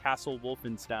Return to Castle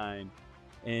Wolfenstein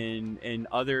and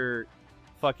other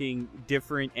fucking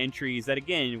different entries that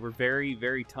again were very,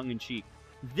 very tongue-in-cheek.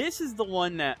 This is the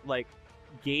one that like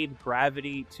gave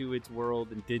gravity to its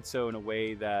world and did so in a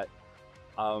way that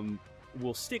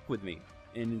will stick with me.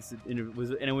 And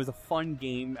it was a fun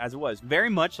game as it was. Very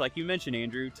much like you mentioned,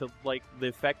 Andrew, to like the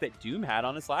effect that Doom had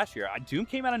on us last year. Doom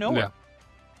came out of nowhere,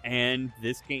 and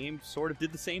this game sort of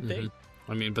did the same thing.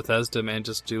 I mean, Bethesda, man,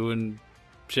 just doing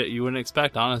shit you wouldn't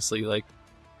expect. Honestly, like,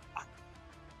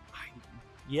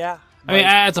 yeah. I mean,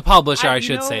 as a publisher, I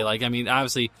should say, like, I mean,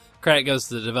 obviously, credit goes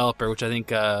to the developer, which I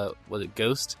think was it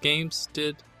Ghost Games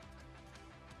did.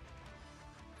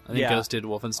 I think Ghost did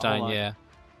Wolfenstein, yeah.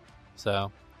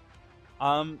 So.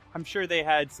 I'm sure they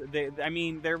had. I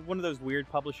mean, they're one of those weird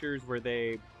publishers where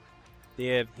they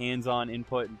have hands-on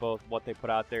input in both what they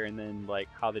put out there and then like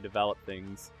how they develop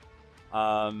things.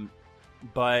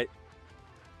 But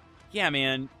yeah,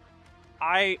 man,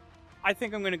 I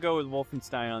think I'm gonna go with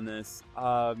Wolfenstein on this,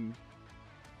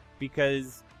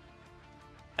 because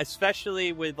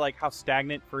especially with like how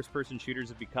stagnant first-person shooters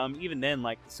have become. Even then,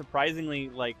 like surprisingly,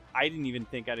 like I didn't even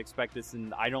think I'd expect this,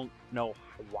 and I don't know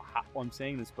how I'm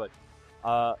saying this, but.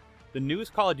 The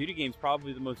newest Call of Duty game is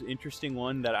probably the most interesting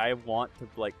one that I want to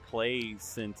like play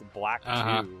since Black 2.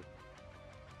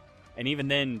 And even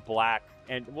then Black,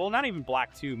 and well, not even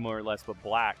Black 2 more or less, but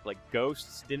Black, like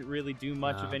Ghosts didn't really do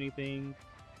much of anything.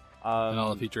 And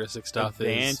all the futuristic stuff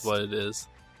is what it is.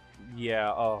 Yeah,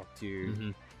 oh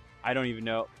dude. I don't even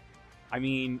know. I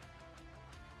mean,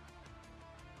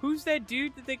 who's that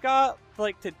dude that they got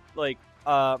like to like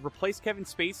replace Kevin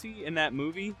Spacey in that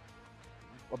movie?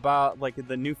 About like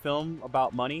the new film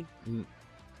about money.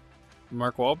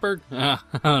 Mark Wahlberg? I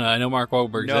don't know. I know Mark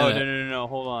Wahlberg's in it. No.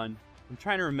 Hold on. I'm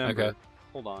trying to remember. Okay.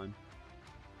 Hold on.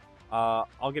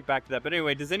 I'll get back to that. But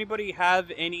anyway, does anybody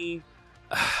have any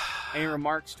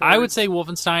remarks? I would say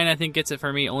Wolfenstein, I think, gets it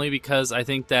for me only because I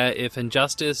think that if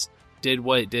Injustice did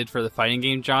what it did for the fighting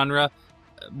game genre,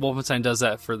 Wolfenstein does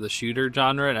that for the shooter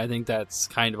genre, and I think that's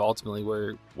kind of ultimately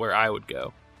where I would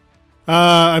go.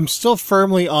 I'm still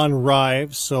firmly on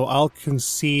Rive, so I'll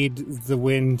concede the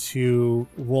win to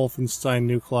Wolfenstein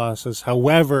New Colossus.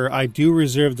 However, I do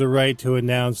reserve the right to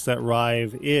announce that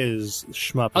Rive is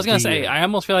shmup. I was going to say, I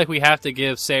almost feel like we have to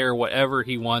give Sayer whatever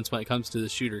he wants when it comes to the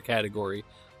shooter category.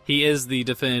 he is the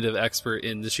definitive expert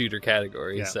in the shooter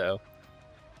category. Yeah. So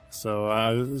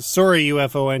sorry,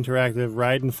 UFO Interactive.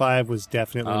 Raiden 5 was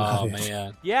definitely not oh it.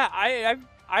 man, Yeah,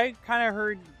 I kind of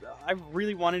heard. I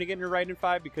really wanted to get into Raiden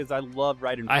 5 because I love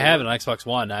Raiden 4. I have an Xbox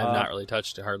One. I've Uh, not really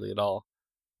touched it hardly at all.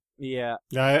 Yeah.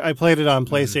 I played it on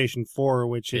PlayStation 4,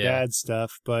 which it Yeah. adds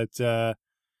stuff, but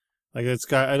like it's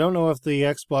got. I don't know if the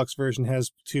Xbox version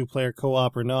has 2-player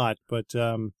co-op or not, but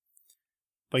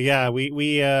yeah,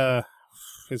 we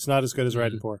it's not as good as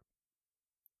Raiden 4.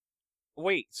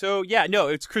 Wait, so yeah, no,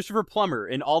 it's Christopher Plummer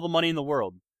in All the Money in the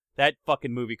World. That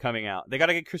fucking movie coming out. They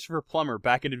gotta get Christopher Plummer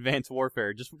back in Advanced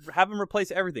Warfare. Just have him replace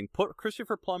everything. Put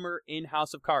Christopher Plummer in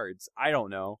House of Cards. I don't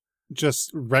know.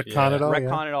 Just retcon Yeah. it all.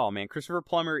 Retcon it all, man. Christopher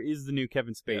Plummer is the new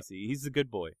Kevin Spacey. He's the good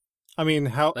boy. I mean,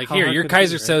 how Like how here, hard you're could it be,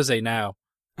 Kaiser right? Soze now.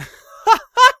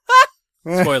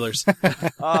 Spoilers.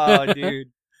 Oh,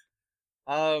 dude.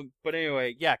 But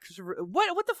anyway, yeah, Christopher.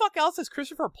 What the fuck else has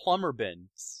Christopher Plummer been?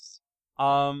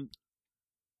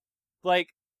 Like,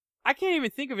 I can't even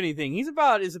think of anything. He's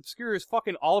about as obscure as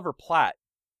fucking Oliver Platt.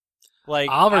 Like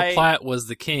Oliver Platt was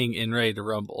the king in Ready to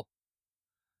Rumble.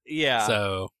 Yeah.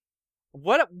 So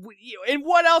What and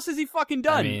what else has he fucking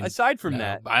done I mean, aside from no,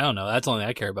 that? I don't know. That's the only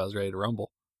I care about is Ready to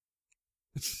Rumble.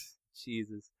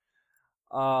 Jesus.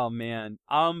 Oh man.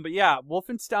 But yeah,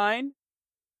 Wolfenstein,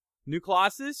 New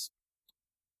Colossus.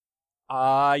 You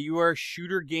are a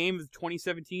shooter game of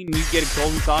 2017. You get a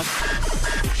golden song.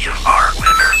 You are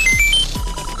winners.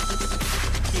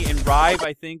 And Rive,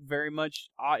 I think, very much.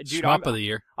 Dude, Shmup of the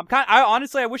year. I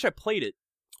honestly, I wish I played it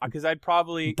because I'd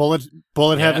probably. Bullet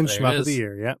Yeah, Heaven there it Shmup of is. the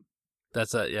Year. Yeah.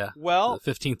 That's yeah. Well,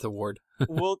 The 15th award.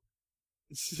 we'll.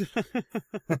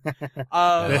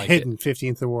 I The like hidden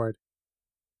 15th award.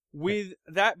 With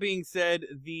that being said,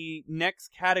 the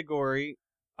next category,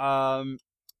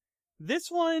 this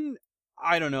one,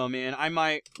 I don't know, man.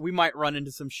 We might run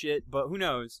into some shit, but who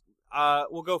knows?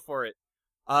 We'll go for it.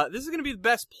 This is gonna be the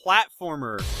best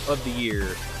platformer of the year,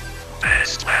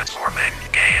 Best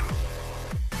platforming game.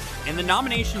 and the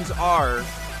nominations are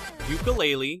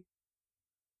Yooka-Laylee,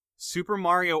 Super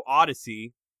Mario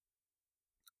Odyssey,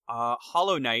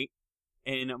 Hollow Knight,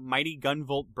 and Mighty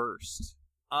Gunvolt Burst.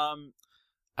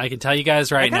 I can tell you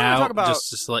guys right kinda wanna now, talk about-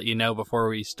 just to let you know before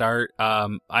we start, I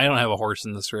don't have a horse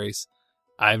in this race.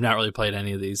 I've not really played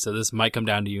any of these, so this might come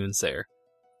down to you and Sarah.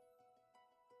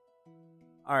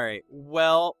 All right.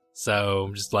 Well, So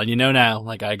I'm just letting you know now.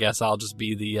 Like, I guess I'll just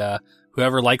be the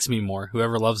whoever likes me more,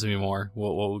 whoever loves me more,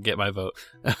 will get my vote.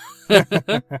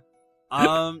 Because I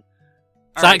don't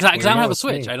Well, have a it's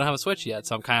Switch. me. I don't have a Switch yet,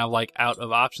 so I'm kind of like out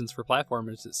of options for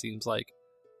platformers. It seems like,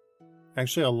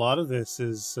 Actually, a lot of this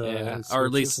is yeah, is or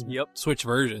at Switch, least isn't it? yep. Switch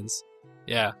versions.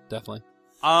 Yeah, definitely. Did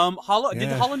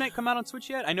Yeah. Hollow Knight come out on Switch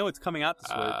yet? I know it's coming out to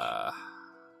Switch. I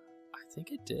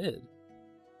think it did.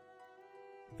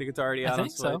 I think it's already I out on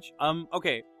think so. Switch.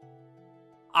 Okay.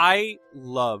 I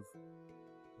love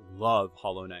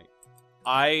Hollow Knight.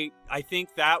 I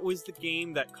think that was the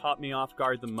game that caught me off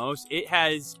guard the most. It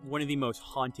has one of the most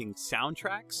haunting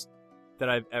soundtracks that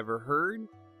I've ever heard.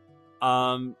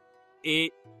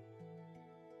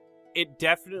 It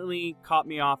definitely caught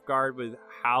me off guard with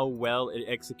how well it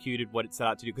executed what it set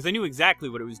out to do, because I knew exactly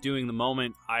what it was doing the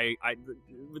moment I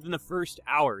within the first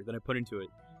hour that I put into it.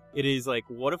 It is like,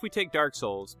 what if we take Dark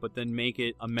Souls but then make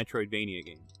it a Metroidvania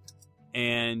game?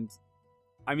 And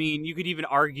I mean, you could even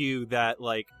argue that,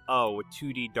 like, oh, a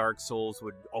 2D Dark Souls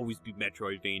would always be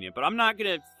Metroidvania, but I'm not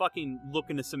gonna fucking look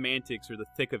into semantics or the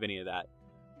thick of any of that.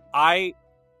 I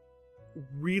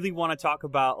really want to talk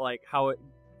about, like, how it,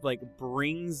 like,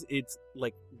 brings its,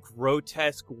 like,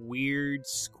 grotesque, weird,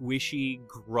 squishy,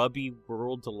 grubby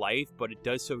world to life, but it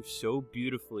does so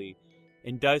beautifully,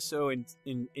 and does so in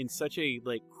such a,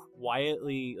 like,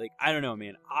 quietly, like, I don't know,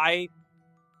 man. I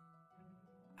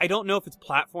don't know if it's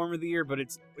platform of the year, but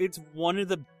it's one of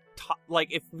the top,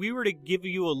 like, if we were to give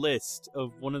you a list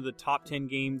of one of the top 10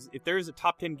 games, if there's a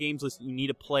top 10 games list you need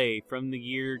to play from the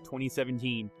year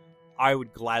 2017, I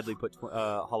would gladly put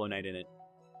Hollow Knight in it.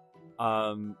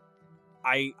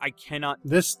 I cannot.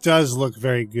 This does look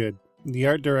very good. The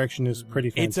art direction is pretty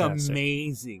fantastic. It's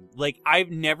amazing. Like, I've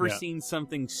never Yeah. seen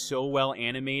something so well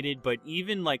animated, but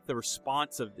even, like, the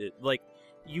response of it, like,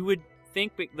 you would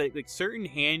think, like certain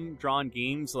hand-drawn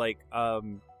games, like,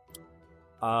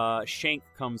 Shank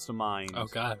comes to mind. Oh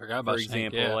god, I forgot about For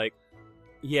Shank, example,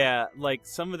 yeah. like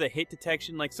some of the hit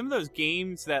detection, like some of those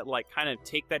games that, like, kind of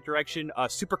take that direction,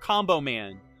 Super Combo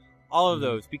Man, all of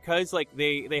those, because, like,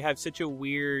 they have such a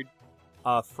weird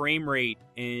frame rate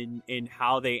in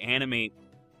how they animate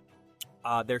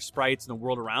their sprites and the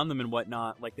world around them and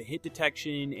whatnot, like the hit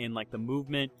detection and, like, the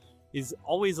movement. is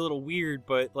always a little weird,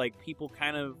 but like people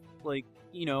kind of like,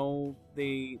 you know,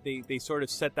 they sort of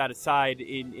set that aside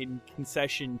in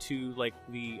concession to like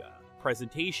the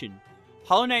presentation.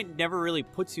 Hollow Knight never really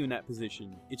puts you in that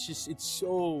position. It's just it's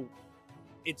so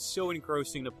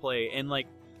engrossing to play, and like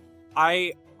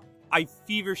I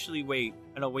feverishly wait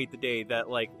and await the day that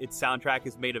like its soundtrack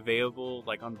is made available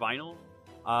like on vinyl.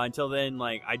 Until then,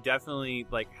 like I definitely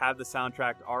like have the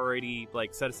soundtrack already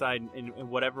like set aside in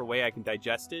whatever way I can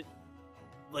digest it.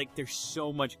 Like there's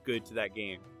so much good to that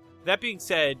game. That being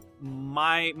said,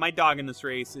 my dog in this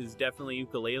race is definitely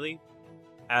Yooka-Laylee.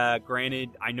 Granted,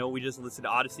 I know we just listed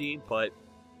Odyssey, but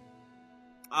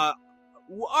all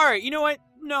right, you know what?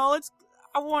 No,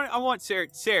 I want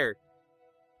Sarah.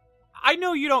 I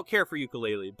know you don't care for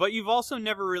Yooka-Laylee, but you've also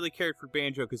never really cared for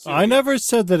Banjo-Kazooie. I never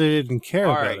said that I didn't care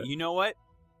All about right, it. you know what?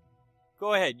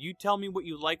 Go ahead. You tell me what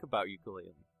you like about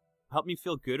Yooka-Laylee. Help me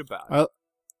feel good about it.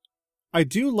 I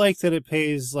do like that it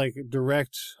pays like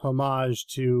direct homage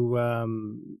to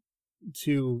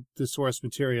the source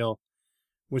material,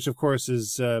 which of course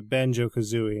is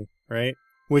Banjo-Kazooie, right?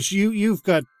 Which you've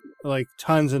got like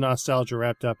tons of nostalgia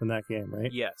wrapped up in that game,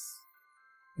 right? Yes.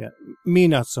 Yeah, me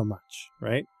not so much,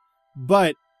 right?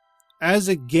 But as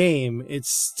a game, it's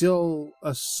still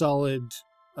a solid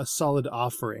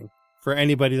offering for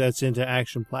anybody that's into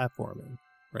action platforming,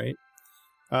 right?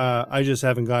 I just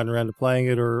haven't gotten around to playing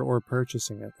it or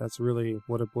purchasing it. That's really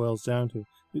what it boils down to.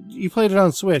 You played it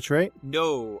on Switch, right?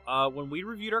 No. When we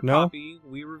reviewed our copy,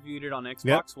 we reviewed it on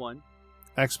Xbox One.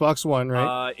 Xbox One,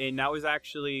 right? And that was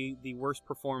actually the worst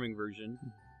performing version,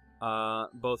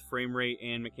 both frame rate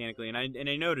and mechanically. And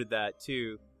I noted that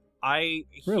too. I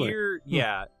hear,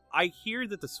 I hear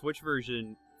that the Switch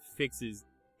version fixes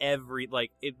every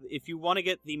like if you want to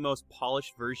get the most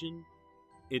polished version,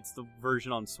 it's the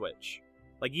version on Switch.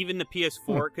 Like even the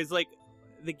PS4, because like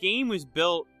the game was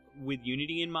built with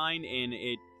Unity in mind, and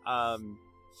it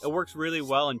works really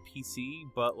well on PC.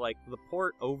 But like the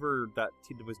port over that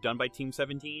was done by Team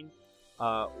 17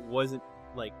 wasn't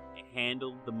like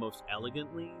handled the most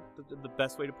elegantly, the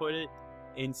best way to put it.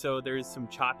 And so there's some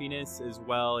choppiness as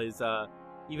well as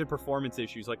even performance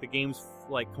issues. Like the game's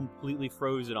like completely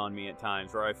frozen on me at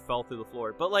times, where I fell through the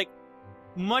floor. But like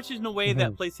much in the way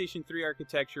that PlayStation 3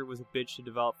 architecture was a bitch to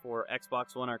develop for,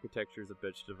 Xbox One architecture is a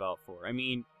bitch to develop for. I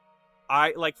mean,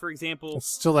 I like for example, it's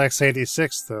still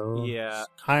x86 though. Yeah,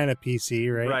 kind of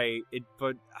PC, right? Right.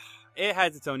 But it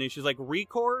has its own issues. Like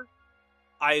ReCore,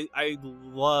 I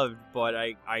loved, but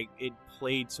it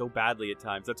played so badly at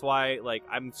times. That's why like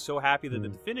I'm so happy that the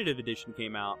definitive edition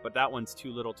came out, but that one's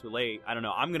too little too late. I don't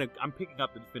know. I'm picking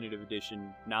up the definitive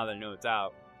edition now that I know it's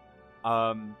out.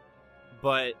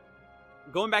 But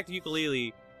going back to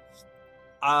Yooka-Laylee,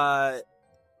 I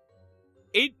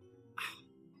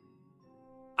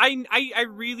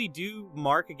really do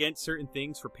mark against certain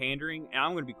things for pandering, and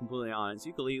I'm going to be completely honest.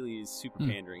 Yooka-Laylee is super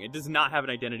pandering. It does not have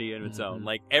an identity of its own.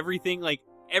 Like everything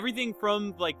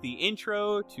from like the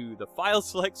intro to the file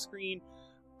select screen,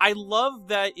 I love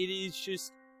that it is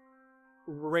just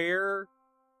Rare.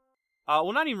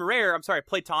 Well, not even Rare. I'm sorry,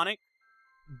 Playtonic,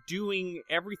 doing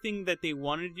everything that they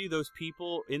wanted to do. Those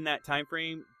people in that time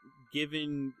frame,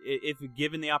 given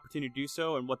the opportunity to do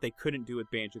so, and what they couldn't do with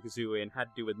Banjo-Kazooie and had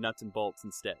to do with nuts and bolts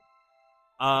instead.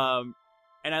 And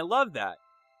I love that.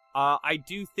 I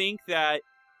do think that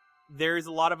there's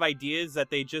a lot of ideas that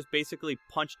they just basically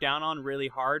punch down on really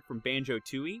hard from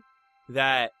Banjo-Tooie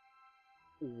that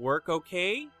work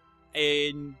okay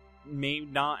and may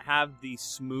not have the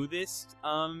smoothest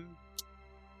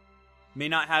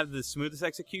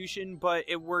execution, but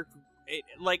it worked.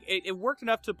 It worked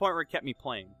enough to the point where it kept me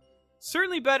playing.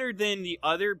 Certainly better than the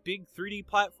other big 3D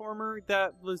platformer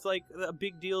that was like a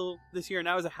big deal this year, and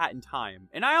that was A Hat in Time.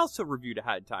 And I also reviewed A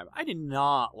Hat in Time. I did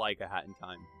not like A Hat in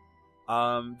Time.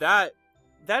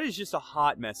 That is just a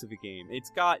hot mess of a game. It's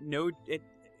got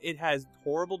it has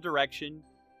horrible direction,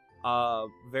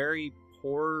 very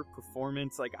poor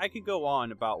performance. Like I could go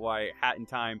on about why Hat in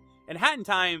Time,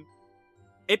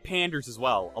 it panders as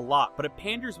well a lot, but it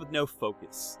panders with no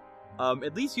focus.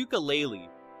 At least Yooka-Laylee,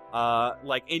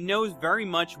 like it knows very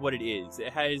much what it is.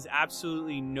 It has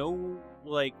absolutely no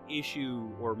like issue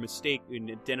or mistake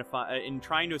in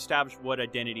trying to establish what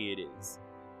identity it is.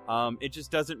 It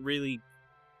just doesn't really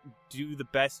do the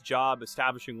best job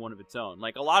establishing one of its own.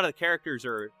 Like a lot of the characters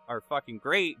are fucking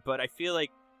great, but I feel like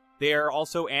they are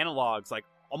also analogs. Like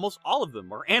almost all of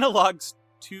them are analogs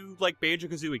to like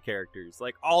Banjo-Kazooie characters.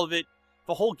 Like all of it,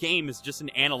 the whole game is just an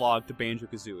analog to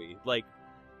Banjo-Kazooie. Like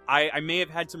I may have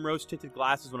had some rose-tinted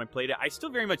glasses when I played it. I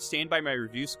still very much stand by my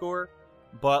review score,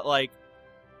 but like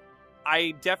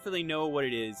I definitely know what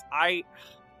it is.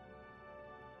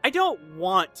 I don't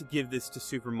want to give this to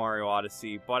Super Mario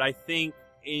Odyssey, but I think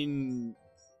in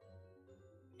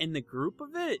the group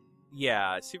of it,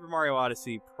 yeah, Super Mario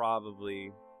Odyssey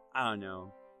probably. I don't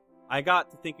know. I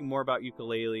got to thinking more about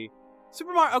Yooka-Laylee.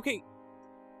 Super Mario. Okay,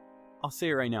 I'll say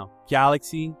it right now.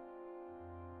 Galaxy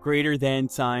greater than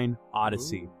sign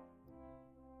Odyssey. Ooh.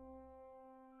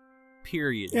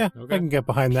 Period. Yeah, Okay. I can get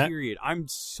behind that. Period. I'm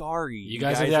sorry. You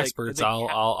guys are the experts.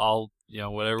 I'll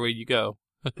whatever way you go.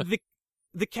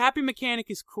 The capping mechanic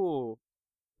is cool,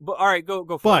 but all right, go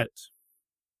for But it.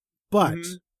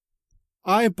 Mhm.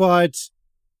 I bought.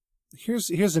 Here's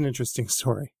an interesting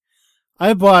story.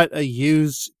 I bought a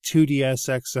used 2DS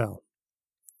XL,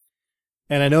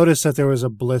 and I noticed that there was a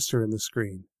blister in the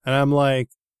screen, and I'm like,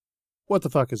 "What the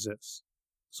fuck is this?"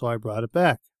 So I brought it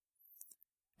back,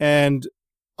 and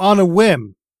on a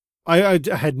whim, I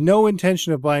had no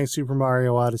intention of buying Super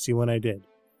Mario Odyssey when I did.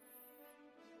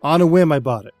 On a whim, I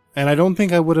bought it, and I don't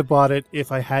think I would have bought it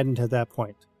if I hadn't at that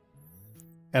point.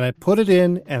 And I put it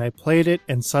in, and I played it,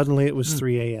 and suddenly it was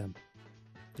 3 a.m.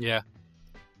 Yeah,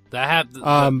 that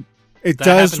happened. It that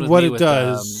does happened with what me it with,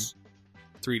 does.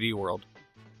 3D World.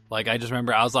 Like I just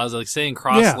remember, I was like sitting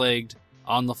cross-legged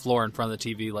on the floor in front of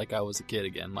the TV, like I was a kid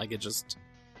again. Like it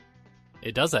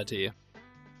does that to you.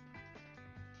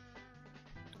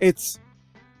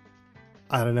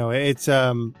 I don't know. It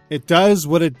does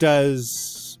what it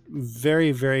does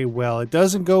very, very well. It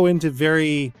doesn't go into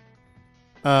very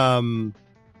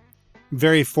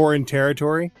foreign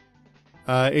territory.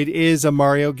 It is a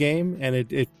Mario game, and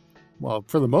it well,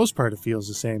 for the most part, it feels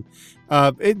the same.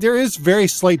 There is very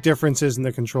slight differences in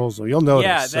the controls, though. You'll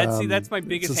notice. Yeah, that's my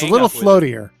biggest. It's a little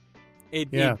floatier.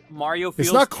 Mario feels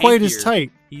it's not quite as tankier.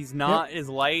 tight. He's not as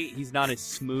light. He's not as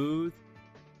smooth.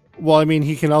 Well, I mean,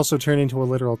 he can also turn into a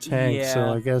literal tank, so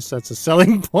Yeah. I guess that's a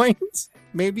selling point.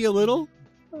 Maybe a little.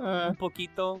 Un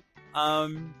poquito.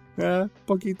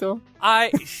 Poquito.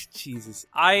 Jesus.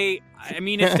 I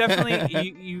mean, it's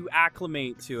definitely you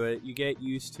acclimate to it. You get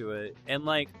used to it, and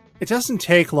like. It doesn't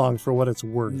take long for what it's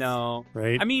worth. No.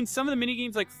 Right? I mean, some of the mini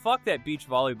games, like, fuck that beach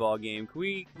volleyball game. Can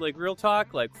we, like, real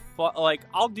talk? Like,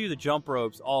 I'll do the jump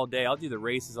ropes all day. I'll do the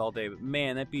races all day. But,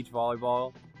 man, that beach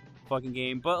volleyball fucking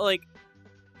game. But, like,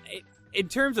 in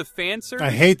terms of fan service...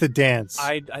 I hate the dance.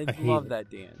 I love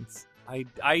that dance.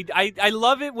 I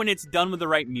love it when it's done with the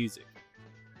right music.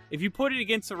 If you put it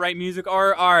against the right music,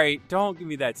 or, alright, don't give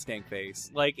me that stank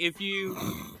face. Like, if you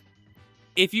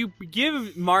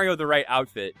give Mario the right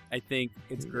outfit, I think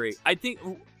it's great. I think,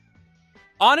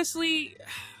 honestly,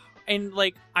 and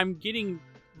like I'm getting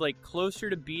like closer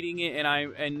to beating it,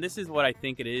 and this is what I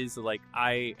think it is. Like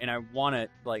I want to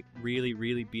like really,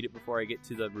 really beat it before I get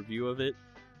to the review of it.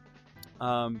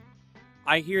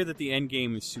 I hear that the end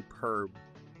game is superb.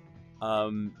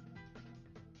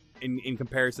 In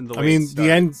comparison to the way it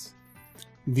starts.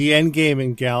 the end game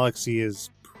in Galaxy is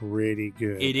pretty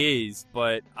good. It is,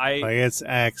 but it's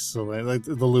excellent. Like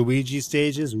the Luigi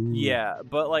stages. Ooh, yeah,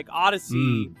 but like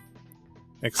Odyssey,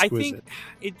 exquisite.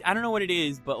 I think I don't know what it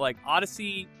is, but like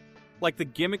Odyssey, like the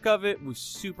gimmick of it was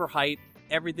super hype.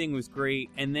 Everything was great,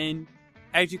 and then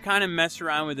as you kind of mess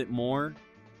around with it more,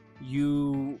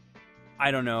 you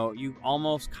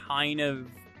almost kind of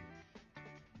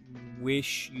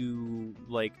wish you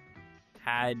like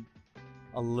had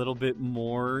a little bit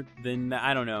more than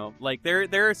I don't know. Like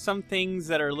there are some things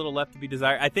that are a little left to be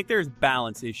desired. I think there's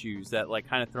balance issues that like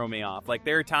kind of throw me off. Like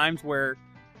there are times where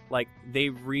like they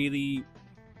really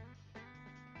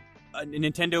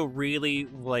Nintendo really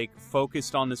like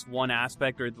focused on this one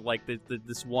aspect or like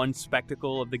this one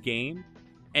spectacle of the game.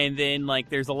 And then like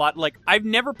there's a lot like I've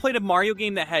never played a Mario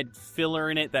game that had filler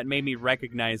in it that made me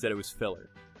recognize that it was filler.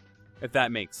 If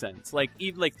that makes sense. Like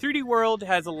 3D World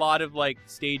has a lot of like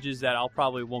stages that I'll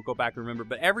probably won't go back and remember,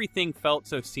 but everything felt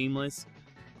so seamless.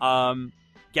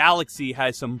 Galaxy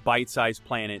has some bite-sized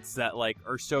planets that like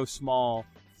are so small,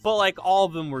 but like all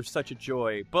of them were such a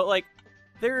joy. But like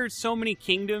there are so many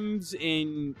kingdoms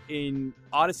in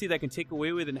Odyssey that I can take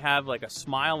away with and have like a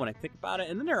smile when I think about it.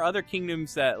 And then there are other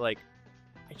kingdoms that like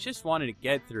I just wanted to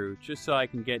get through just so I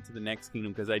can get to the next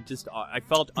kingdom because I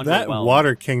felt underwhelmed. That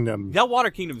Water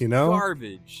Kingdom is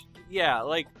garbage. Yeah,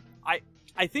 like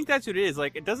I think that's what it is.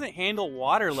 Like it doesn't handle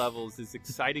water levels as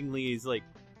excitingly as like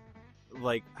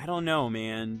I don't know,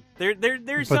 man. There's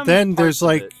but some then parts there's of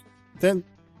like it.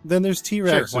 then there's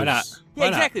T-Rexes. Sure, why not? Yeah,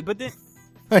 exactly. But then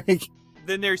Like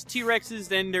then there's T-Rexes.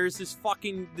 Then there's this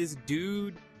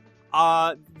dude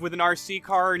with an RC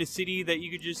car in a city that you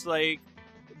could just like.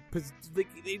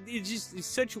 It's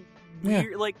such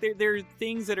weird. Like there are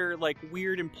things that are like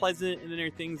weird and pleasant, and then there are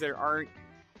things that aren't.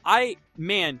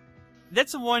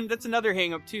 that's another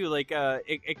hang up too. Like,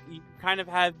 you kind of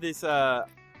have this. I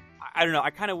don't know. I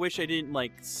kind of wish I didn't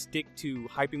like stick to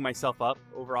hyping myself up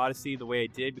over Odyssey the way I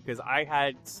did, because I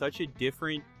had such a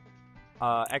different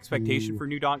expectation for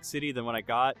New Donk City than what I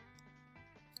got.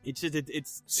 It's just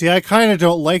it's. See, I kind of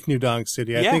don't like New Donk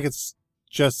City. I Yeah. think it's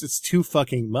too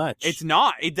fucking much. It's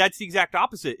not. That's the exact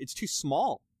opposite. It's too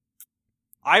small.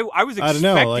 I was I don't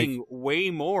know, expecting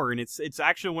way more, and it's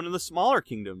actually one of the smaller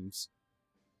kingdoms.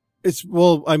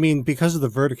 Well, I mean, because of the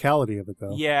verticality of it,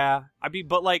 though. Yeah, I mean,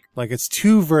 but like Like, it's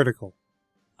too vertical.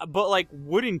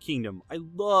 Wooden Kingdom, I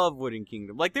love Wooden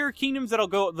Kingdom. Like, there are kingdoms that'll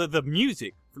go the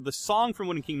music, the song from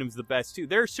Wooden Kingdom is the best too.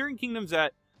 There are certain kingdoms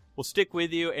that will stick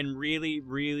with you and really,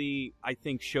 really, I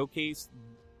think, showcase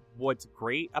what's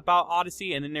great about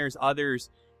Odyssey, and then there's others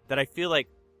that I feel like,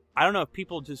 I don't know if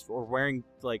people just are wearing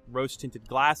like rose-tinted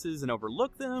glasses and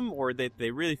overlook them, or that they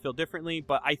really feel differently,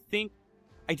 but I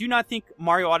do not think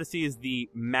Mario Odyssey is the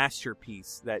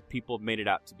masterpiece that people have made it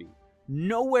out to be.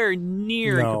 Nowhere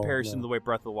near in comparison to the way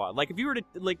Breath of the Wild. Like, if you were to,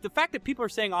 like, the fact that people are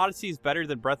saying Odyssey is better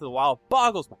than Breath of the Wild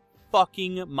boggles my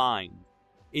fucking mind.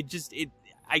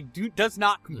 Does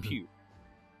not compute.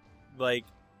 Like,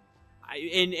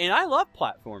 I love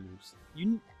platformers.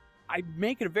 I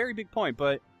make it a very big point,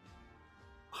 but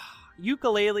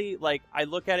Yooka-Laylee, like, I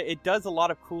look at it, it does a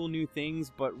lot of cool new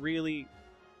things, but really,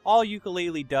 all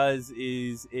Yooka-Laylee does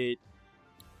is it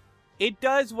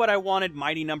does what I wanted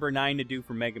Mighty Number 9 to do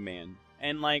for Mega Man.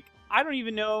 And, like, I don't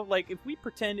even know, like, if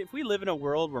we live in a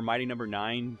world where Mighty Number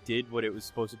 9 did what it was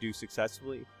supposed to do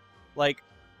successfully, like,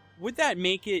 would that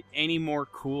make it any more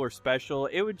cool or special?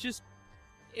 It would,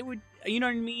 you know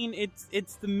what I mean?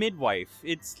 It's the midwife.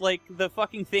 It's, like, the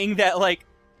fucking thing that, like,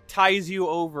 ties you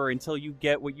over until you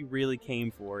get what you really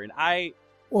came for. And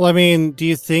Well, I mean, do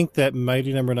you think that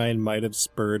Mighty Number 9 might have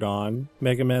spurred on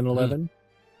Mega Man 11?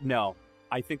 No.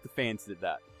 I think the fans did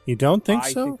that. You don't think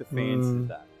so? I think the fans did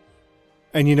that.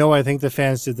 And I think the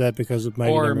fans did that because of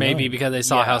Mighty Number 9. Or maybe because they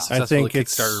saw Yeah. how I successful think the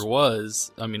Kickstarter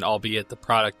was. I mean, albeit the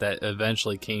product that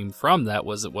eventually came from that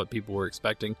wasn't what people were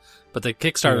expecting. But the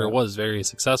Kickstarter was very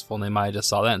successful, and they might have just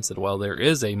saw that and said, well, there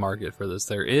is a market for this.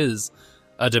 There is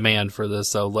a demand for this,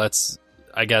 so let's,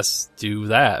 I guess, do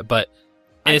that. But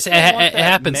it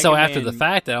happened so after the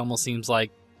fact that it almost seems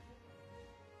like,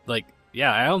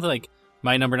 yeah, I don't think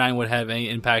My Number 9 would have any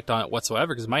impact on it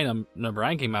whatsoever, because My Number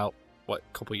 9 came out, a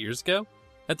couple years ago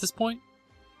at this point?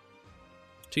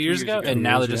 2 years ago? And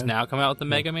now they're just now coming out with the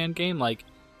Mega Man game? Like,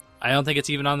 I don't think it's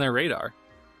even on their radar.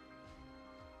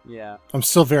 Yeah. I'm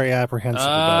still very apprehensive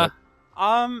about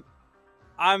it.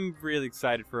 I'm really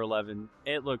excited for 11.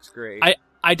 It looks great.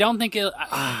 I don't think it...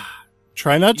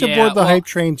 Try not to board the hype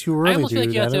train too early, almost feel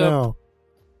dude. like I don't know.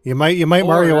 You might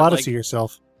Mario Odyssey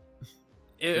yourself.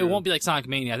 It won't be like Sonic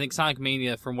Mania. I think Sonic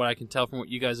Mania, from what I can tell from what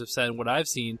you guys have said and what I've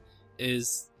seen,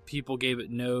 is people gave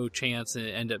it no chance and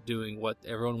it ended up doing what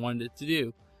everyone wanted it to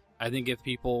do. I think if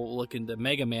people look into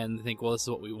Mega Man and think, well, this is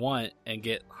what we want, and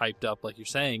get hyped up like you're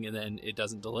saying, and then it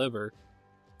doesn't deliver,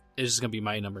 it's just going to be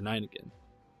Mighty Number 9 again.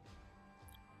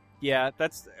 Yeah,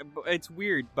 it's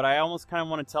weird, but I almost kind of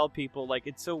want to tell people, like,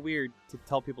 it's so weird to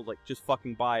tell people, like, just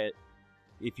fucking buy it.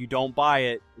 If you don't buy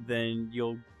it, then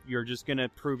you're just gonna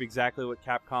prove exactly what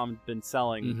Capcom's been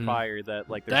selling prior, that,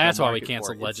 like, there's that's no why we market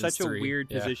canceled for it. Legends It's such 3. a weird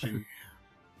position.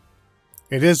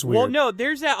 It is weird. Well, no,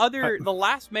 there's that other, the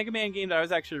last Mega Man game that I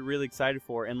was actually really excited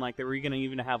for, and, like, they were gonna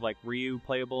even have, like, Ryu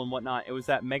playable and whatnot. It was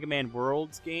that Mega Man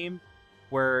Worlds game,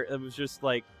 where it was just,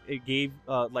 like, it gave,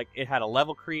 like, it had a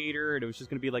level creator, and it was just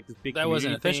gonna be, like, this big That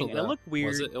wasn't official, thing, though. and it looked weird.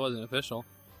 Was it? It wasn't official.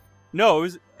 No, it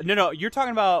was, no, you're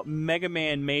talking about Mega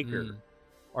Man Maker.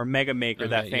 Or Mega Maker,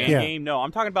 that fan game. No,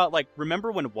 I'm talking about, like,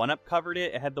 remember when 1UP covered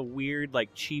it? It had the weird,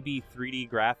 like, chibi 3D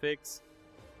graphics.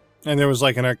 And there was,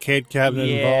 like, an arcade cabinet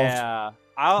involved. Yeah.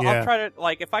 I'll try to,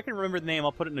 like, if I can remember the name,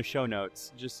 I'll put it in the show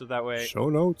notes, just so that way Show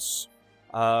notes.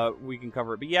 we can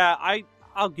cover it. But yeah,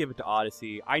 I'll give it to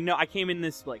Odyssey. I know I came in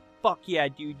this, like, fuck yeah,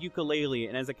 dude, Yooka-Laylee.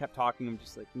 And as I kept talking, I'm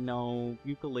just like, no,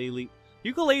 Yooka-Laylee.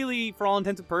 Yooka-Laylee, for all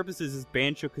intents and purposes, is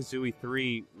Banjo-Kazooie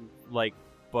 3, like,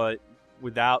 but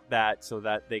without that, so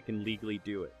that they can legally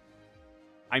do it.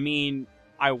 I mean,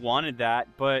 I wanted that,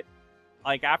 but,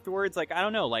 like, afterwards, like, I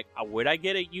don't know, like, would I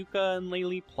get a Yuka and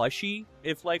Laylee plushie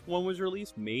if, like, one was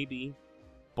released? Maybe.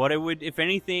 But it would, if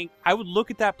anything, I would look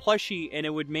at that plushie and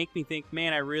it would make me think,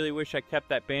 man, I really wish I kept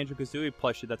that Banjo-Kazooie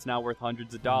plushie that's now worth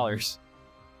hundreds of dollars.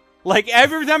 Like,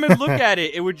 every time I look at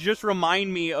it, it would just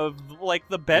remind me of, like,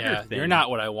 the better thing. You're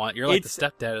not what I want. You're like the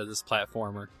stepdad of this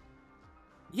platformer.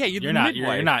 Yeah, you're not.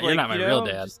 midwife. You're not my real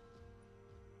dad.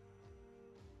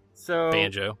 So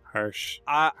Banjo. Harsh.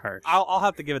 I'll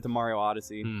have to give it to Mario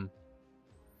Odyssey.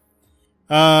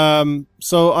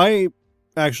 So I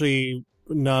actually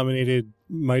nominated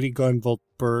Mighty Gunvolt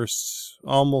Burst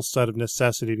almost out of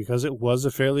necessity because it was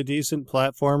a fairly decent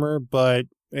platformer, but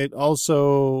it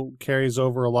also carries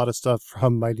over a lot of stuff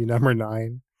from Mighty Number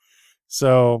 9.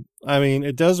 So, I mean,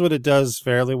 it does what it does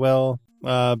fairly well,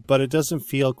 but it doesn't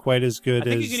feel quite as good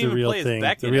as the real thing.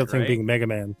 The real thing being Mega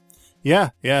Man. Yeah,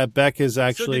 Beck is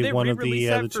actually one of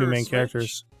the two main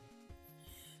characters.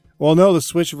 Well, no, the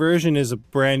Switch version is a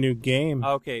brand new game.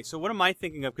 Okay, so what am I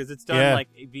thinking of? Because it's done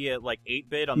via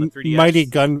 8-bit on the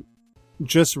 3DS.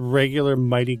 Just regular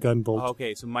Mighty Gunvolt.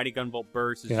 Okay, so Mighty Gunvolt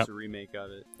Burst is just a remake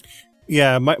of it.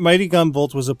 Yeah, Mighty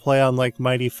Gunvolt was a play on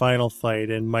Mighty Final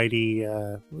Fight and Mighty.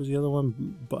 What was the other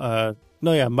one?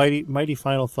 Mighty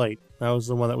Final Fight. That was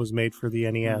the one that was made for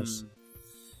the NES.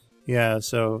 Yeah,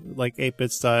 so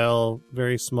 8-bit style,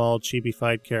 very small,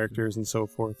 chibi-fied characters and so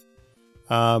forth.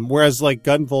 Whereas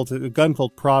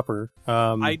Gunvolt proper,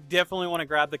 I definitely want to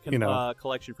grab the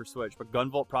collection for Switch, but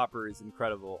Gunvolt proper is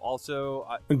incredible. Also,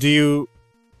 do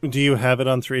you have it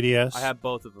on 3DS? I have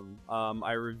both of them.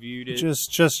 I reviewed it.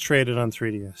 Just trade it on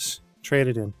 3DS. Trade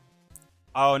it in.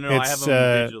 Oh no, I have them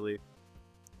digitally.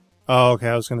 Oh, okay.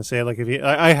 I was gonna say if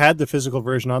I had the physical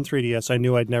version on 3DS, I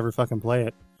knew I'd never fucking play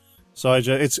it. So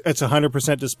it's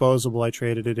 100% disposable. I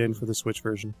traded it in for the Switch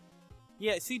version.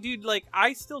 Yeah, see, dude,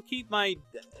 I still keep my...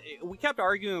 We kept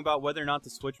arguing about whether or not the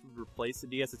Switch would replace the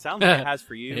DS. It sounds like it has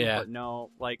for you, but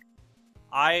no,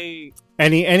 I...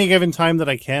 Any given time that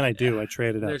I can, I do. I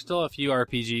trade it out. There's still a few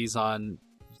RPGs on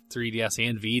 3DS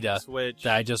and Vita Switch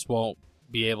that I just won't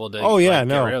be able to get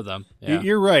rid of them. Yeah.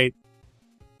 You're right.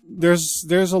 There's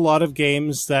a lot of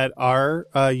games that are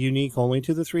unique only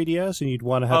to the 3DS, and you'd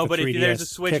want to have a 3DS there's a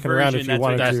Switch kicking around if you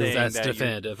wanted to. That's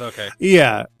definitive, okay.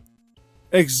 Yeah.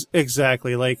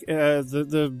 Exactly.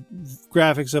 The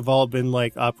graphics have all been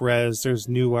up-res. There's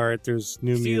new art. There's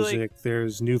new music.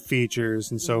 There's new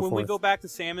features and so forth. When we go back to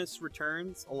Samus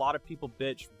Returns, a lot of people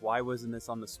bitch, why wasn't this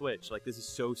on the Switch? This is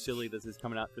so silly this is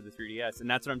coming out for the 3DS. And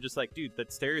that's what I'm just dude,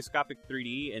 that's stereoscopic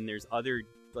 3D, and there's other,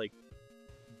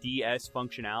 DS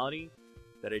functionality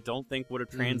that I don't think would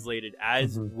have translated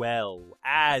as well.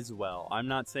 I'm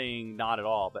not saying not at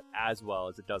all, but as well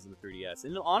as it does in the 3DS.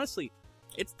 And honestly...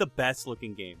 It's the best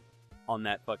looking game on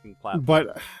that fucking platform.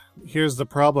 But here's the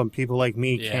problem. People like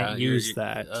me can't use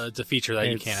that. It's a feature that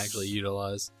you can't actually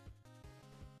utilize.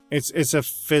 It's a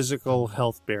physical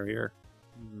health barrier.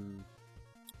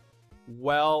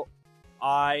 Well,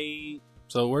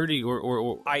 So where do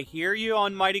you... I hear you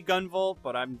on Mighty Gunvolt,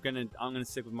 but I'm gonna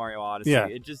stick with Mario Odyssey. Yeah,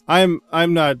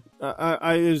 I'm not.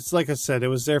 It's like I said, it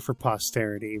was there for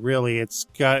posterity. Really, it's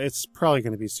probably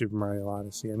going to be Super Mario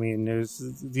Odyssey. I mean, there's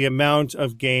the amount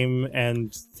of game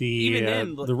and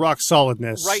the rock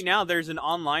solidness. Right now, there's an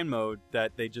online mode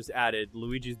that they just added,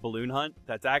 Luigi's Balloon Hunt.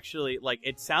 That's actually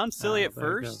it sounds silly at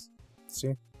first.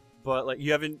 See, but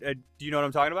you haven't. Do you know what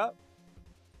I'm talking about?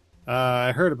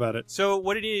 I heard about it. So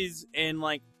what it is, and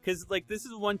because this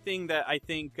is one thing that I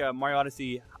think Mario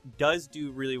Odyssey does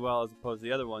do really well as opposed to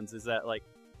the other ones, is that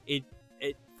it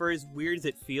for as weird as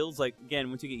it feels, again,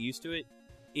 once you get used to it,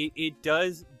 it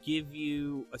does give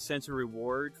you a sense of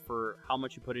reward for how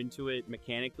much you put into it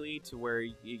mechanically, to where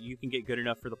you can get good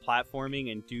enough for the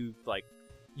platforming and do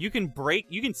you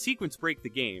can sequence break the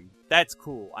game. That's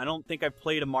cool. I don't think I've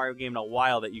played a Mario game in a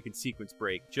while that you can sequence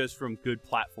break just from good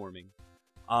platforming.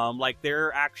 There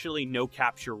are actually no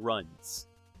capture runs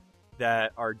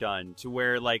that are done, to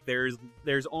where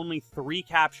there's only 3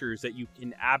 captures that you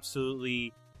can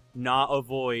absolutely not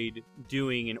avoid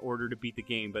doing in order to beat the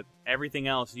game, but everything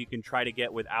else you can try to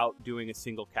get without doing a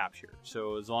single capture.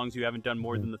 So as long as you haven't done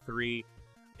more than the 3,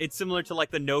 it's similar to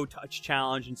the no touch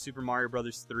challenge in Super Mario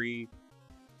Bros. 3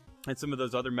 and some of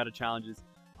those other meta challenges.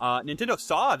 Nintendo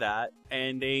saw that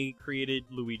and they created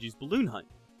Luigi's Balloon Hunt,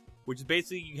 which is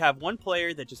basically you have one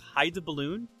player that just hides a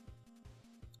balloon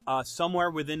somewhere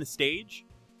within a stage,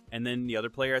 and then the other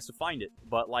player has to find it.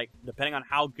 But depending on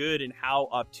how good and how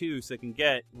obtuse they can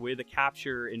get with a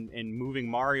capture and moving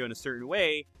Mario in a certain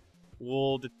way,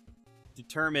 will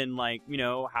determine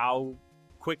how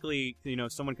quickly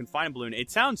someone can find a balloon.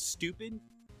 It sounds stupid,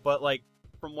 but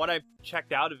from what I've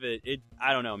checked out of it,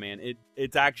 I don't know, man.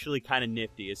 It's actually kind of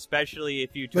nifty, especially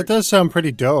if you... That does sound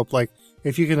pretty dope.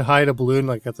 If you can hide a balloon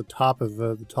at the top of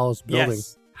the tallest building,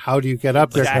 how do you get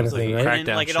up there kind of thing, right?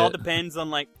 And it all depends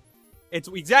on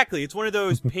it's one of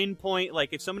those pinpoint,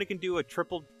 if somebody can do a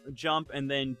triple jump and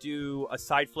then do a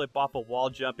side flip off a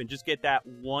wall jump and just get that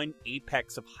one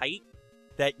apex of height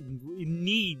that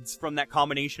needs from that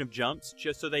combination of jumps,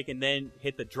 just so they can then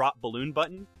hit the drop balloon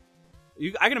button.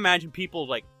 I can imagine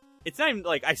people it's not even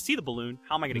I see the balloon,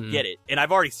 how am I going to get it? And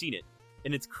I've already seen it.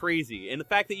 and it's crazy. And the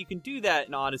fact that you can do that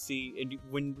in Odyssey, and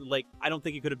when like I don't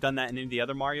think you could have done that in any of the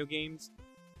other Mario games,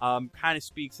 kind of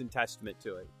speaks in testament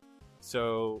to it.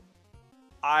 So,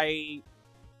 I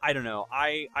don't know.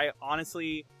 I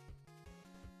honestly,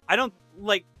 I don't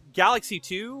like Galaxy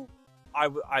 2.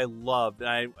 I loved,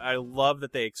 and I love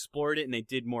that they explored it and they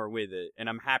did more with it, and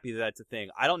I'm happy that that's a thing.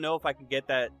 I don't know if I can get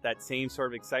that same sort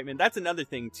of excitement. That's another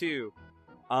thing too.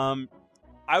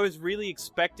 I was really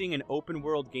expecting an open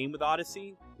world game with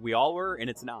Odyssey. We all were, and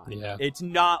it's not. Yeah. It's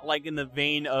not like in the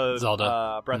vein of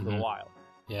Zelda. Breath of the Wild.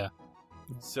 Yeah.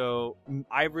 So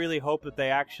I really hope that they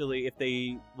actually, if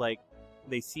they like,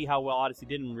 they see how well Odyssey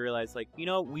did and realize, like, you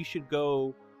know, we should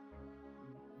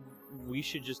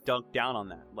just dunk down on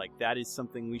that. Like, that is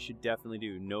something we should definitely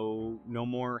do. No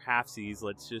more halfsies.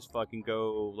 Let's just fucking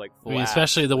go like full. I mean,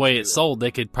 especially the way it's sold,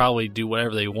 they could probably do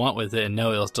whatever they want with it and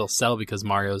know it'll still sell because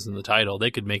Mario's in the title.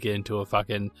 They could make it into a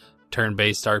fucking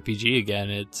turn-based RPG again.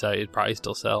 It'd probably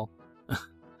still sell.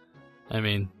 I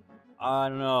mean, I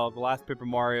don't know. The last Paper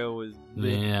Mario was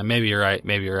yeah, maybe you're right.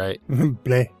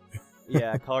 Bleh.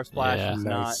 Yeah, Color Splash Yeah. is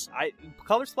Nice. not.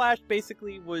 Color Splash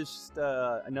basically was just,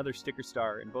 another sticker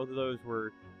star, and both of those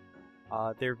were,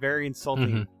 they're very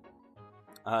insulting.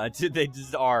 They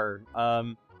just are.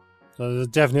 So there's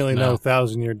definitely no No.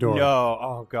 1,000-Year Door. No,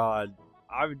 oh god,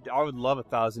 I would love a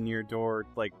 1,000-Year Door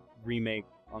like remake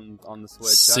on the Switch.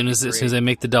 As soon as they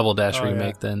make the Double Dash Oh, yeah.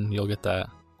 remake, then you'll get that.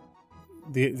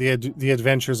 The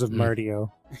Adventures of Mm.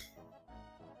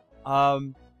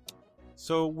 Mardio.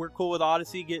 So we're cool with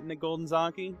Odyssey getting the Golden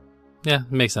Zonkey. Yeah,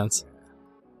 makes sense.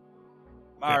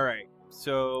 All right.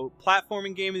 So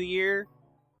platforming game of the year,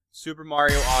 Super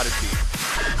Mario Odyssey.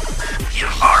 You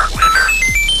are winners.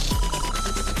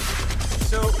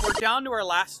 So we're down to our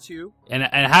last two. And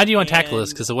how do you want to tackle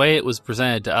this? And- Because the way it was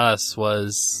presented to us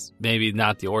was maybe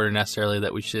not the order necessarily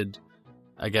that we should,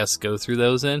 I guess, go through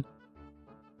those in.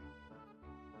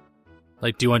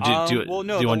 Like, do you want to do well,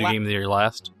 no, do you want to the do game of the year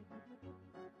last?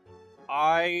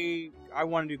 I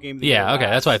want to do game of the Yeah, year okay,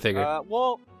 last. that's what I figured.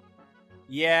 Well,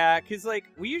 yeah, because like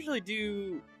we usually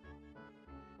do.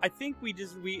 I think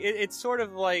it's sort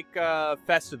of like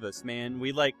Festivus, man.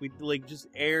 We just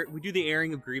we do the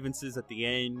airing of grievances at the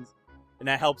end, and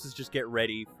that helps us just get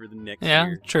ready for the next Yeah,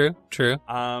 year. true.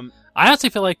 Um, I honestly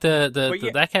feel like But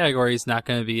yeah. that category is not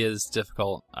going to be as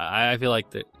difficult. I feel like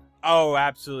that. oh,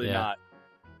 absolutely Yeah. not.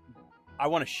 I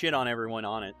want to shit on everyone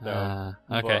on it though.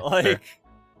 Okay. But, like,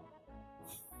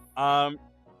 fair.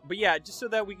 but yeah, just so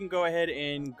that we can go ahead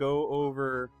and go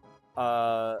over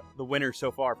the winners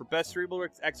so far. For best cerebral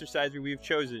exercise, we've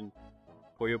chosen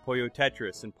Puyo Puyo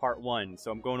Tetris in part 1.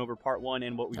 So I'm going over part 1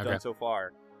 and what we've Okay. done so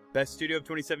far. Best studio of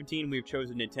 2017, we've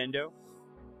chosen Nintendo.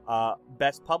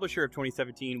 Best publisher of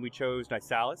 2017, we chose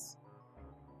Nisalis.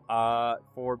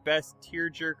 For best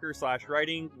tearjerker /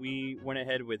 writing, we went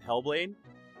ahead with Hellblade.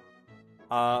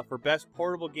 For best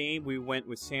portable game, we went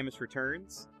with Samus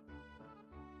Returns.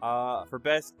 For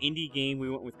best indie game, we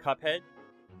went with Cuphead.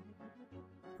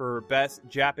 For best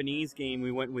Japanese game,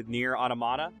 we went with Nier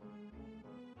Automata.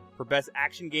 For best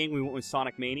action game, we went with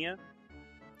Sonic Mania.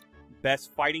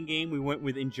 Best fighting game, we went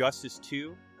with Injustice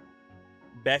 2.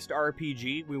 Best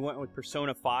RPG, we went with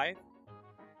Persona 5.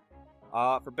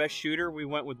 For best shooter, we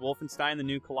went with Wolfenstein: The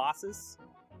New Colossus.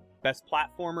 Best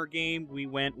platformer game, we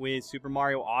went with Super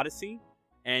Mario Odyssey.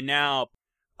 And now,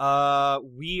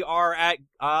 we are at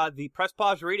the Press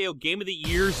Pause Radio Game of the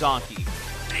Year Zonky.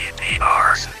 The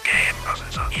Ars Game of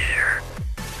the Year.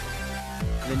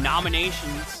 The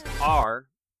nominations are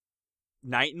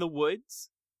Night in the Woods,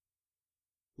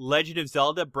 Legend of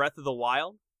Zelda: Breath of the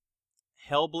Wild,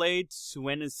 Hellblade: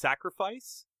 Senua's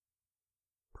Sacrifice,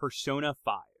 Persona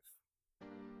 5.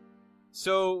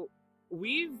 So,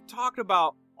 we've talked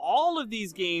about all of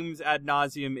these games ad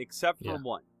nauseum except for Yeah.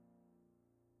 one.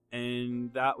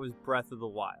 And that was Breath of the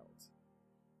Wild.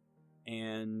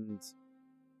 And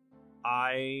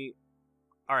Alright,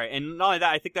 and not only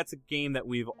that, I think that's a game that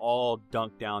we've all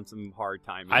dunked down some hard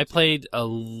time I into. played a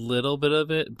little bit of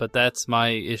it, but that's my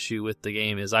issue with the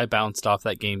game is I bounced off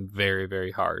that game very,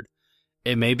 very hard.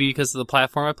 It may be because of the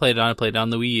platform I played it on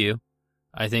the Wii U.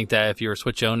 I think that if you're a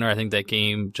Switch owner, I think that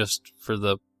game, just for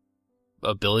the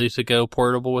ability to go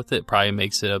portable with it, probably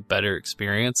makes it a better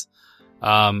experience.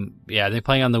 Yeah, I think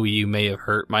playing on the Wii U may have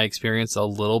hurt my experience a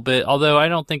little bit, although I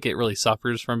don't think it really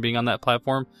suffers from being on that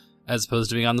platform as opposed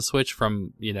to being on the Switch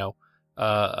from,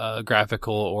 a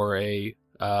graphical or a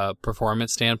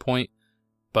performance standpoint.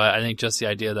 But I think just the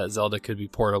idea that Zelda could be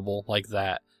portable like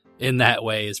that in that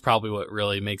way is probably what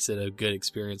really makes it a good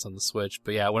experience on the Switch.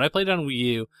 But yeah, when I played on Wii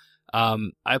U,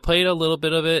 I played a little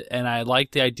bit of it, and I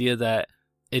liked the idea that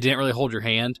it didn't really hold your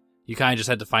hand. You kind of just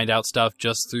had to find out stuff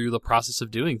just through the process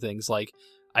of doing things. Like,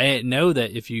 I didn't know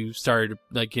that if you started,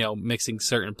 like, mixing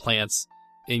certain plants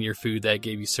in your food that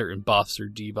gave you certain buffs or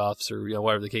debuffs or,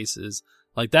 whatever the case is.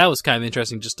 Like, that was kind of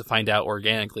interesting just to find out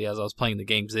organically as I was playing the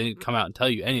game, because they didn't come out and tell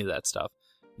you any of that stuff.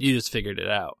 You just figured it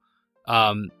out.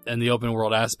 And the open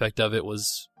world aspect of it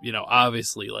was,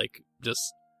 obviously, like,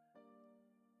 just,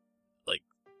 like,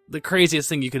 the craziest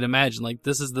thing you could imagine. Like,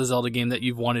 this is the Zelda game that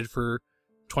you've wanted for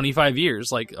 25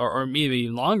 years, like, or maybe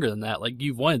even longer than that. Like,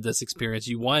 you've wanted this experience.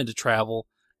 You wanted to travel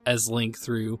as Link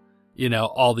through,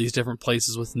 all these different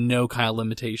places with no kind of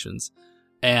limitations.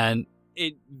 And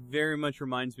it very much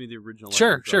reminds me of the original.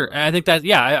 Sure. And I think that,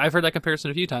 I've heard that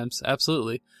comparison a few times.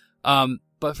 Absolutely.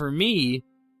 But for me,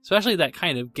 especially that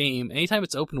kind of game, anytime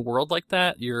it's open world like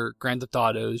that, your Grand Theft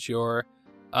Autos, your,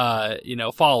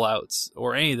 Fallouts,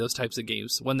 or any of those types of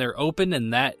games, when they're open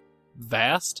and that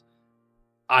vast,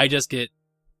 I just get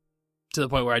to the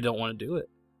point where I don't want to do it.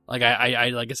 Like, I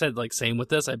like I said, like, same with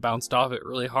this, I bounced off it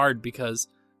really hard because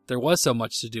there was so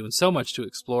much to do and so much to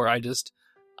explore. I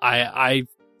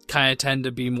kind of tend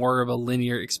to be more of a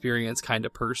linear experience kind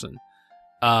of person.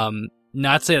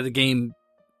 Not to say that the game,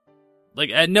 like,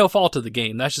 at no fault of the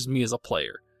game, that's just me as a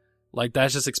player. Like,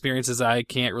 that's just experiences I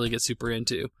can't really get super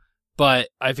into. But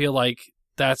I feel like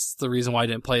that's the reason why I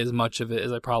didn't play as much of it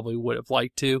as I probably would have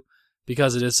liked to,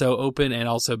 because it is so open, and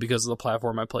also because of the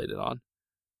platform I played it on.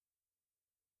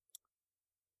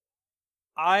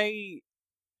 I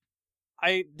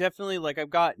definitely, like, I've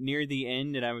got near the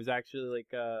end, and I was actually, like,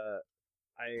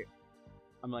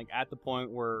 I'm, like, at the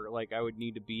point where, like, I would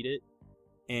need to beat it,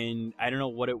 and I don't know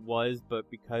what it was, but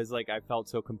because, like, I felt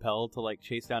so compelled to, like,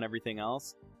 chase down everything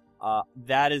else,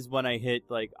 that is when I hit,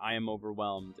 like, I am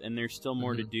overwhelmed, and there's still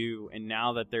more to do, and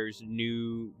now that there's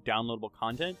new downloadable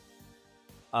content,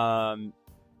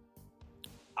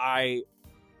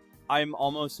 I'm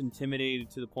almost intimidated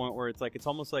to the point where it's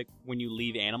almost like when you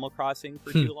leave Animal Crossing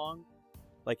for too long.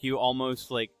 Like, you almost,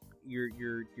 like,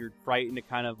 you're frightened to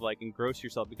kind of, like, engross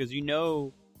yourself, because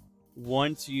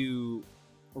once you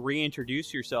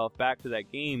reintroduce yourself back to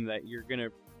that game, that you're gonna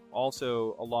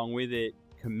also, along with it,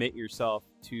 commit yourself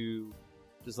to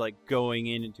just, like, going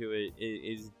into it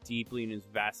as deeply and as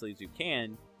vastly as you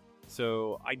can.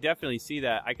 So I definitely see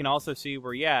that. I can also see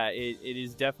where, it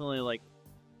is definitely, like,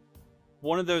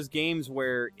 one of those games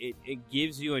where it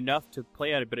gives you enough to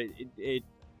play at it, but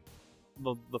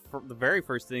the very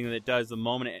first thing that it does,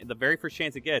 the very first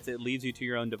chance it gets, it leaves you to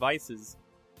your own devices,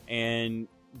 and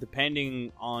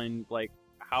depending on, like,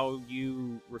 how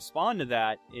you respond to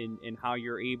that and how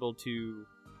you're able to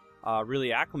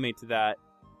really acclimate to that,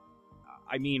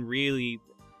 I mean, really,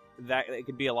 that it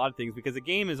could be a lot of things, because the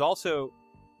game is also,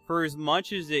 for as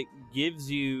much as it gives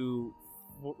you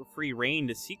free reign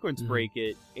to sequence break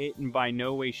it in by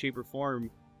no way, shape, or form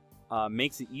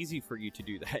makes it easy for you to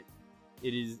do that.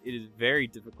 It is very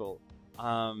difficult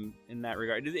in that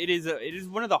regard. It is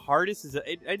one of the hardest.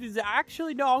 It is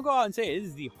actually, no, I'll go out and say it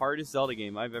is the hardest Zelda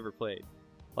game I've ever played.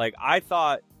 Like, I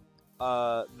thought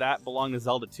that belonged to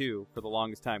Zelda 2 for the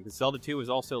longest time, because Zelda 2 was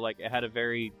also, like, it had a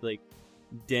very, like,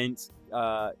 dense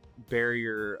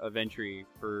barrier of entry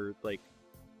for, like,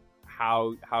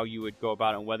 how you would go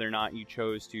about it and whether or not you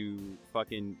chose to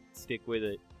fucking stick with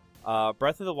it.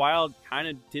 Breath of the Wild kind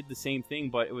of did the same thing,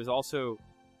 but it was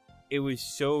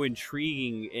so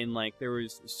intriguing, and, like, there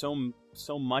was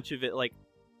so much of it, like,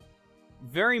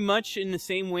 very much in the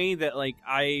same way that, like,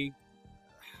 I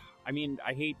mean,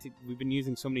 I hate to, we've been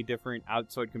using so many different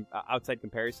outside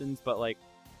comparisons, but, like,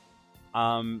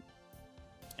 and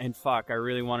fuck, I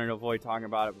really wanted to avoid talking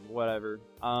about it, but whatever.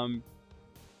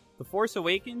 The Force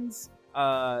Awakens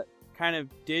kind of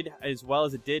did as well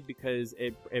as it did because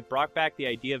it brought back the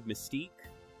idea of mystique.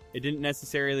 It didn't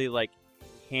necessarily, like,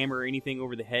 hammer anything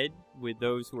over the head with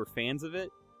those who are fans of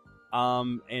it.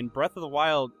 And Breath of the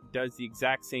Wild does the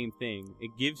exact same thing.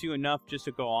 It gives you enough just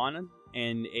to go on,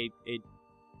 and it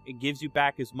gives you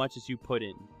back as much as you put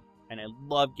in. And I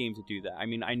love games that do that. I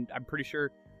mean, I'm pretty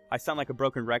sure I sound like a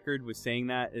broken record with saying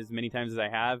that as many times as I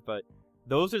have, but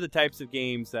those are the types of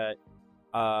games that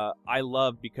I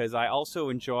love, because I also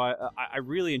enjoy. I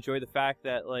really enjoy the fact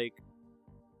that, like,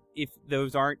 if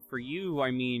those aren't for you,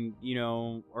 I mean,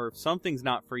 or if something's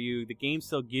not for you, the game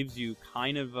still gives you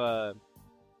kind of a.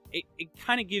 It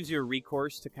kind of gives you a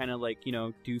recourse to kind of, like,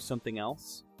 do something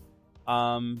else.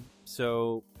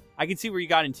 So I can see where you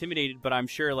got intimidated, but I'm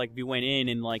sure, like, if you went in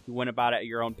and, like, you went about it at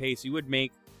your own pace, you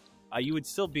would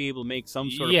still be able to make some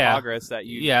sort of progress that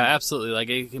you. Yeah, absolutely. Like,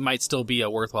 it might still be a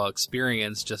worthwhile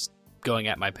experience, just going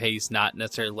at my pace, not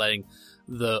necessarily letting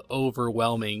the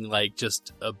overwhelming, like,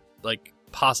 just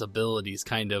possibilities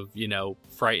kind of,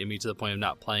 frighten me to the point of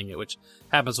not playing it, which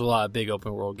happens with a lot of big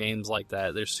open world games like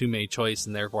that. There's too many choice,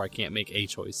 and therefore I can't make a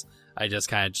choice. I just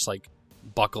kind of just like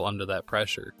buckle under that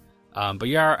pressure. But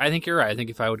yeah, I think you're right. I think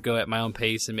if I would go at my own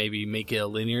pace and maybe make it a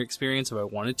linear experience if I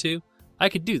wanted to, I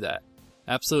could do that.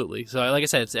 Absolutely. So like I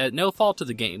said, it's at no fault to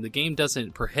the game. The game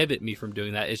doesn't prohibit me from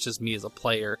doing that. It's just me as a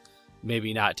player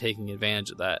maybe not taking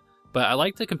advantage of that. But I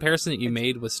like the comparison that you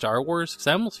made with Star Wars, because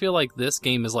I almost feel like this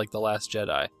game is like The Last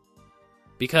Jedi.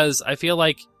 Because I feel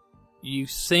like you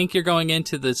think you're going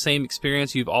into the same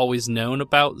experience you've always known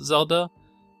about Zelda,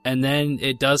 and then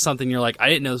it does something you're like, I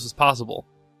didn't know this was possible.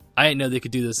 I didn't know they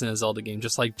could do this in a Zelda game.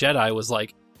 Just like Jedi was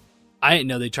like, I didn't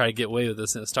know they'd try to get away with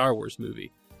this in a Star Wars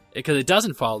movie. Because it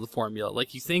doesn't follow the formula.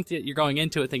 Like, you think that you're going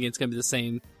into it thinking it's going to be the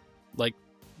same, like,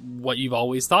 what you've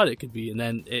always thought it could be, and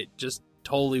then it just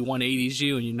totally 180s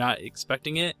you and you're not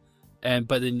expecting it,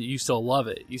 but then you still love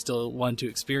it. You still want to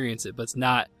experience it, but it's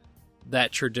not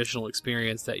that traditional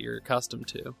experience that you're accustomed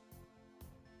to.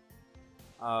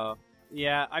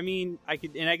 Yeah, I mean, I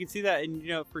could see that,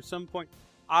 and for some point,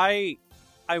 I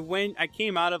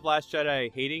came out of Last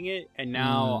Jedi hating it, and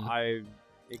now I'm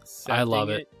accepting I love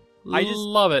it. I just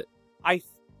love it.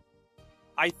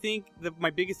 I think that my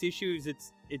biggest issue is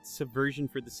it's subversion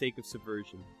for the sake of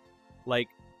subversion. Like,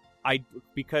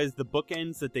 because the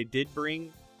bookends that they did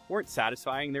bring weren't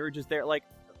satisfying. They were just there. Like,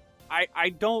 I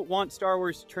don't want Star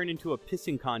Wars to turn into a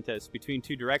pissing contest between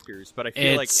two directors, but I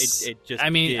feel like it just. I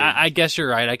mean, did. I guess you're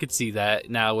right. I could see that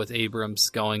now with Abrams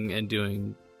going and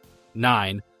doing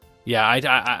 9. Yeah,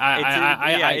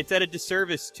 it's at a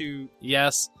disservice to.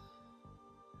 Yes.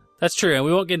 That's true, and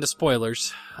we won't get into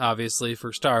spoilers, obviously,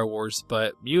 for Star Wars,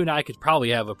 but you and I could probably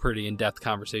have a pretty in-depth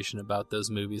conversation about those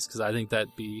movies, because I think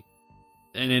that'd be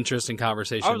an interesting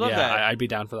conversation. I would love that. I'd be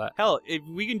down for that. Hell, if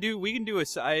we can do a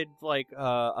side, like,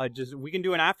 we can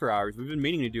do an after hours. We've been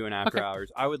meaning to do an after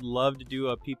hours. I would love to do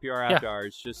a PPR after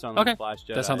hours just on the Flash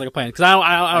Jedi. That sounds like a plan, because I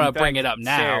don't want to bring it up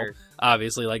now, Sarah,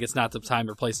 obviously, like, it's not the time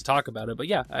or place to talk about it, but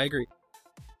yeah, I agree.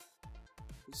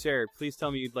 Sarah, please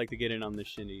tell me you'd like to get in on this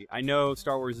shindy. I know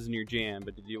Star Wars isn't your jam,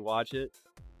 but did you watch it?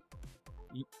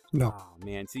 No. Oh,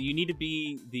 man. So you need to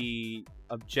be the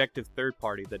objective third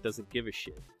party that doesn't give a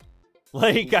shit.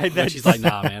 Like, she's like,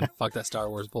 nah, man, fuck that Star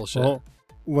Wars bullshit. Well,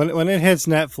 when it hits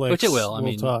Netflix, which it will.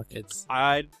 we'll talk. It's.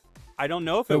 I don't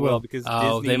know if it will, because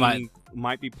Disney they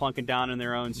might be plunking down in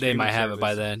their own. They might have service. it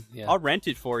by then. Yeah. I'll rent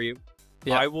it for you.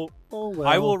 Yeah. I will. Oh, well.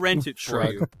 I will rent it for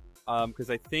Shrug. you. Because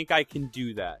I think I can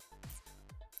do that.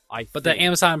 But the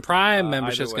Amazon Prime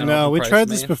membership's going to No, we overprice, tried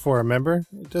this man. before, remember?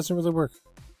 It doesn't really work.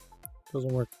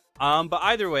 Doesn't work. But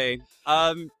either way,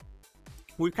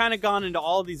 we've kind of gone into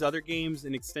all these other games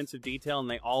in extensive detail, and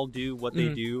they all do what they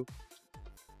do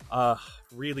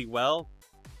really well.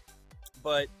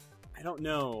 But I don't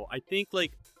know. I think,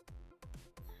 like...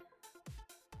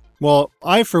 Well,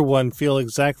 I, for one, feel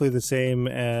exactly the same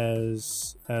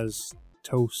as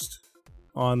Toast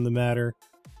on the matter.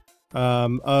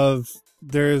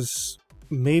 There's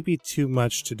maybe too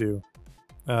much to do.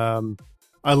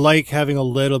 I like having a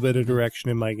little bit of direction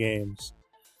in my games,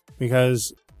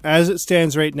 because as it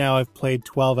stands right now, I've played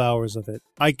 12 hours of it.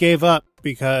 I gave up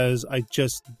because I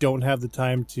just don't have the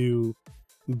time to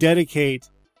dedicate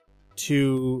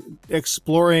to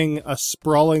exploring a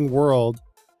sprawling world.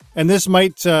 And this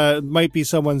might be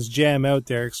someone's jam out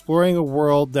there, exploring a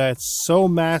world that's so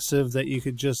massive that you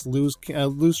could just lose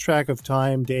track of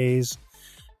time, days,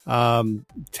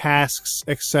 tasks,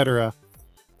 etc.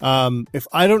 If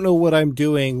I don't know what I'm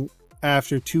doing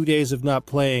after 2 days of not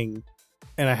playing,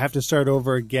 and I have to start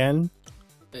over again,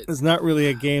 it's not really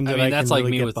a game that I can that's like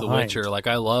really me get with behind. The Witcher. Like,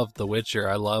 I love The Witcher.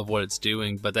 I love what it's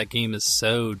doing, but that game is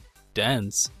so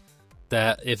dense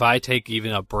that if I take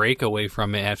even a break away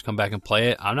from it and have to come back and play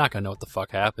it, I'm not going to know what the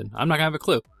fuck happened. I'm not going to have a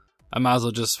clue. I might as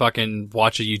well just fucking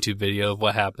watch a YouTube video of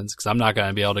what happens, because I'm not going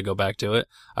to be able to go back to it.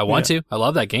 I want to. I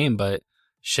love that game, but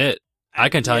shit. I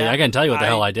can tell you what the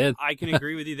hell I did. I can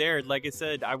agree with you there. Like I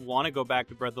said, I want to go back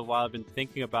to Breath of the Wild. I've been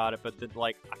thinking about it, but then,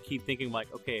 like, I keep thinking,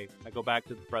 like, okay, I go back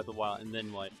to Breath of the Wild, and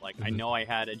then what? Like, I know I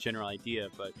had a general idea,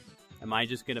 but am I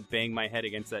just gonna bang my head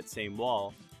against that same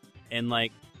wall? And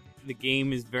like, the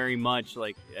game is very much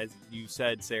like, as you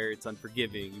said, Sarah, it's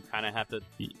unforgiving. You kind of have to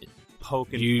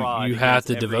poke and prod. You have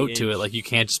to every devote to inch. it. Like, you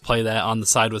can't just play that on the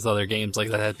side with other games. Like,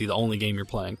 that has to be the only game you're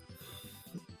playing.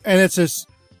 And it's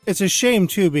a shame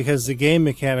too, because the game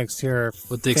mechanics here are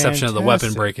With the exception of the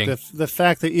weapon fantastic. breaking. The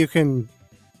fact that you can,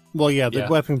 the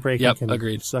weapon breaking can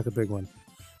agreed. suck a big one.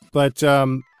 But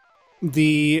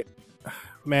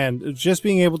just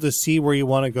being able to see where you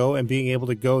want to go and being able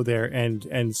to go there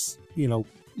and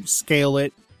scale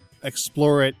it,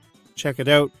 explore it, check it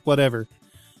out, whatever.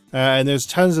 and there's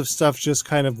tons of stuff just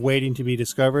kind of waiting to be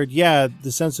discovered. Yeah,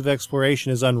 the sense of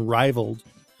exploration is unrivaled,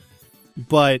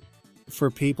 but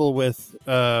for people with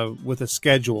a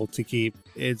schedule to keep,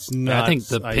 it's not. I think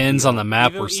the pins on the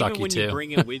map were sucky when too. You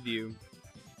bring it with you.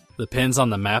 The pins on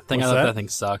the map thing, What's I thought that thing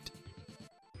sucked.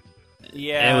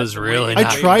 Yeah, it was really. I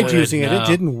not tried good, using it; no. it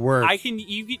didn't work. I can when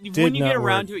you not get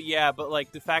around work. to it, yeah, but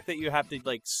like the fact that you have to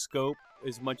like scope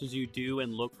as much as you do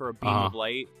and look for a beam of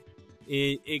light,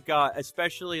 it got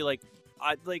especially like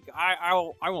I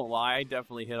won't lie, I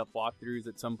definitely hit up walkthroughs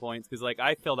at some points because like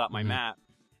I filled out my map,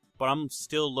 but I'm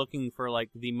still looking for like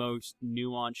the most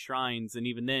nuanced shrines, and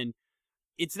even then,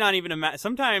 it's not even a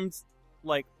sometimes.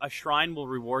 Like, a shrine will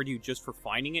reward you just for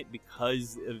finding it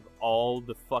because of all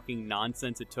the fucking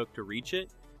nonsense it took to reach it.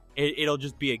 It'll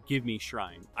just be a give me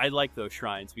shrine. I like those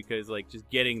shrines because, like, just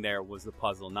getting there was the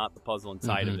puzzle, not the puzzle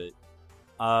inside of it.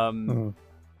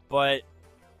 But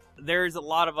there's a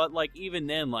lot of, like, even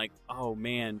then, like, oh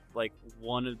man, like,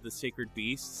 one of the sacred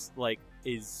beasts, like,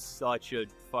 is such a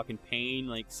fucking pain.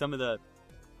 Like, some of the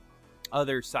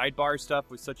other sidebar stuff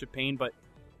was such a pain, but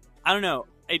I don't know.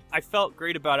 I felt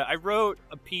great about it. I wrote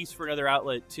a piece for another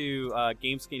outlet too,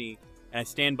 Game Skinny, and I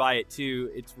stand by it too.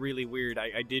 It's really weird.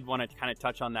 I did want to kind of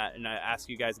touch on that and ask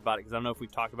you guys about it because I don't know if we've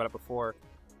talked about it before.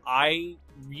 I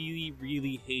really,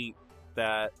 really hate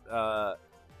that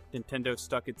Nintendo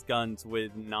stuck its guns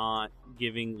with not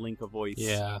giving Link a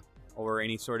voice or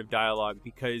any sort of dialogue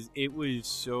because it was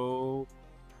so...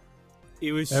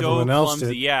 It was Everyone so else clumsy,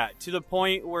 did. yeah, to the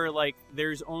point where, like,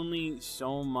 there's only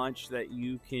so much that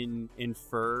you can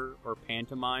infer or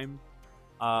pantomime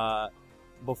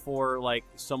before, like,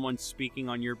 someone speaking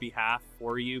on your behalf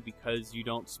for you because you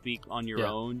don't speak on your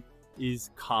own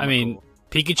is comical. I mean,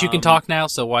 Pikachu can talk now,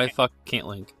 so why the fuck can't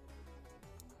Link?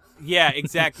 Yeah,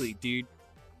 exactly, dude.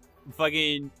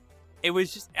 Fucking... It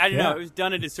was just, I don't know, it was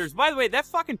done a disservice. By the way, that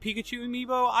fucking Pikachu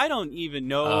amiibo, I don't even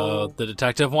know. The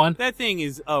detective one? That thing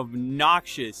is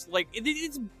obnoxious. Like,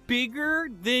 it's bigger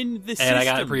than the system. And I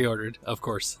got it pre-ordered, of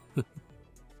course.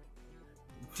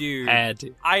 Dude, Had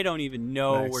to. I don't even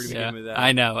know Nice. where to begin with that.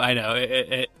 I know.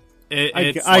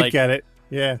 It's I like, get it.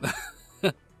 Yeah.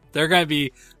 they're going to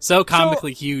be so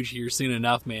comically huge here soon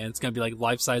enough, man. It's going to be like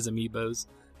life-size amiibos.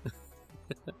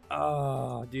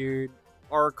 Oh, dude.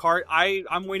 Or card.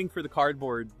 I'm waiting for the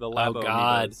cardboard, the Labo Oh,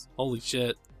 God. amiibos. Holy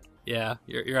shit. Yeah,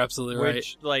 you're absolutely right.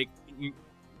 Which, like, you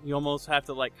almost have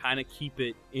to, like, kind of keep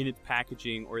it in its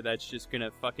packaging or that's just gonna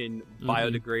fucking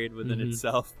biodegrade within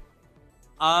itself.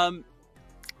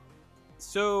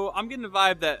 So I'm getting the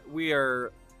vibe that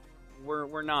we're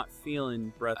not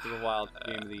feeling Breath of the Wild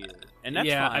Game of the Year. And that's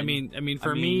yeah, fine. I mean,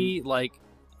 for me, like...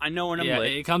 I know when I'm yeah,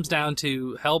 lit. it comes down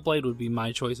to Hellblade would be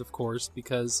my choice, of course,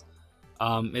 because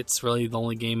it's really the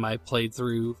only game I played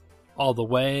through all the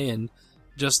way, and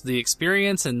just the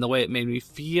experience and the way it made me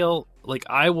feel, like,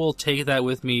 I will take that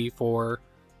with me for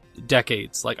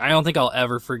decades. Like, I don't think I'll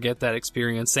ever forget that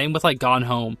experience. Same with, like, Gone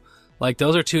Home. Like,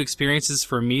 those are two experiences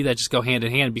for me that just go hand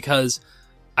in hand, because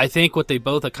I think what they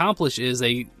both accomplish is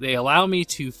they allow me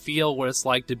to feel what it's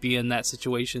like to be in that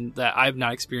situation that I've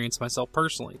not experienced myself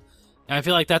personally. And I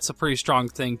feel like that's a pretty strong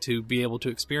thing to be able to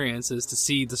experience, is to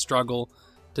see the struggle,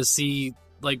 to see,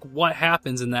 like, what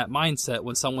happens in that mindset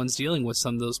when someone's dealing with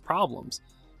some of those problems.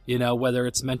 You know, whether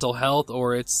it's mental health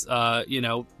or it's, you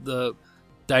know, the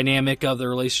dynamic of the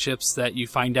relationships that you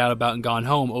find out about in Gone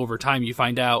Home. Over time, you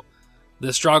find out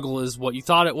the struggle is what you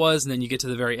thought it was, and then you get to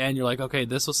the very end, you're like, okay,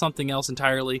 this was something else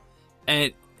entirely. And,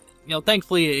 it, you know,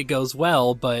 thankfully it goes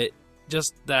well, but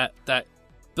just that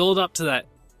build up to that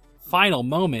final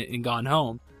moment in Gone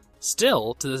Home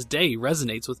still, to this day,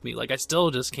 resonates with me. Like, I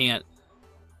still just can't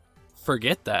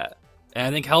forget that. And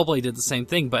I think Hellblade did the same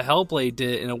thing, but Hellblade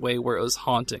did it in a way where it was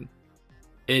haunting.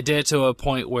 It did it to a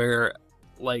point where,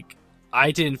 like,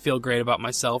 I didn't feel great about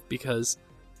myself because,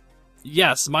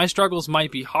 yes, my struggles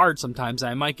might be hard sometimes, and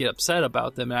I might get upset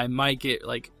about them, and I might get,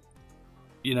 like,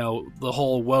 you know, the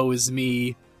whole woe is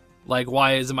me, like,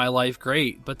 why isn't my life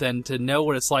great? But then to know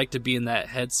what it's like to be in that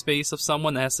headspace of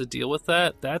someone that has to deal with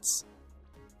that, that's...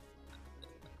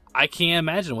 I can't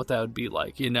imagine what that would be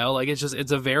like, you know? Like, it's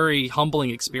a very humbling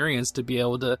experience to be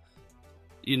able to,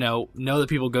 you know that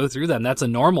people go through that, and that's a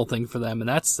normal thing for them, and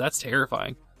that's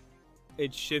terrifying.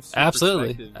 It shifts your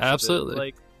Absolutely. perspectives. Absolutely.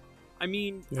 Like, I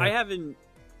mean, Yeah. I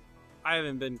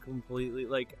haven't been completely,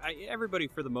 like, everybody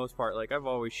for the most part, like, I've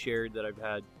always shared that I've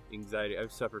had anxiety.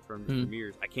 I've suffered from it for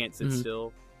years. I can't sit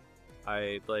still.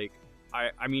 I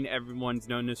mean, everyone's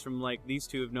known this from, like, these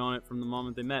two have known it from the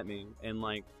moment they met me. And,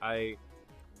 like, I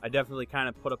definitely kind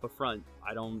of put up a front.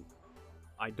 I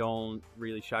don't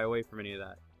really shy away from any of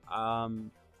that.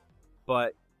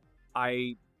 But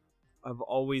I I've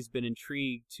always been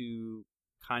intrigued to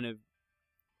kind of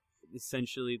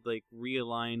essentially like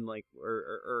realign like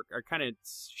or kind of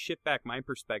shift back my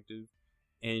perspective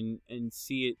and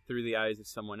see it through the eyes of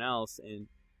someone else. And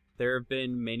there have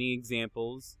been many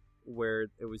examples where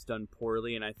it was done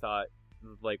poorly, and I thought,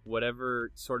 like,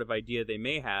 whatever sort of idea they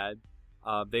may had,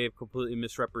 they have completely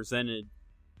misrepresented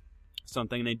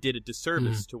something, and they did a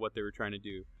disservice to what they were trying to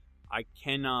do. I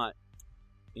cannot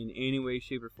in any way,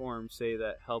 shape, or form say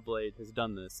that Hellblade has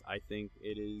done this. I think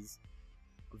it is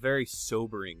a very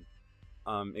sobering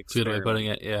experiment. Good way of putting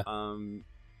it, yeah.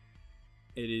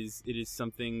 It is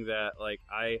something that, like,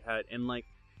 I had, and, like,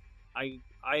 I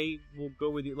will go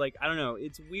with you. Like, I don't know,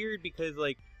 it's weird because,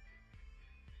 like,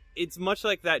 it's much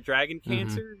like that Dragon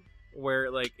Cancer, where,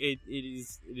 like, it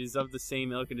is of the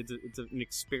same ilk, and it's an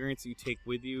experience you take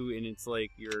with you, and it's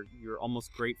like you're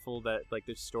almost grateful that, like,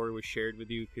 this story was shared with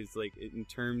you, because, like, in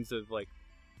terms of, like,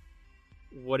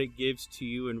 what it gives to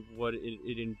you and what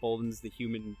it emboldens the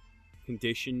human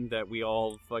condition that we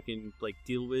all fucking, like,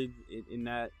 deal with in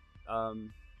that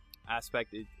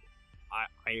aspect.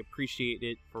 I appreciate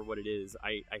it for what it is.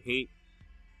 I hate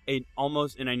it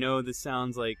almost, and I know this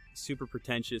sounds like super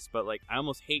pretentious, but, like, I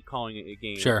almost hate calling it a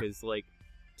game, because, like,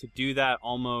 to do that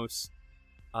almost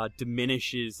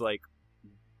diminishes, like,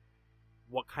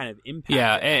 what kind of impact.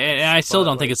 Yeah, and I still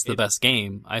don't think it's the best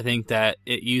game. I think that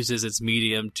it uses its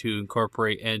medium to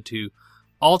incorporate and to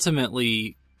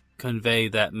ultimately convey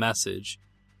that message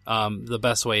the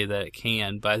best way that it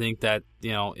can. But I think that,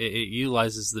 you know, it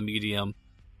utilizes the medium,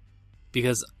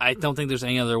 because I don't think there's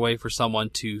any other way for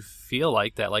someone to feel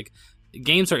like that. Like,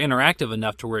 games are interactive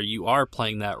enough to where you are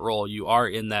playing that role, you are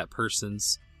in that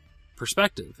person's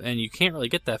perspective, and you can't really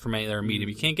get that from any other medium.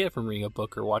 You can't get it from reading a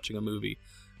book or watching a movie.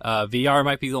 VR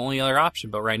might be the only other option,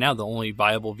 but right now the only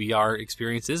viable VR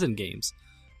experience is in games.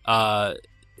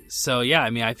 So yeah, I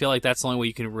mean, I feel like that's the only way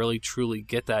you can really truly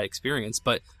get that experience.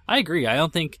 But I agree. I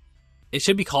don't think it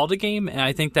should be called a game, and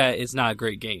I think that it's not a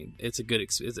great game. It's a good,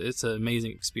 it's an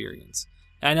amazing experience.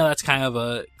 And I know that's kind of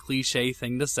a cliche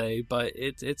thing to say, but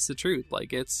it's the truth.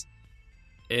 Like, it's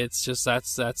just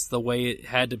that's the way it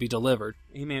had to be delivered.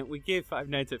 Hey man, we gave Five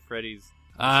Nights at Freddy's.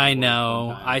 I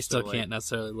know. I still can't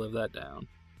necessarily live that down.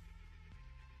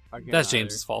 That's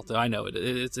James's fault, though. I know it.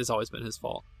 It's always been his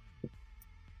fault.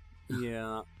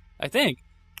 Yeah. I think.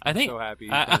 I'm so happy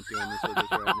he's not doing this with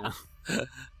us right now.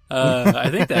 I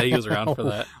think that he was around for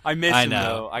that. I miss him,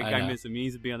 though. I miss him. He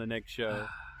needs to be on the next show.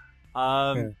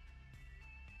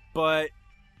 But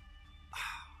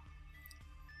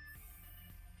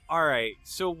all right,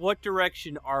 so what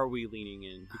direction are we leaning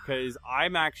in? Because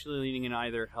I'm actually leaning in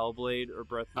either Hellblade or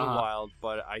Breath of the Wild,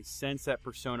 but I sense that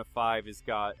Persona 5 has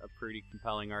got a pretty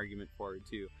compelling argument for it,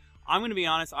 too. I'm going to be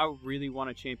honest, I really want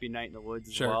to champion Night in the Woods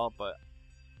as well, but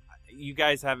you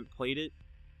guys haven't played it,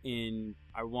 and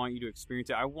I want you to experience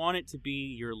it. I want it to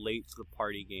be your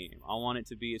late-to-the-party game. I want it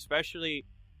to be, especially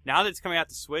now that it's coming out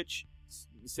to Switch,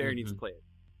 Sarah needs to play it.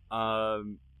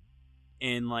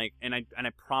 And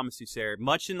I promise you, Sarah,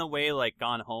 much in the way like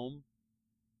Gone Home,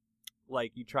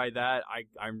 like you tried that,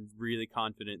 I'm really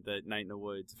confident that Night in the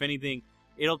Woods, if anything,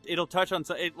 it'll touch on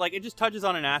it just touches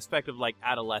on an aspect of like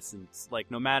adolescence. Like,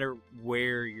 no matter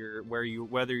whether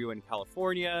you're in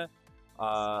California,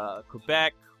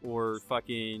 Quebec, or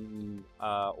fucking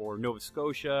or Nova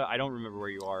Scotia. I don't remember where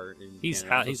you are in he's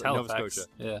Canada. Halifax. Nova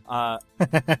Scotia.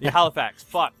 Yeah, Halifax.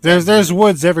 Fuck. There's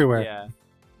woods everywhere. Yeah.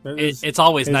 It's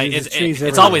always night.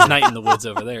 It's always night in the woods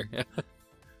over there.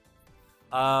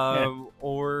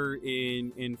 Or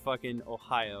in fucking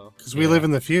Ohio. Because we live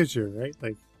in the future, right?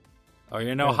 Like, or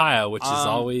you're in Ohio, which is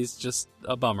always just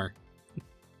a bummer.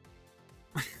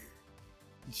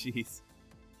 Jeez.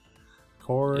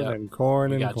 Corn and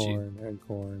corn and corn and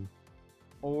corn.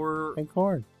 And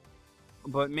corn.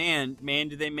 But man,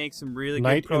 do they make some really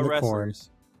Night good pro in the wrestlers.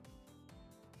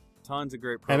 Tons of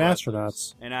great pro and wrestlers.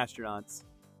 astronauts. And astronauts.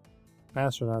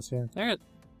 Astronauts, yeah.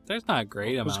 There's not a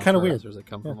great amount of kind of wrestlers that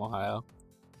come from Ohio.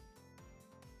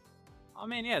 Oh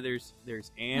man, yeah, there's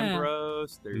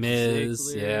Ambrose, there's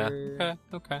Miz, Ziggler. yeah.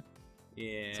 Okay.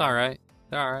 Yeah. It's alright.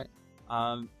 They're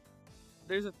alright.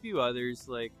 There's a few others,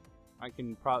 like, I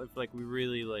can probably, like, we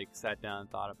really, like, sat down and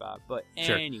thought about. But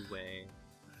anyway.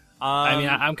 I mean,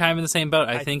 I'm kind of in the same boat.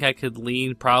 I think I could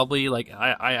lean probably, like,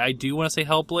 I do want to say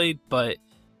Hellblade, but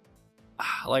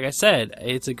like I said,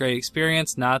 it's a great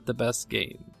experience, not the best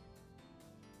game.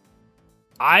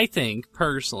 I think,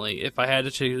 personally, if I had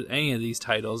to choose any of these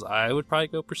titles, I would probably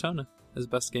go Persona as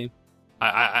best game.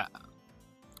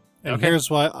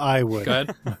 Here's why I would. Go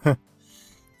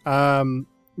ahead.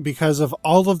 Because of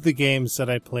all of the games that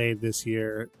I played this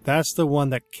year, that's the one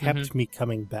that kept me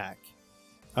coming back.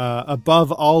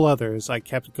 above all others, I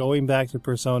kept going back to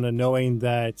Persona, knowing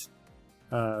that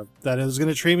that it was going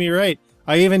to treat me right.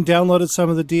 I even downloaded some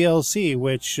of the DLC,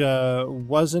 which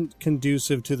wasn't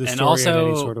conducive to the And story also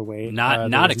in any sort of way. not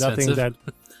there was expensive. nothing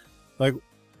that,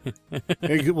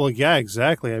 like, well, yeah,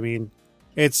 exactly. I mean,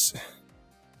 it's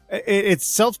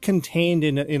self-contained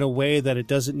in a way that it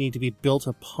doesn't need to be built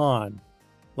upon.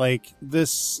 Like,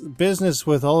 this business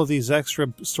with all of these extra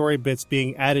story bits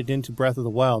being added into Breath of the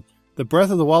Wild. The Breath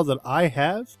of the Wild that I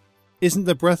have isn't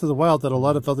the Breath of the Wild that a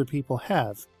lot of other people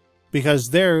have, because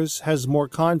theirs has more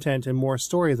content and more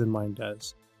story than mine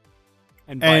does.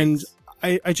 And And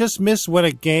bikes. I just miss when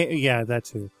a game... Yeah, that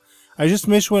too. I just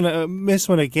miss when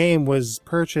a game was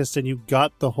purchased and you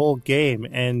got the whole game,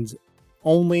 and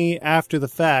only after the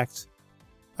fact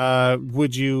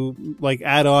would you like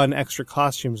add on extra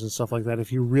costumes and stuff like that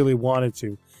if you really wanted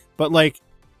to. But like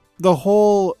the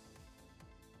whole,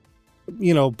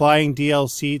 buying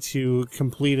DLC to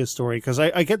complete a story, because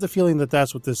I get the feeling that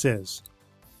that's what this is.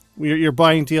 You're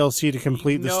buying DLC to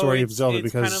complete the story of Zelda, it's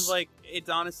because kind of like, it's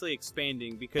honestly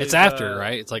expanding because It's after,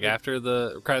 right? It's like after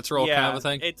the credits roll, yeah, kind of a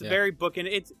thing. It's Yeah. very booking.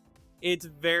 It's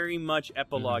very much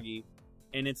epilogue-y,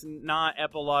 and it's not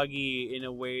epilogue-y in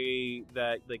a way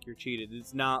that like you're cheated.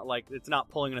 It's not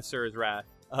pulling an Asura's Wrath.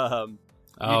 Oh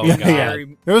Yeah, god. yeah.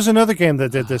 There was another game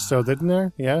that did this, though, didn't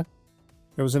there? Yeah,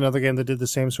 there was another game that did the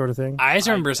same sort of thing. I just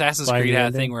remember Assassin's buying Creed the had a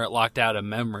ending. thing where it locked out a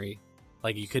memory.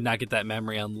 Like you could not get that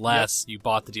memory unless you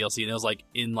bought the DLC, and it was like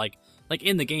in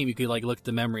the game you could like look at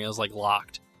the memory, and it was like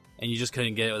locked, and you just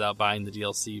couldn't get it without buying the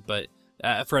DLC. But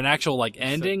for an actual like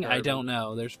ending, I don't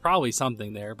know. There's probably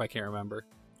something there, but I can't remember.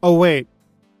 Oh wait,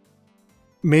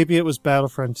 maybe it was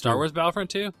Battlefront 2. Star Wars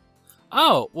Battlefront 2?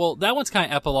 Oh, well, that one's kind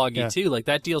of epilogue-y Yeah. too. Like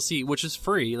that DLC, which is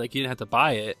free, like you didn't have to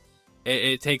buy it.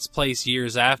 It takes place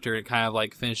years after. It kind of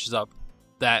like finishes up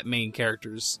that main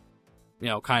character's,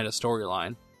 kind of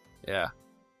storyline. Yeah.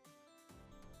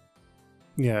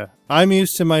 Yeah, I'm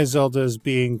used to my Zeldas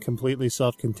being completely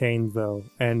self-contained, though,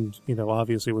 and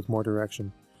obviously with more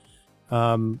direction.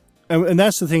 And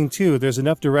that's the thing too. There's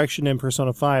enough direction in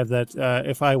Persona 5 that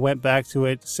if I went back to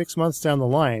it 6 months down the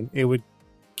line, it would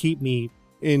keep me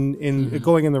in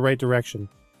going in the right direction.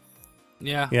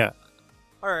 Yeah. Yeah.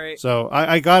 All right. So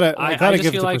I gotta I just give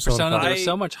it feel to like Persona 5. there was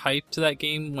so much hype to that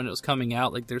game when it was coming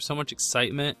out. Like there's so much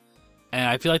excitement, and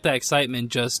I feel like that excitement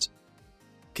just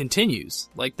continues.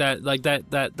 Like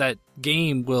that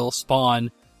game will spawn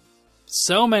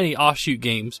so many offshoot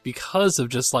games because of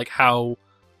just like how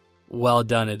well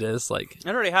done it is. Like It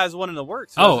already has one in the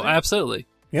works. oh, doesn't it? absolutely.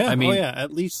 Yeah, I mean-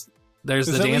 at least There's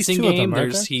the There's at least dancing two of them, game.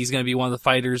 aren't there? He's going to be one of the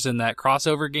fighters in that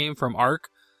crossover game from Ark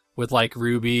with like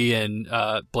Ruby and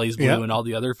Blaze Blue Yeah. and all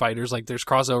the other fighters. Like there's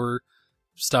crossover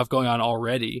stuff going on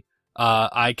already.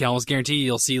 I can almost guarantee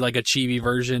you'll see like a chibi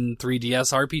version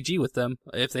 3DS RPG with them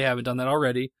if they haven't done that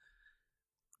already.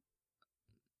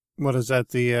 what is that?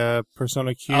 The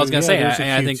Persona Q. I was gonna say, there's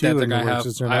a I think that Q2 they're in the gonna works, have.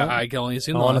 is there not? I can only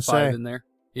assume I they'll wanna have 5 say. in there.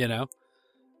 Yeah.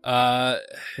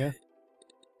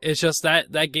 It's just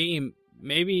that game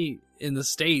maybe in the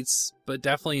States, but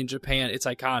definitely in Japan, it's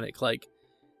iconic. Like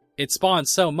it spawned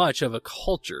so much of a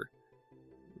culture.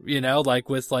 Like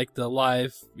with like the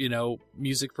live,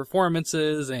 music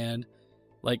performances and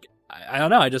like I don't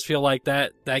know. I just feel like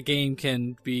that game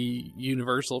can be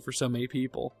universal for so many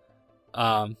people.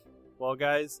 Well,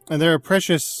 guys, And there are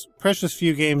precious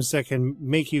few games that can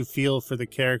make you feel for the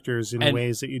characters in And-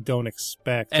 ways that you don't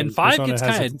expect. And 5 Persona gets has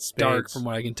kind it in of dark spades. from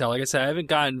what I can tell. Like I said, I haven't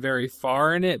gotten very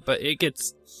far in it, but it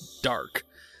gets dark.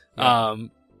 Yeah.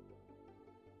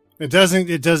 It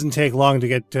doesn't take long to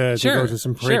get to Sure, go to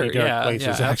some pretty dark yeah, places.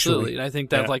 yeah, actually, absolutely. And I think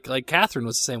that Yeah. like Catherine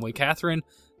was the same way. Catherine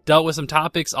dealt with some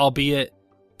topics, albeit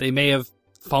they may have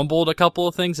fumbled a couple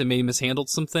of things and maybe mishandled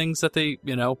some things that they,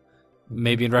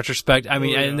 maybe in retrospect. I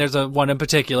mean, Oh, yeah. and there's a one in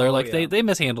particular, Oh, like yeah. they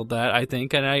mishandled that, I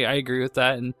think, and I agree with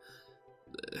that. And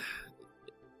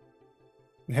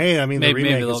Hey, I mean, the Maybe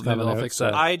remake they'll- is coming maybe they'll out, fix so-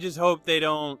 that. I just hope they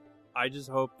don't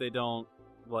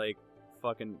like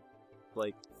fucking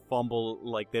like fumble,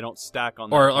 like they don't stack on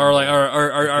that or like fumble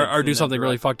or do in something that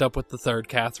really direction. fucked up with the third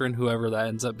Catherine, whoever that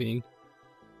ends up being.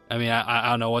 I mean, I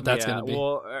don't know what that's Yeah, gonna be.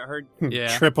 Well, I heard.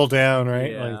 Yeah. Triple down,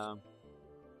 right? Yeah.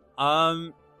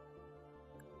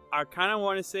 I kind of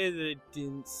want to say that I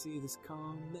didn't see this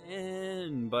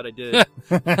coming, but I did.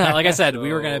 Like, Like I said,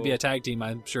 we were going to be So- a tag team,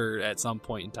 I'm sure, at some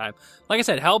point in time. Like I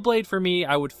said, Hellblade for me,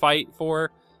 I would fight for,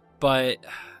 but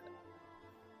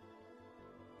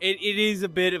It is a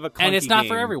bit of a clunky and it's not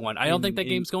for game everyone. I don't in- think that in-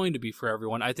 game's going to be for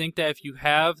everyone. I think that if you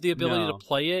have the ability No. to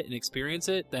play it and experience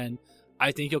it, then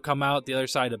I think you'll come out the other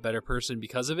side a better person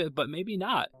because of it. But maybe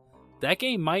not. that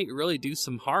game might really do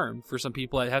some harm for some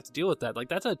people that have to deal with that. Like,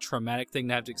 that's a traumatic thing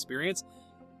to have to experience.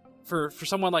 For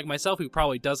someone like myself who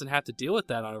probably doesn't have to deal with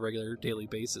that on a regular daily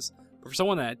basis, but for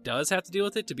someone that does have to deal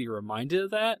with it, to be reminded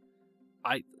of that,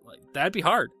 that'd be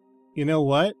hard. You know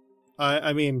what?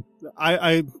 I mean,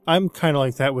 I'm kind of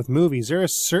like that with movies. There are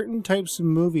certain types of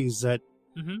movies that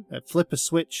flip a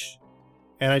switch,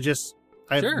 and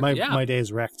my day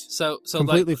is wrecked. So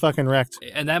completely fucking wrecked.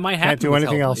 And that might happen. Can't do with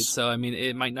anything Hellblade, else. So I mean,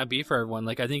 it might not be for everyone.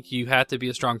 Like, I think you have to be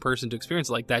a strong person to experience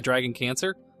it. Like that Dragon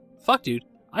Cancer. Fuck, dude,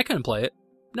 I couldn't play it.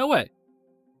 No way.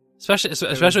 Especially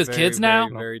with kids now.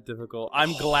 Very difficult.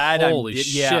 I'm glad. Holy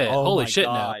shit! Yeah, oh Holy my shit!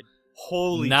 God. Now,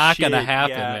 holy not shit, gonna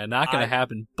happen, yeah. man. Not gonna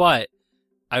happen. But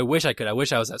I wish I could. I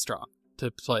wish I was that strong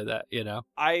to play that. You know.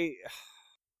 I'm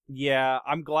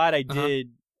glad I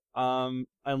did. And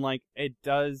like it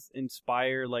does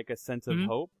inspire like a sense of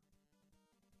hope.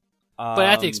 But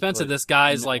at the expense of this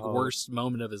guy's like worst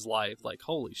moment of his life. Like,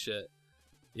 holy shit.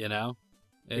 You know.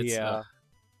 It's,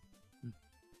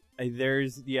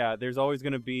 there's always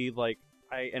gonna be like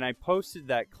I posted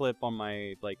that clip on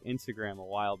my like Instagram a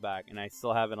while back, and I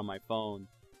still have it on my phone,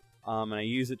 and I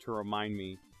use it to remind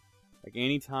me, like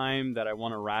anytime that I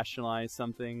want to rationalize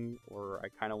something or I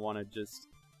kind of want to just,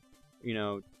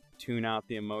 tune out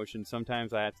the emotion.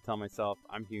 Sometimes I have to tell myself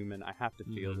I'm human. I have to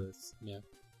feel this. Yeah.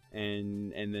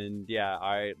 And then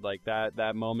I like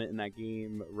that moment in that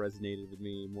game resonated with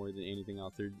me more than anything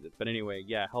else. But anyway,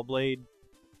 Hellblade.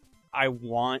 I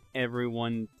want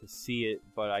everyone to see it,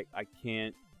 but I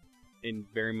can't, in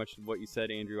very much what you said,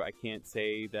 Andrew, I can't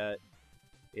say that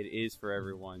it is for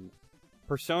everyone.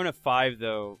 Persona 5,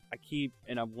 though, I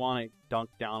want to dunk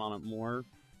down on it more.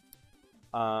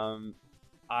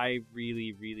 I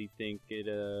really, really think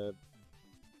it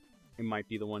might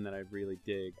be the one that I really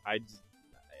dig.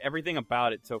 Everything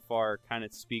about it so far kind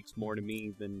of speaks more to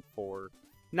me than 4.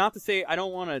 Not to say I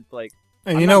don't want to, like...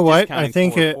 And you know what? I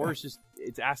think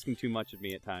it's asking too much of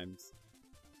me at times.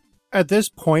 At this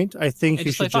point, I think and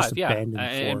you should just 5,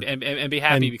 abandon 4. And be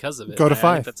happy because of it. Go to 5.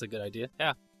 I think that's a good idea.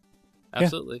 Yeah,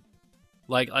 absolutely.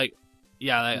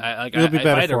 Yeah. You'll be if better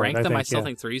I had to for rank it, them, I think, still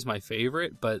think 3 is my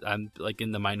favorite, but I'm like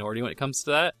in the minority when it comes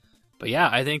to that. But yeah,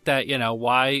 I think that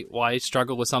why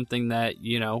struggle with something that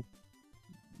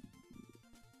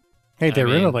Hey,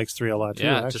 Darina likes 3 a lot too.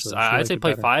 Yeah, actually. I'd say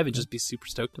play better. 5 and just be super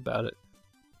stoked about it,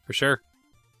 for sure.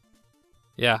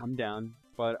 Yeah, I'm down.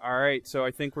 But all right, so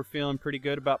I think we're feeling pretty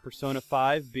good about Persona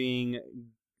 5 being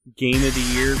Game of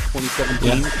the Year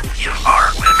 2017. You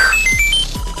are winners.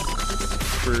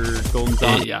 For Golden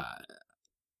Dawn. Yeah,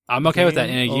 I'm okay with that.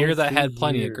 In a Game year of that the had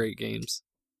plenty year. of great games.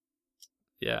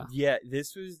 Yeah. Yeah,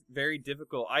 this was very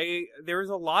difficult. There was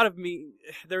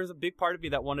a big part of me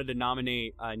that wanted to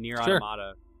nominate Nier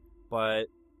Automata, but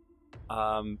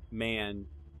man,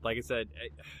 like I said,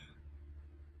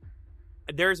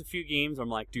 there's a few games I'm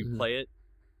like, dude, play it.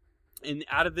 And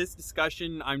out of this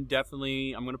discussion, I'm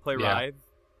gonna play Rive.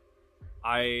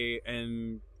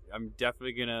 I'm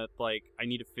definitely gonna I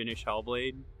need to finish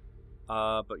Hellblade.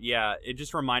 But yeah, it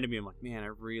just reminded me. I'm like, man, I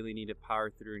really need to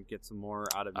power through and get some more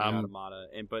out of Nier Automata.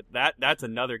 But that's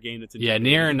another game that's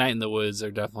Nier and Night in the Woods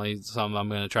are definitely some I'm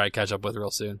gonna try to catch up with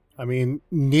real soon. I mean,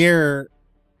 Nier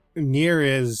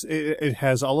is it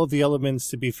has all of the elements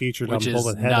to be featured Which on is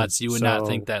Bullet Heaven. nuts. You would not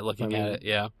think that looking at it.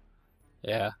 Yeah.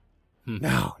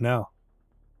 No.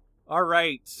 All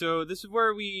right, so this is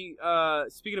where we,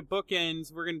 speaking of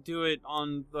bookends, we're going to do it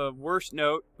on the worst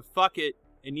note. But fuck it.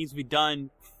 It needs to be done.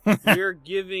 We're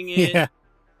giving it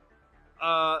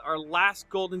our last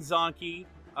Golden Zonky,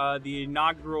 the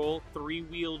inaugural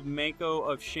 3-wheeled Mako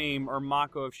of Shame, or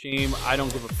Mako of Shame. I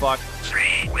don't give a fuck.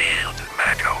 3-wheeled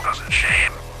Mako of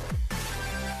Shame.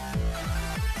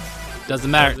 Doesn't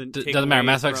matter. Doesn't Doesn't matter. take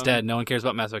Mass away Effect's from- dead. No one cares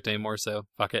about Mass Effect anymore, so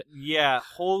fuck it. Yeah,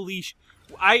 holy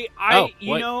I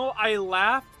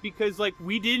laughed because,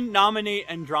 we didn't nominate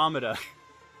Andromeda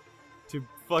to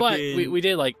fucking... But we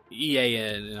did, EA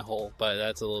in a whole, but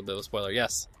that's a little bit of a spoiler.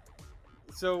 Yes.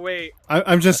 So, wait.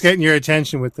 I'm just getting your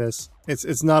attention with this.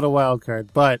 It's not a wild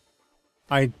card, but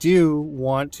I do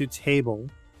want to table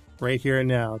right here and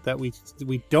now that we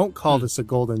don't call this a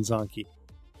Golden Zonky.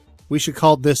 We should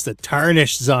call this the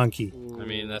Tarnished Zonky. I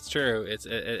mean, that's true. It's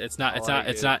not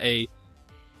a...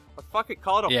 But fuck it,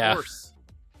 call it a Yeah. horse.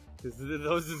 Because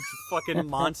those are fucking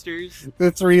monsters.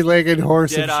 The 3-legged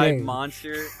horse of Dead-eyed shame.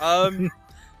 monster.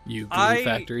 You glue I-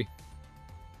 factory.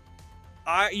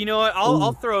 You know what?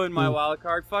 I'll throw in my wild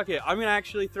card. Fuck it. I'm gonna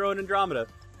actually throw in Andromeda.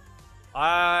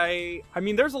 I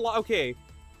mean, there's a lot. Okay.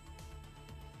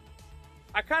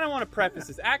 I kind of want to preface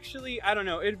this. Actually, I don't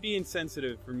know. It'd be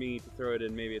insensitive for me to throw it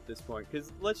in maybe at this point.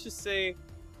 Because let's just say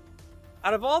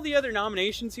out of all the other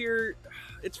nominations here,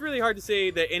 it's really hard to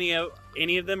say that any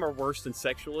of them are worse than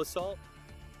sexual assault.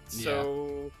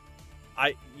 So,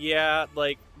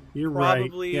 You're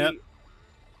probably, right. Yep.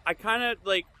 I kind of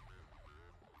like,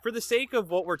 for the sake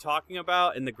of what we're talking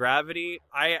about and the gravity,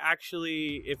 I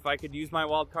actually, if I could use my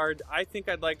wild card, I think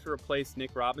I'd like to replace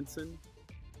Nick Robinson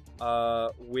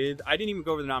with, I didn't even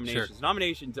go over the nominations. Sure.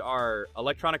 Nominations are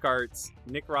Electronic Arts,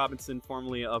 Nick Robinson,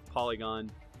 formerly of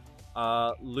Polygon,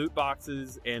 loot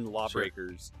boxes, and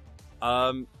Lawbreakers.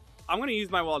 Sure. I'm going to use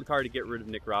my wild card to get rid of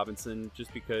Nick Robinson,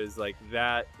 just because, like,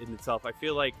 that in itself, I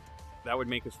feel like that would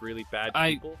make us really bad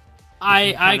people.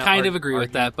 I kind of agree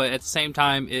with that, but at the same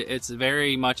time, it's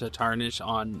very much a tarnish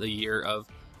on the year of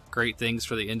great things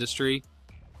for the industry.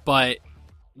 But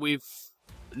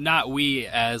not we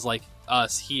as like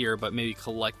us here, but maybe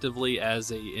collectively as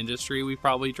a industry, we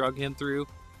probably drug him through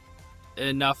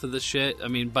enough of the shit. I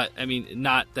mean,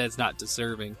 not that's not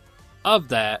deserving of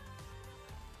that.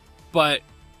 But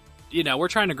we're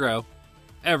trying to grow.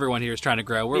 Everyone here is trying to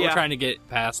grow. We're trying to get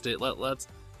past it. Let's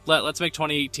make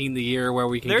 2018 the year where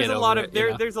we can get over it.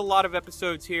 There's a lot of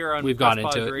episodes here on We've gone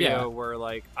into it, Radio where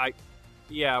like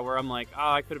where I'm like,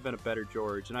 I could have been a better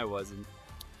George, and I wasn't.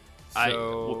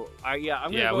 So I'm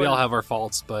gonna we all have our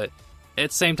faults, but at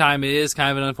the same time, it is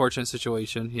kind of an unfortunate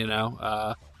situation,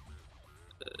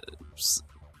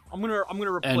 I'm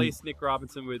gonna replace Nick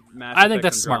Robinson with Mass I think Effect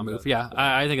that's a smart Andromeda. move. Yeah,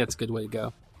 I think that's a good way to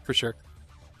go for sure.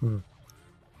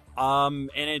 And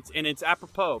it's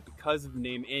apropos because of the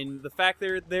name and the fact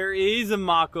there is a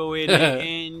Mako in it,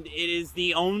 and it is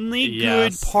the only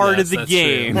good part of the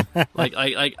game.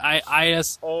 I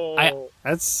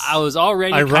was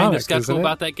already ironic, kind of skeptical isn't it?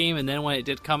 about that game, and then when it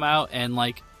did come out, and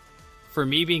like for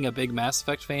me being a big Mass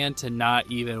Effect fan to not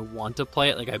even want to play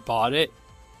it, like I bought it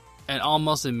and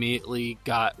almost immediately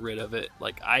got rid of it.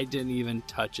 Like I didn't even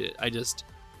touch it.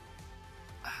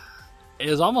 It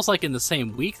was almost like in the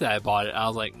same week that I bought it. I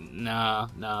was like, nah,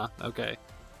 okay.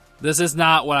 This is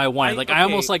not what I wanted. I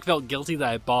almost like felt guilty that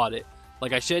I bought it.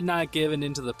 Like I should not have given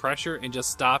into the pressure and just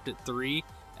stopped at 3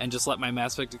 and just let my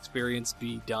Mass Effect experience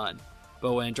be done.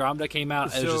 But when Andromeda came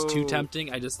out, it was just too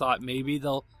tempting. I just thought maybe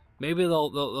they'll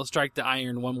strike the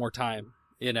iron one more time,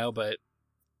 but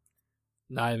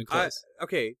not even close.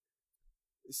 Okay.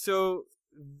 So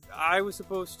I was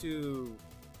supposed to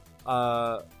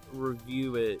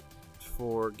review it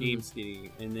for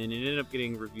GameStop, and then it ended up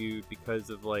getting reviewed because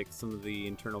of like some of the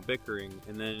internal bickering,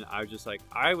 and then I was just like,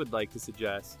 I would like to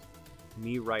suggest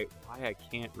me write why I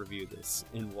can't review this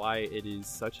and why it is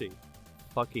such a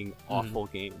fucking awful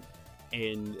game,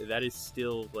 and that is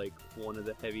still like one of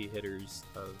the heavy hitters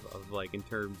of like in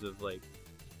terms of like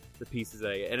the pieces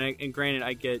that and granted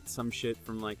I get some shit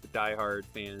from like the diehard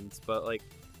fans, but like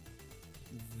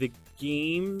the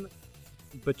game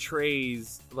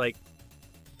betrays like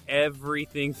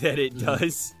everything that it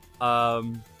does.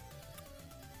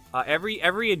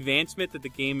 Every advancement that the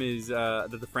game is that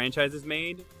the franchise has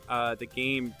made, the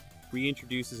game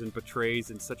reintroduces and betrays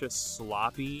in such a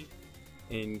sloppy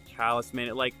and callous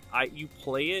manner. Like you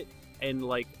play it, and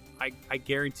like I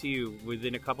guarantee you,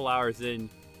 within a couple hours in,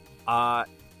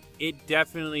 it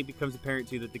definitely becomes apparent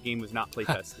to you that the game was not play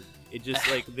tested. It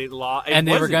just like they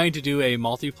were going to do a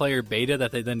multiplayer beta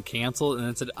that they then canceled, and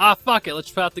then said, fuck it, let's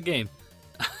put out the game.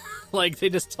 Like, they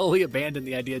just totally abandoned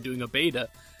the idea of doing a beta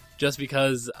just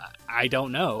because, I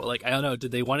don't know. Like, I don't know.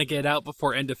 Did they want to get it out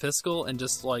before end of fiscal and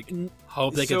just, like,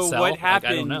 hope they could sell? So what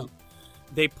happened, I don't know.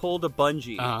 They pulled a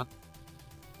Bungie. Uh-huh.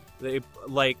 They,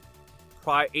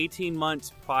 18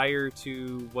 months prior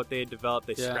to what they had developed,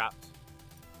 they scrapped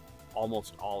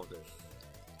almost all of it.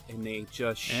 And they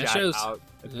just shot out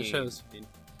a game. It shows.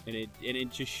 And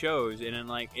it just shows. And then,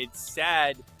 like, it's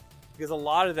sad because a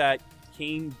lot of that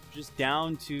came just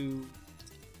down to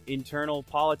internal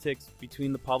politics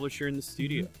between the publisher and the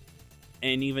studio.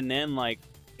 And even then, like,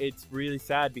 it's really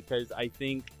sad because I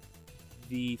think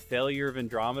the failure of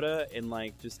Andromeda and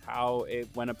like just how it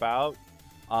went about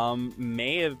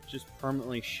may have just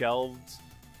permanently shelved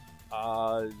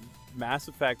Mass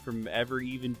Effect from ever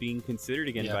even being considered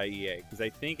again by EA, because I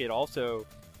think it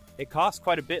costs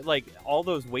quite a bit, like all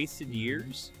those wasted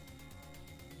years.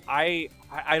 I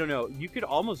don't know. You could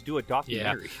almost do a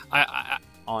documentary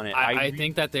on it. I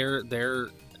think that their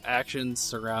actions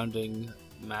surrounding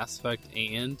Mass Effect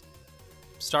and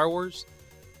Star Wars,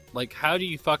 like, how do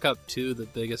you fuck up two of the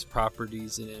biggest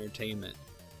properties in entertainment?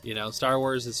 Star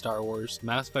Wars is Star Wars.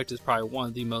 Mass Effect is probably one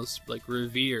of the most like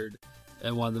revered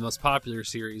and one of the most popular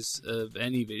series of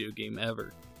any video game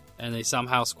ever, and they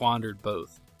somehow squandered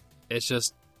both. It's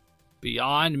just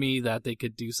beyond me that they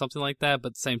could do something like that, but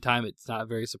at the same time, it's not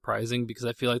very surprising because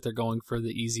I feel like they're going for the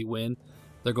easy win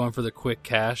They're going for the quick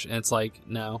cash, and it's like,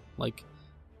 no. Like,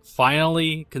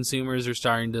 finally, consumers are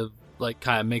starting to, like,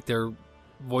 kind of make their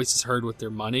voices heard with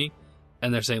their money,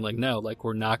 and they're saying, like, no, like,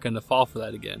 we're not going to fall for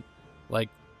that again. Like,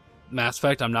 Mass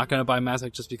Effect, I'm not going to buy Mass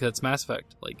Effect just because it's Mass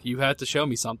Effect. Like, you have to show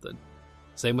me something.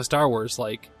 Same with Star Wars.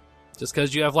 Like, just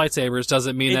because you have lightsabers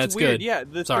doesn't mean that's weird. good. Yeah,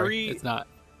 Sorry, it's not.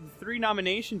 The 3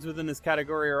 nominations within this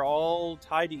category are all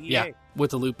tied to EA. Yeah,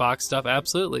 with the loot box stuff,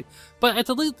 absolutely. But at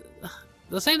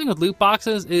the same thing with loot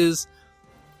boxes is,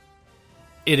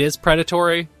 it is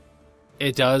predatory.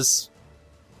 It does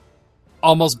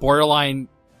almost borderline,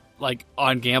 like,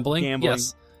 on gambling.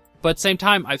 Yes. But at the same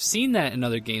time, I've seen that in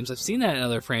other games. I've seen that in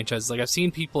other franchises. Like, I've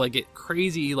seen people, like, get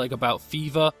crazy, like, about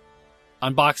FIFA,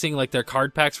 unboxing, like, their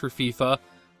card packs for FIFA,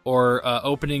 or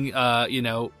opening,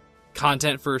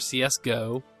 content for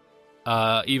CSGO,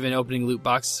 even opening loot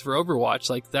boxes for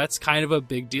Overwatch. Like, that's kind of a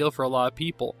big deal for a lot of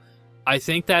people. I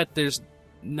think that there's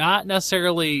not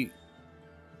necessarily...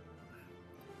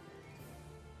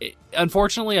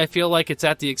 Unfortunately, I feel like it's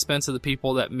at the expense of the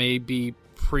people that may be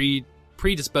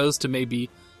predisposed to maybe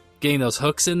getting those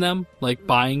hooks in them, like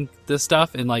buying this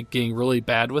stuff and, like, getting really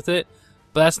bad with it.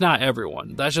 But that's not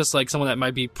everyone. That's just, like, someone that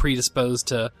might be predisposed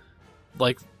to,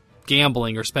 like,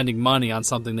 gambling or spending money on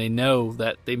something they know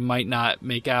that they might not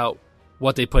make out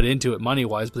what they put into it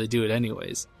money-wise, but they do it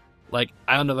anyways. Like,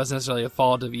 I don't know if that's necessarily a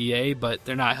fault of EA, but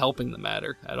they're not helping the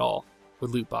matter at all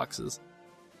with loot boxes.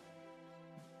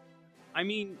 I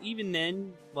mean, even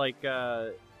then, like,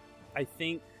 I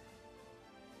think,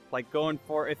 like, going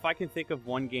for, if I can think of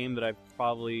one game that I've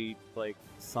probably, like,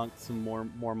 sunk some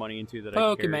more money into that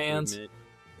I care to admit,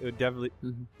 it would definitely,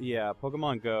 yeah,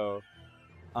 Pokemon Go.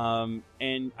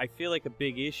 And I feel like a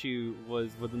big issue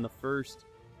was within the first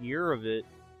year of it,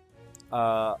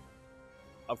 like,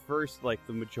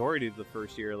 the majority of the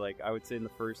first year, like, I would say in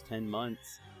the first 10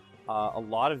 months, a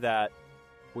lot of that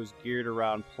was geared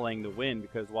around playing to win,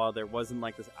 because while there wasn't,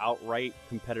 like, this outright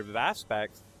competitive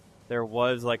aspects, there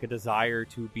was, like, a desire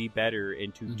to be better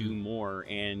and to do more,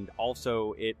 and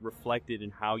also it reflected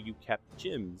in how you kept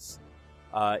gyms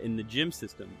in the gym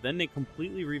system. Then they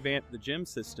completely revamped the gym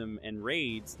system and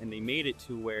raids, and they made it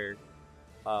to where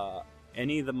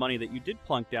any of the money that you did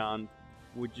plunk down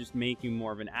would just make you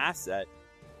more of an asset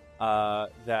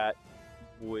that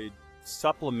would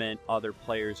supplement other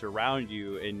players around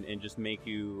you and just make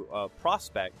you a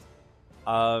prospect.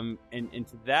 And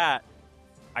to that,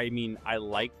 I mean, I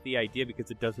like the idea because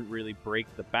it doesn't really break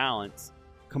the balance.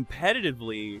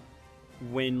 Competitively,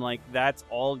 when, like, that's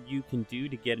all you can do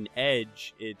to get an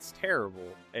edge, it's terrible.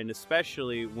 And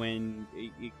especially when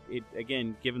it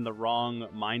again, given the wrong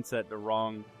mindset, the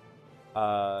wrong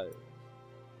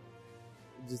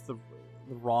just the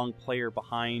wrong player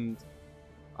behind.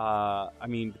 I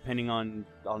mean, depending on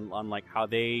like how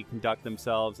they conduct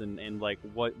themselves and like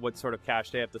what sort of cash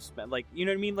they have to spend, like, you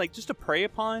know what I mean, like, just to prey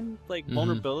upon, like,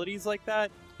 vulnerabilities like that,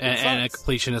 and a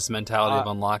completionist mentality of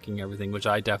unlocking everything, which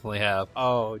I definitely have.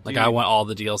 Oh, dude. Like, I want all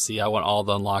the DLC, I want all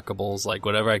the unlockables, like,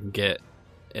 whatever I can get.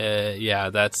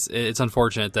 Yeah, it's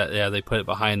unfortunate that they put it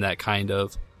behind that kind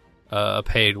of a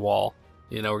paid wall,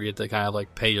 you know, where you get to kind of,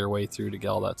 like, pay your way through to get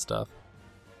all that stuff.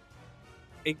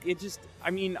 It just, I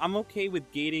mean, I'm okay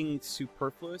with gating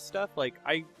superfluous stuff. Like,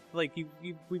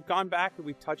 we've gone back and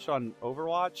we've touched on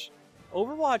Overwatch.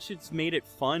 Overwatch, it's made it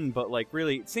fun, but, like,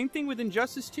 really, same thing with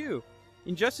Injustice 2.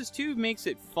 Injustice 2 makes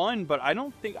it fun, but I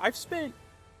don't think I've spent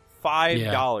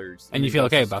 $5. And you feel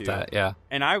okay about that, yeah.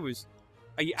 And I was,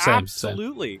 Same.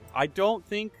 absolutely. I don't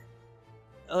think,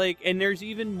 like, and there's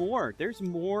even more. There's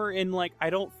more in, like, I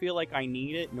don't feel like I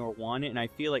need it nor want it, and I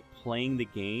feel like playing the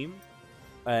game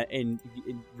and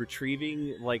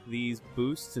retrieving, like, these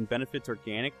boosts and benefits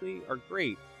organically are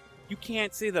great. You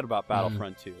can't say that about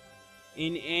Battlefront 2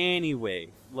 in any way.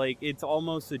 Like, it's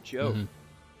almost a joke.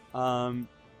 There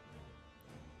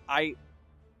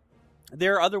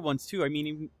are other ones too. I mean,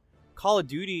 even Call of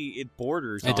Duty, it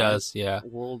borders. It does, yeah.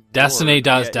 World Destiny War.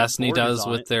 does. Yeah, Destiny does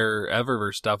with it. their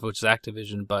Eververse stuff, which is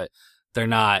Activision, but they're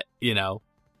not. You know,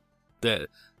 their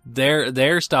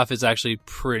stuff is actually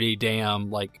pretty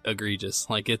damn, like, egregious.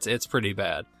 Like, it's pretty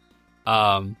bad.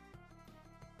 Loot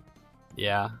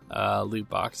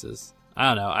boxes. I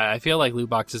don't know. I feel like loot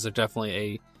boxes are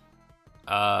definitely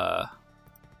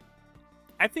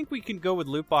I think we can go with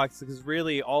loot boxes because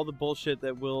really all the bullshit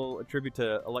that we'll attribute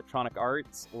to Electronic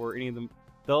Arts or any of them,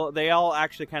 they all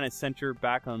actually kind of center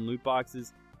back on loot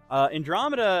boxes.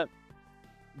 Andromeda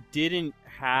didn't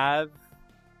have...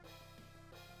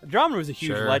 Andromeda was a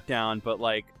huge letdown, but,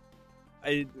 like,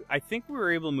 I think we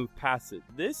were able to move past it.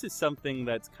 This is something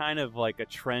that's kind of like a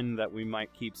trend that we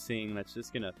might keep seeing that's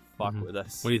just going to fuck with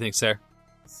us. What do you think, Sarah?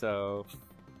 So...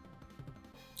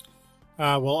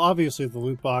 Well, obviously the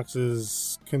loot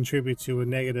boxes contribute to a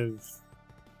negative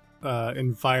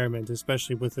environment,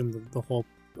 especially within the whole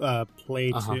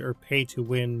play to or pay to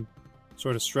win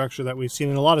sort of structure that we've seen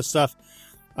in a lot of stuff.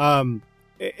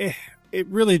 It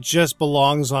really just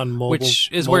belongs on mobile, which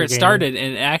is mobile where it gaming. started.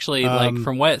 And actually, like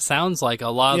from what it sounds like, a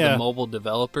lot of Yeah. the mobile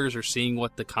developers are seeing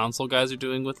what the console guys are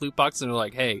doing with loot boxes, and they're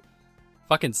like, "Hey,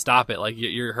 fucking stop it! Like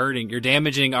you're hurting, you're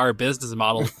damaging our business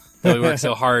model that we work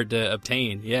so hard to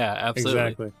obtain." Yeah, absolutely.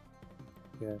 Exactly.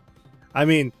 Yeah, I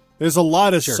mean, there's a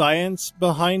lot of Sure. science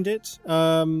behind it,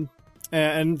 and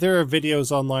there are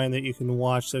videos online that you can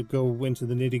watch that go into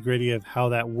the nitty gritty of how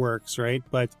that works, right?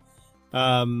 But,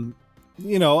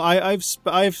 you know, I've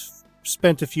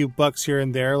spent a few bucks here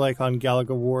and there, like on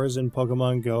Galaga Wars and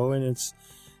Pokemon Go, and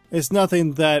it's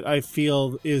nothing that I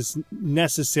feel is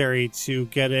necessary to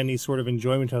get any sort of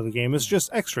enjoyment out of the game. It's just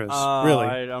extras, really.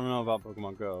 I don't know about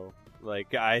Pokemon Go.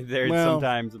 Like, there's Well-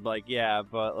 sometimes like, yeah,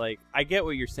 but like, I get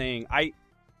what you're saying.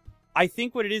 I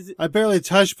think what it is. I barely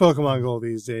touch Pokemon Go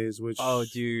these days, which Oh,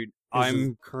 dude,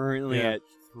 I'm currently at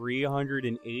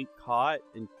 308 caught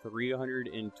and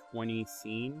 320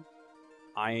 seen.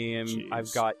 I've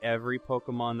Jeez. got every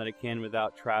Pokemon that I can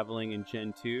without traveling in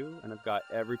Gen 2, and I've got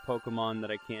every Pokemon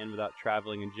that I can without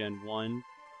traveling in Gen 1,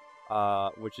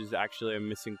 which is actually I'm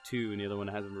missing 2, and the other one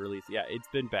hasn't released. Yeah, it's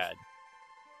been bad.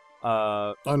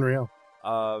 unreal.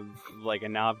 Like,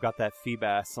 and now I've got that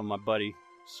Feebas on my buddy,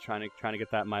 just trying to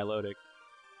get that Milotic.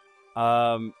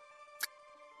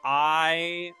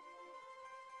 I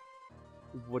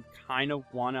would kind of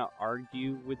want to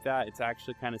argue with that. It's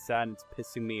actually kind of sad and it's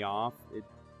pissing me off.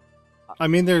 I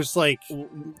mean, there's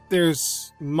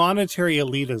monetary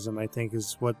elitism, I think,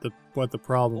 is what the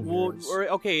problem Well, is.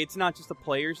 okay, it's not just the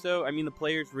players though. I mean, the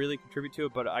players really contribute to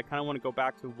it, but I kind of want to go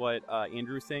back to what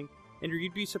Andrew was saying. Andrew,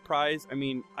 you'd be surprised. I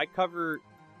mean,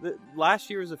 last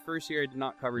year was the first year I did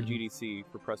not cover GDC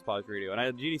for Press Pause Radio,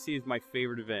 and GDC is my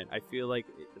favorite event. I feel like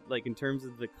in terms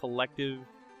of the collective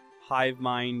hive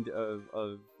mind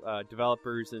of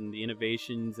developers and the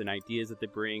innovations and ideas that they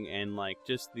bring, and like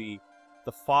just the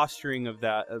fostering of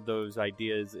those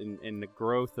ideas and the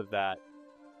growth of that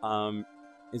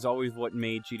is always what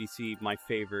made GDC my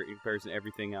favorite in comparison to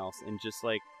everything else. And just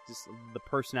the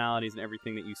personalities and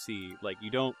everything that you see, like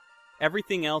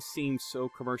everything else seems so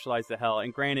commercialized to hell.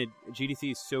 And granted,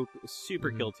 GDC is so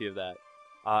super guilty of that.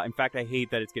 In fact, I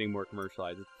hate that it's getting more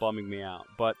commercialized. It's bumming me out.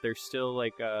 But there's still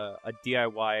like a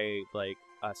DIY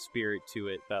spirit to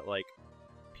it that like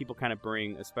people kind of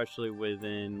bring, especially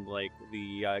within like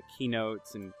the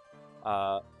keynotes and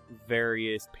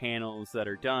various panels that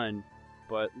are done.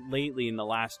 But lately, in the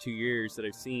last 2 years that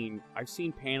I've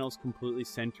seen panels completely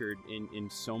centered in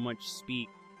so much speak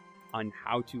on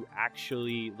how to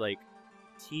actually like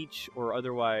teach or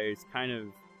otherwise kind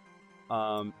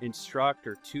of instruct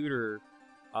or tutor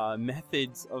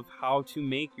methods of how to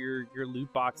make your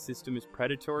loot box system as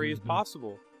predatory as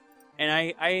possible. And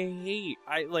I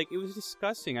like, it was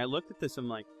disgusting. I looked at this, I'm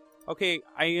like, okay,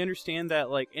 I understand that,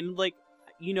 like, and like,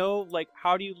 you know, like,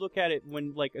 how do you look at it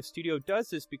when like a studio does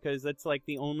this? Because that's like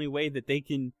the only way that they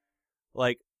can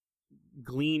like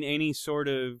glean any sort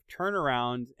of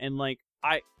turnaround. And like,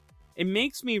 it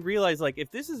makes me realize, like,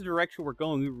 if this is the direction we're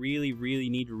going, we really, really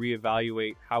need to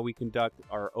reevaluate how we conduct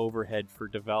our overhead for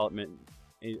development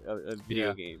of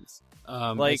video games.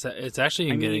 It's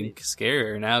actually getting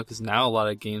scarier now, because now a lot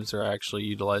of games are actually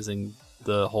utilizing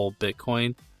the whole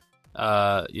Bitcoin.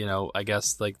 I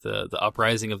guess like the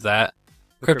uprising of that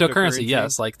cryptocurrency.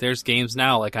 Yes, like there's games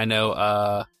now. Like I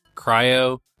know,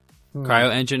 Cryo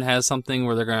Engine has something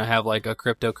where they're gonna have like a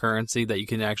cryptocurrency that you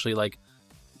can actually like.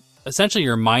 Essentially,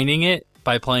 you're mining it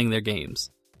by playing their games,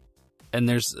 and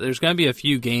there's going to be a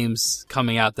few games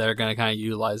coming out that are going to kind of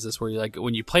utilize this, where you like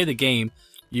when you play the game,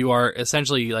 you are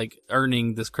essentially like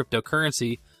earning this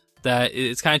cryptocurrency that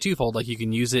it's kind of twofold. Like you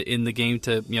can use it in the game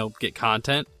to get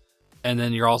content, and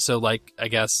then you're also like I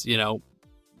guess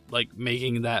like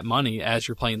making that money as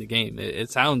you're playing the game.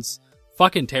 It sounds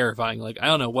fucking terrifying. Like I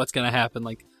don't know what's going to happen.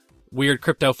 Like weird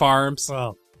crypto farms.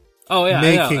 Well. Oh yeah,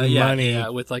 making money, yeah,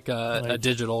 with like a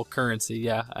digital currency.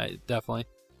 Yeah, definitely.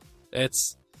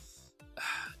 It's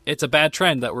a bad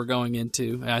trend that we're going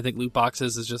into, and I think loot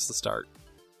boxes is just the start.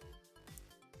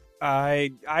 I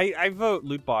vote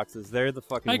loot boxes. They're the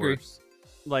fucking I agree. worst.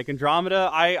 Like Andromeda,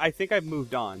 I think I've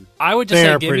moved on. I would just They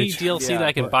say are give me pretty- DLC yeah, that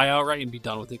I can but- buy outright and be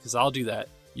done with it, because I'll do that.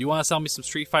 You want to sell me some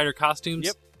Street Fighter costumes?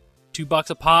 Yep. $2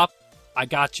 a pop. I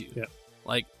got you. Yep.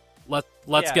 Like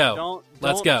let's Yeah, go.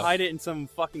 Let's don't go. hide it in some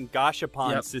fucking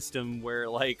gashapon Yep. system where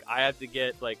like I have to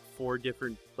get like 4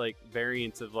 different like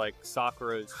variants of like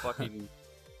Sakura's fucking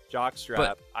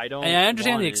jockstrap. I don't. And I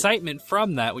understand want the it. excitement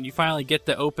from that when you finally get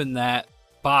to open that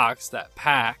box, that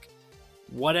pack,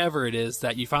 whatever it is,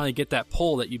 that you finally get that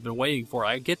pull that you've been waiting for.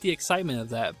 I get the excitement of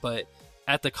that, but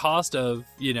at the cost of,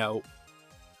 you know,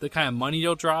 the kind of money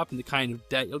you'll drop and the kind of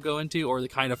debt you'll go into, or the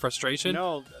kind of frustration.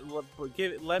 No,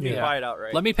 let me buy it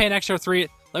outright. Let me pay an extra $3.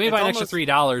 Let me It's buy an extra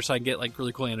almost- $3 so I can get like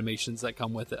really cool animations that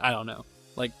come with it. I don't know.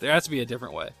 Like there has to be a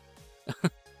different way.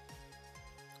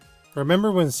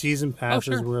 Remember when season passes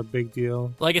sure. were a big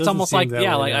deal? Like it's Doesn't almost seem like that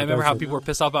yeah, way like now, I remember how does it? people were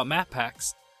pissed off about map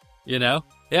packs. You know?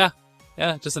 Yeah,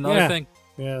 just another Yeah. thing.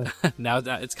 Yeah, Now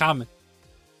that it's common.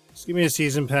 just give me a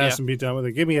season pass Yeah. and be done with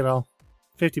it. Give me it all.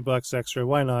 $50 extra.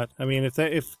 Why not? I mean,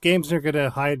 if games are gonna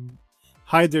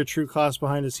hide their true cost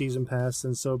behind a season pass,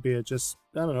 then so be it. Just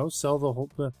I don't know, sell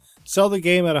the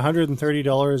game at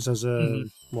 $130 as a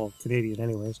well Canadian,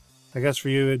 anyways. I guess for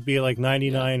you it'd be like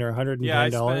 $99 or $110. Yeah, I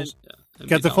spent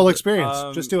Get the full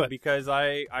experience. Just do it. because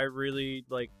I really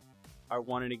I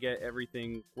wanted to get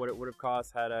everything what it would have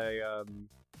cost had I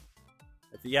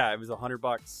it was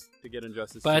 $100 to get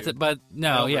Injustice 2. But I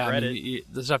no, don't yeah, I regret mean,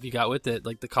 the stuff you got with it,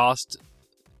 like the cost,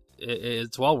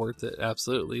 it's well worth it.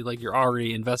 Absolutely, like you're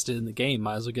already invested in the game,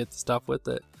 might as well get the stuff with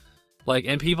it. Like,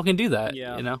 and people can do that.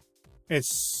 Yeah. You know,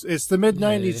 It's the mid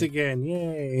 '90s Yeah. again.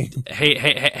 Yay!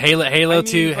 Halo I mean,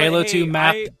 2, but Halo hey, 2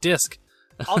 map I- disc.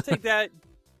 I'll take that.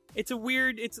 It's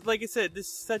like I said, this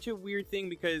is such a weird thing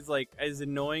because like as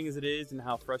annoying as it is and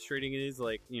how frustrating it is,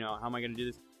 like, you know, how am I going to do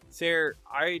this? Sarah,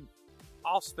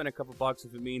 I'll spend a couple bucks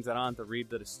if it means I don't have to read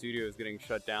that a studio is getting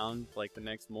shut down like the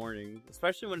next morning,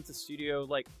 especially when it's a studio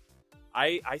like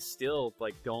I still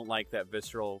like don't like that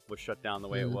Visceral was shut down the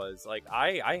way it was. Like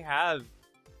I have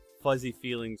fuzzy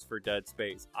feelings for Dead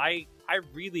Space. I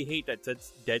really hate that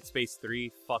Dead Space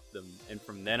 3 fucked them, and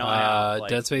from then on out, like,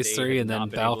 Dead Space they 3 have and then not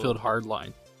been Battlefield able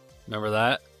Hardline. Remember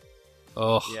that?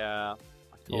 Oh, Yeah.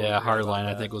 I totally yeah, forgot about Hardline.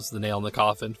 I that. think was the nail in the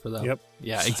coffin for them. Yep.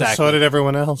 Yeah, exactly. So did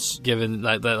everyone else. Given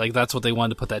that like that's what they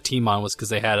wanted to put that team on, was because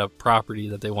they had a property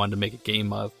that they wanted to make a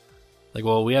game of. Like,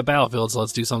 well, we have Battlefield, so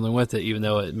let's do something with it, even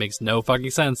though it makes no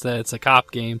fucking sense that it's a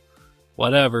cop game.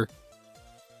 Whatever.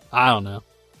 I don't know.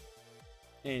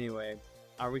 Anyway,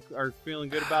 are we feeling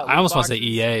good about? I almost want to say loot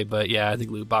EA, but yeah, I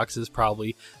think loot boxes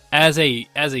probably as a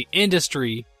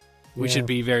industry we Yeah. should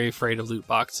be very afraid of loot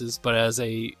boxes, but as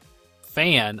a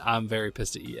fan, I'm very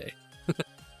pissed at EA.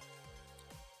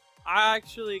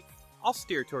 I'll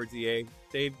steer towards EA.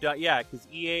 They've done because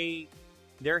EA,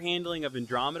 their handling of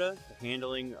Andromeda, the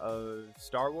handling of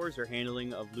Star Wars, their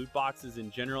handling of loot boxes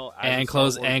in general, as And a Star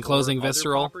close- Wars and or closing other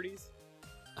Visceral. properties.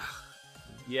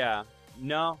 Yeah,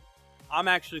 no, I'm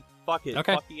actually fuck it.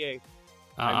 Okay. Fuck EA.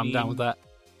 I'm down with that.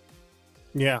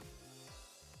 Yeah,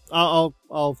 I'll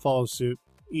follow suit.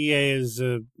 EA is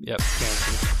Yep.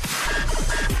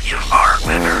 cancer. You are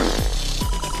winner.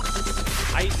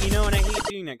 And I hate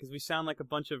doing that because we sound like a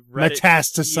bunch of Reddit.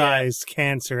 Metastasized,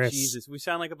 cancerous. Jesus, we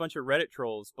sound like a bunch of Reddit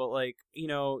trolls, but like,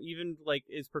 even like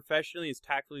as professionally, as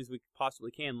tactfully as we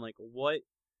possibly can, like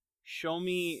show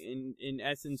me in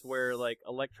essence where like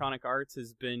Electronic Arts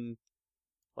has been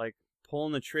like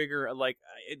pulling the trigger. Like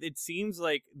it seems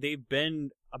like they've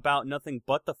been about nothing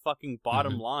but the fucking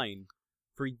bottom line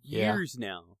for years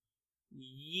now.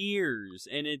 Years.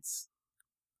 And it's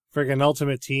Friggin'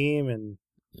 Ultimate Team and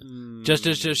Just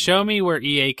show me where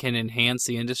EA can enhance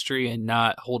the industry and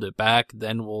not hold it back.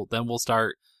 Then we'll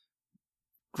start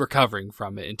recovering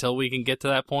from it. Until we can get to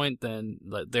that point, then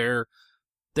they're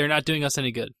not doing us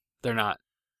any good. They're not.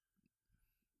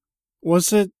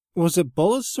 was it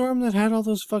Bulletstorm that had all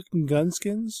those fucking gun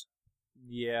skins?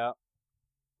 Yeah,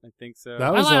 I think so.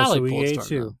 That was also like EA Bulletstorm,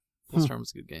 too. though. Bulletstorm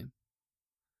was a good game.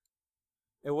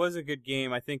 It was a good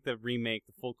game. I think the remake,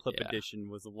 the full clip Yeah. edition,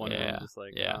 was the one where I'm just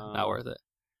like, not worth it.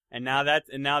 And now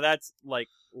that's like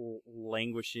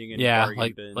languishing in Yeah, bargain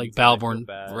like bins, like and I feel Battleborn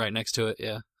bad. right next to it.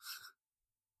 Yeah.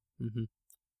 hmm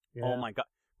Yeah. Oh my god,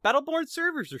 Battleborn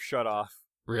servers are shut off.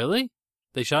 Really?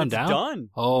 They shut them It's down? done.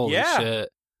 Holy Yeah. shit!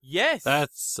 Yes.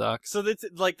 That sucks. So that's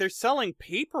like they're selling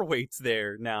paperweights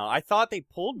there now. I thought they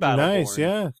pulled Battleborn. Nice,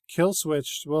 yeah. Kill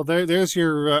switched. Well, there's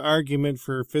your argument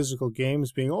for physical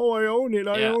games being, oh, I own it,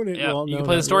 I own it. Yeah. Well, You no, can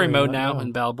play the not story really, mode not now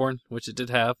in Battleborn, which it did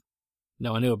have.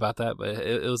 No one knew about that, but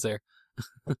it was there.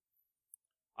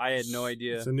 I had no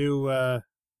idea. It's a new.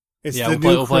 It's Yeah, the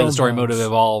we'll play the story Chrome mode of House.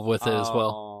 Evolve with it as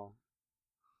well.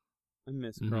 I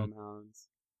miss Mhm. Chrome Hounds.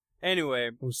 Anyway,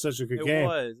 It was such a good it game.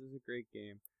 was. It was a great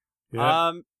game.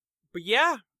 Yeah. But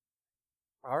yeah.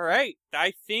 All right.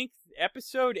 I think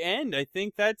episode end. I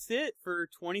think that's it for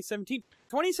 2017.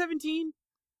 2017?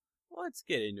 Let's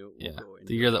get into it. We'll Yeah, go into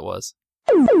the year that was.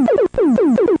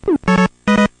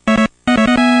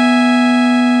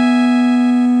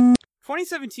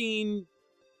 2017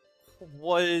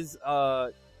 was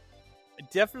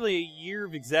definitely a year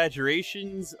of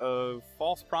exaggerations, of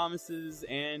false promises,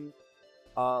 and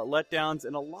letdowns,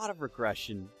 and a lot of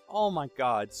regression. Oh my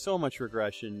god, so much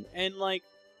regression. And, like,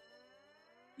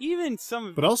 even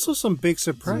but also some big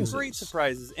surprises. Some great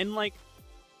surprises. And, like,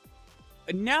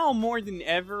 now more than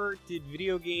ever did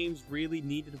video games really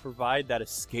need to provide that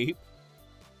escape.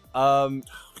 And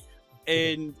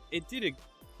it did a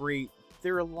great...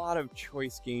 There were a lot of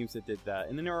choice games that did that.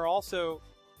 And then there were also,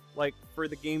 like, for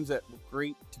the games that were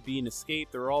great to be an escape,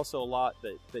 there were also a lot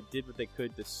that did what they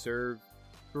could to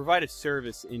provide a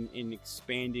service in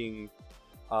expanding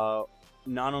not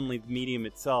only the medium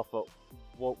itself, but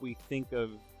what we think of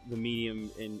the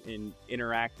medium in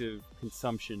interactive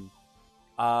consumption.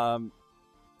 And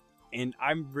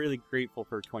I'm really grateful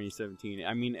for 2017.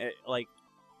 I mean, like,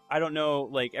 I don't know,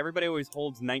 like, everybody always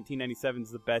holds 1997 as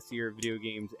the best year of video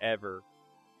games ever.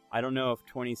 I don't know if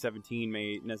 2017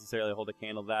 may necessarily hold a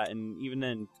candle to that, and even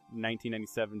then,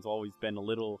 1997's always been a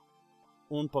little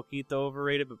un poquito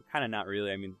overrated, but kind of not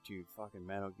really. I mean, dude, fucking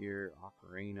Metal Gear,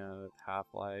 Ocarina,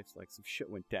 Half-Life, like, some shit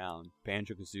went down.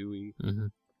 Banjo-Kazooie. Mm-hmm.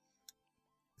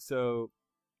 So,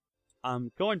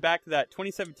 going back to that,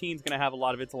 2017 is going to have a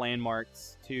lot of its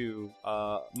landmarks, too.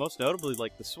 Most notably,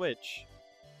 like, the Switch.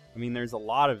 I mean, there's a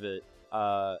lot of it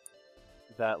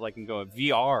that, like, can go a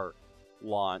VR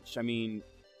launch. I mean,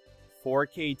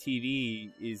 4K TV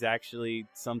is actually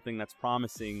something that's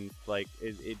promising. Like,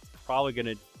 it's probably going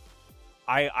to...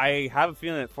 I have a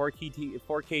feeling that 4K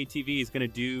TV is going to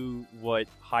do what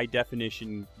high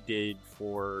definition did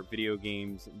for video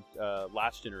games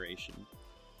last generation.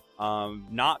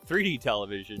 Not 3D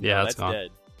television. Yeah, no, that's gone.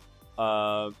 Dead.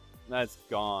 That's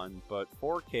gone. But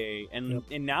 4K, and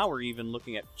now we're even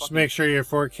looking at... Just make sure your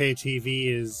 4K TV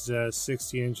is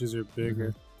 60 inches or bigger.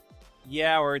 Mm-hmm.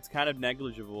 Yeah, or it's kind of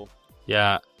negligible.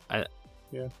 Yeah,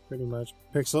 yeah, pretty much.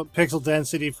 Pixel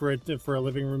density for a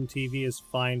living room TV is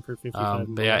fine for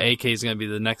 55. But yeah, 8K is going to be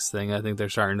the next thing I think they're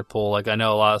starting to pull. Like, I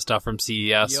know a lot of stuff from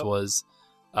CES was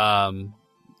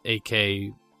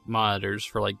 8K monitors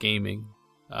for, like, gaming.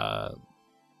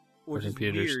 Which is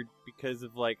computers. weird because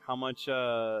of, like, how much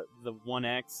the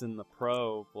 1X and the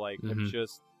Pro, like, have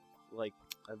just, like...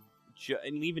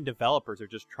 and even developers are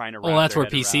just trying to wrap Well, that's their where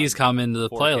head PCs around come into the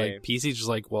play. 4K. Like, PC's just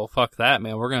like, well, fuck that,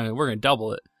 man. We're gonna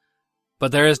double it.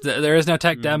 But there is no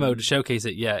tech demo to showcase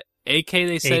it yet. 8K,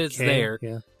 they said 8K, it's there,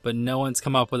 yeah. but no one's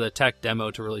come up with a tech demo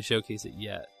to really showcase it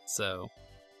yet. So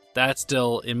that's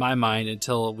still, in my mind,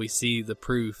 until we see the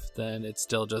proof, then it's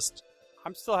still just...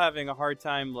 I'm still having a hard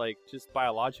time, like, just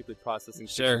biologically processing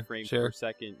 60 frames per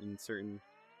second in certain...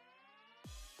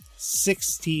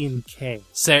 16K.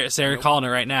 Sarah calling it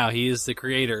right now. He is the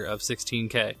creator of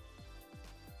 16K.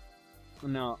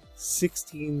 No.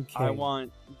 16K. You're going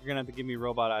to have to give me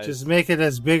robot eyes. Just make it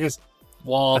as big as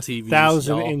Wall a TVs,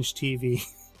 1,000-inch TV.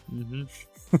 Mm-hmm.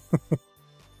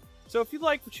 So if you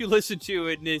like what you listened to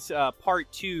in this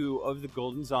part 2 of the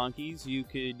Golden Zonkies, you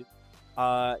could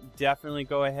definitely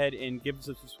go ahead and give us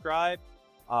a subscribe.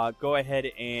 Go ahead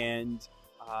and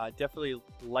definitely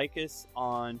like us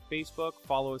on Facebook,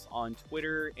 follow us on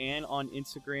Twitter and on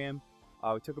Instagram.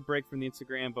 We took a break from the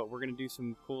Instagram, but we're going to do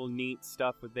some cool, neat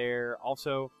stuff with there.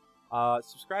 Also,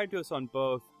 subscribe to us on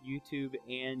both YouTube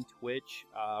and Twitch.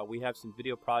 We have some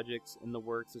video projects in the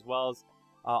works, as well as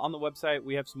on the website,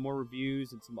 we have some more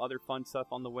reviews and some other fun stuff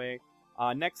on the way.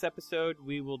 Next episode,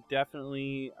 we will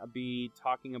definitely be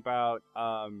talking about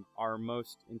our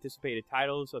most anticipated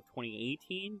titles of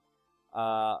 2018.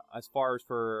 As far as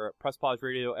for Press Pause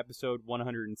Radio episode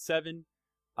 107.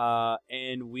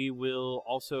 And we will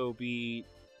also be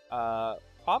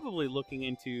probably looking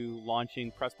into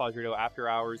launching Press Pause Radio After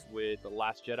Hours with the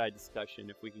Last Jedi discussion,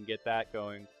 if we can get that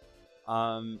going.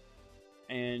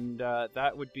 And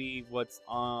that would be what's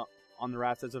on the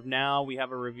wraps. As of now, we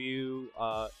have a review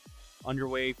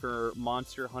underway for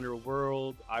Monster Hunter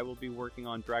World. I will be working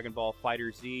on Dragon Ball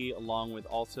FighterZ, along with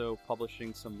also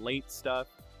publishing some late stuff.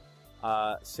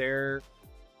 Sarah,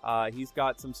 he's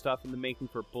got some stuff in the making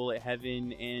for Bullet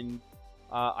Heaven, and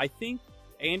I think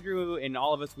Andrew and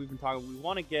all of us, we've been talking, we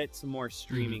want to get some more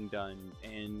streaming done,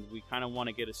 and we kind of want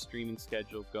to get a streaming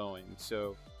schedule going,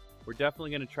 so we're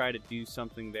definitely going to try to do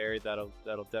something there that'll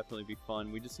definitely be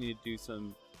fun. We just need to do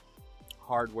some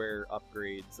hardware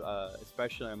upgrades,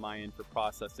 especially on my end for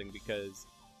processing, because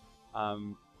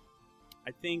I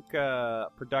think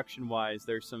production-wise,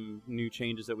 there's some new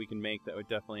changes that we can make that would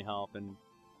definitely help. And,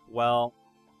 well,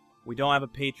 we don't have a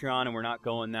Patreon, and we're not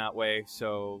going that way,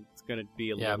 so it's going to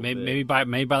be a little bit... maybe buy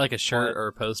like a shirt or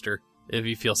a poster if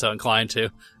you feel so inclined to.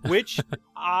 Which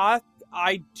I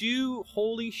I do.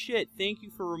 Holy shit! Thank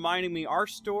you for reminding me. Our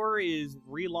store is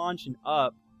relaunching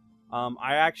up.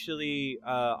 I actually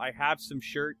I have some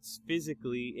shirts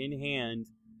physically in hand,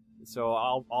 so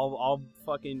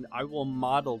I will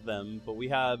model them. But we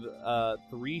have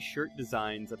 3 shirt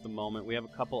designs at the moment. We have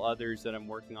a couple others that I'm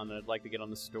working on that I'd like to get on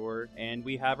the store, and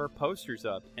we have our posters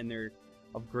up, and they're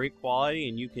of great quality,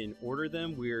 and you can order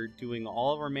them. We're doing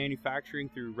all of our manufacturing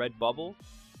through Redbubble.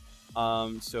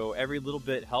 So every little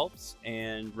bit helps,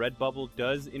 and Redbubble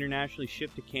does internationally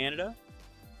ship to Canada.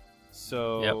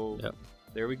 So Yep.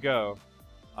 There we go.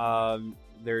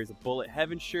 There's a Bullet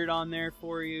Heaven shirt on there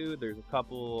for you. There's a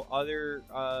couple other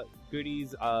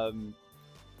goodies. I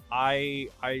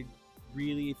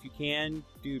really, if you can,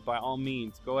 dude, by all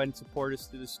means, go ahead and support us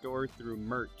through the store through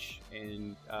merch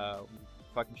and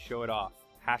fucking show it off.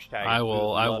 Hashtag. I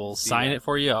will sign it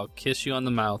for you. I'll kiss you on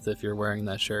the mouth if you're wearing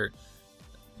that shirt.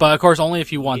 But of course, only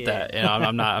if you want that. And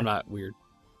I'm not weird.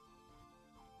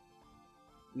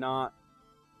 Not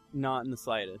in the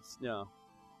slightest. No.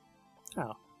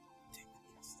 Oh.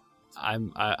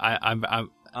 I'm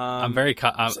very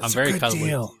very good cuddly.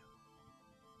 deal.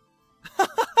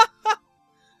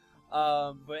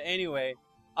 But anyway,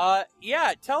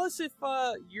 yeah, tell us if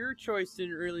your choice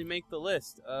didn't really make the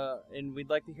list, and we'd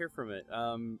like to hear from it.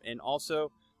 And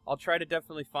also, I'll try to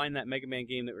definitely find that Mega Man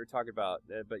game that we were talking about,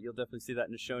 but you'll definitely see that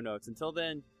in the show notes. Until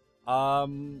then,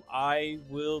 I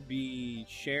will be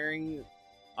sharing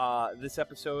this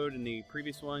episode and the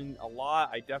previous one a lot.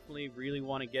 I definitely really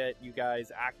want to get you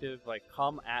guys active. Like,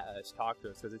 come at us, talk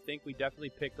to us, because I think we definitely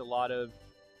picked a lot of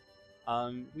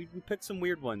we picked some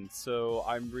weird ones. So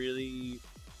I would really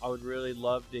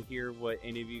love to hear what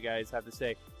any of you guys have to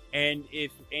say. And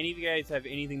if any of you guys have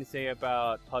anything to say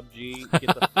about PUBG,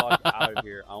 get the fuck out of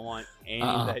here. I want any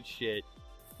of that shit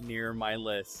near my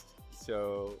list.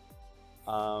 So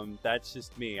that's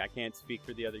just me. I can't speak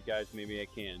for the other guys. Maybe I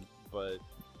can, but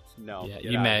no. Yeah,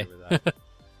 get you out may. of here with that.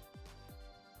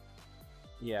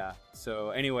 Yeah.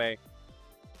 So anyway,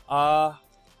 I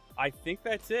think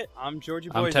that's it. I'm Georgia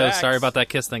Boy. I'm Toad. Sorry about that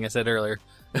kiss thing I said earlier.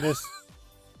 This,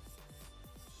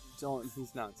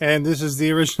 He's not. and this is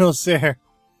the original Sarah.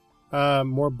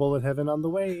 More Bullet Heaven on the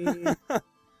way.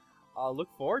 I'll look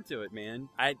forward to it, man.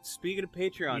 Speaking of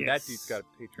Patreon, Yes. that dude's got a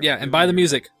Patreon. Yeah, and buy the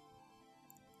music.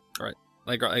 All right,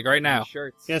 like right now.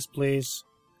 Shirts. Yes, please.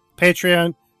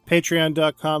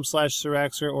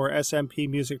 Patreon.com/Siraxer or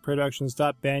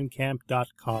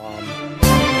smpmusicproductions.bandcamp.com.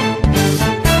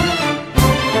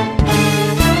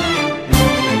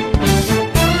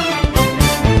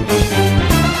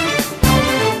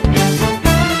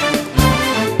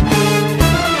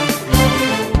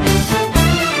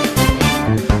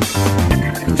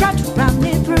 Try to run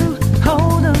me through,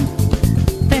 hold on,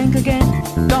 think again.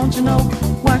 Don't you know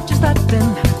what you're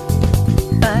starting?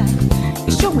 But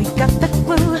you sure we got the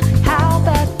clue how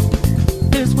bad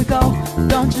this we go.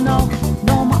 Don't you know,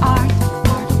 no more art.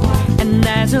 And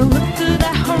as you look to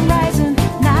the horizon,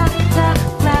 not a cloud,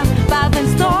 but then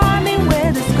storm.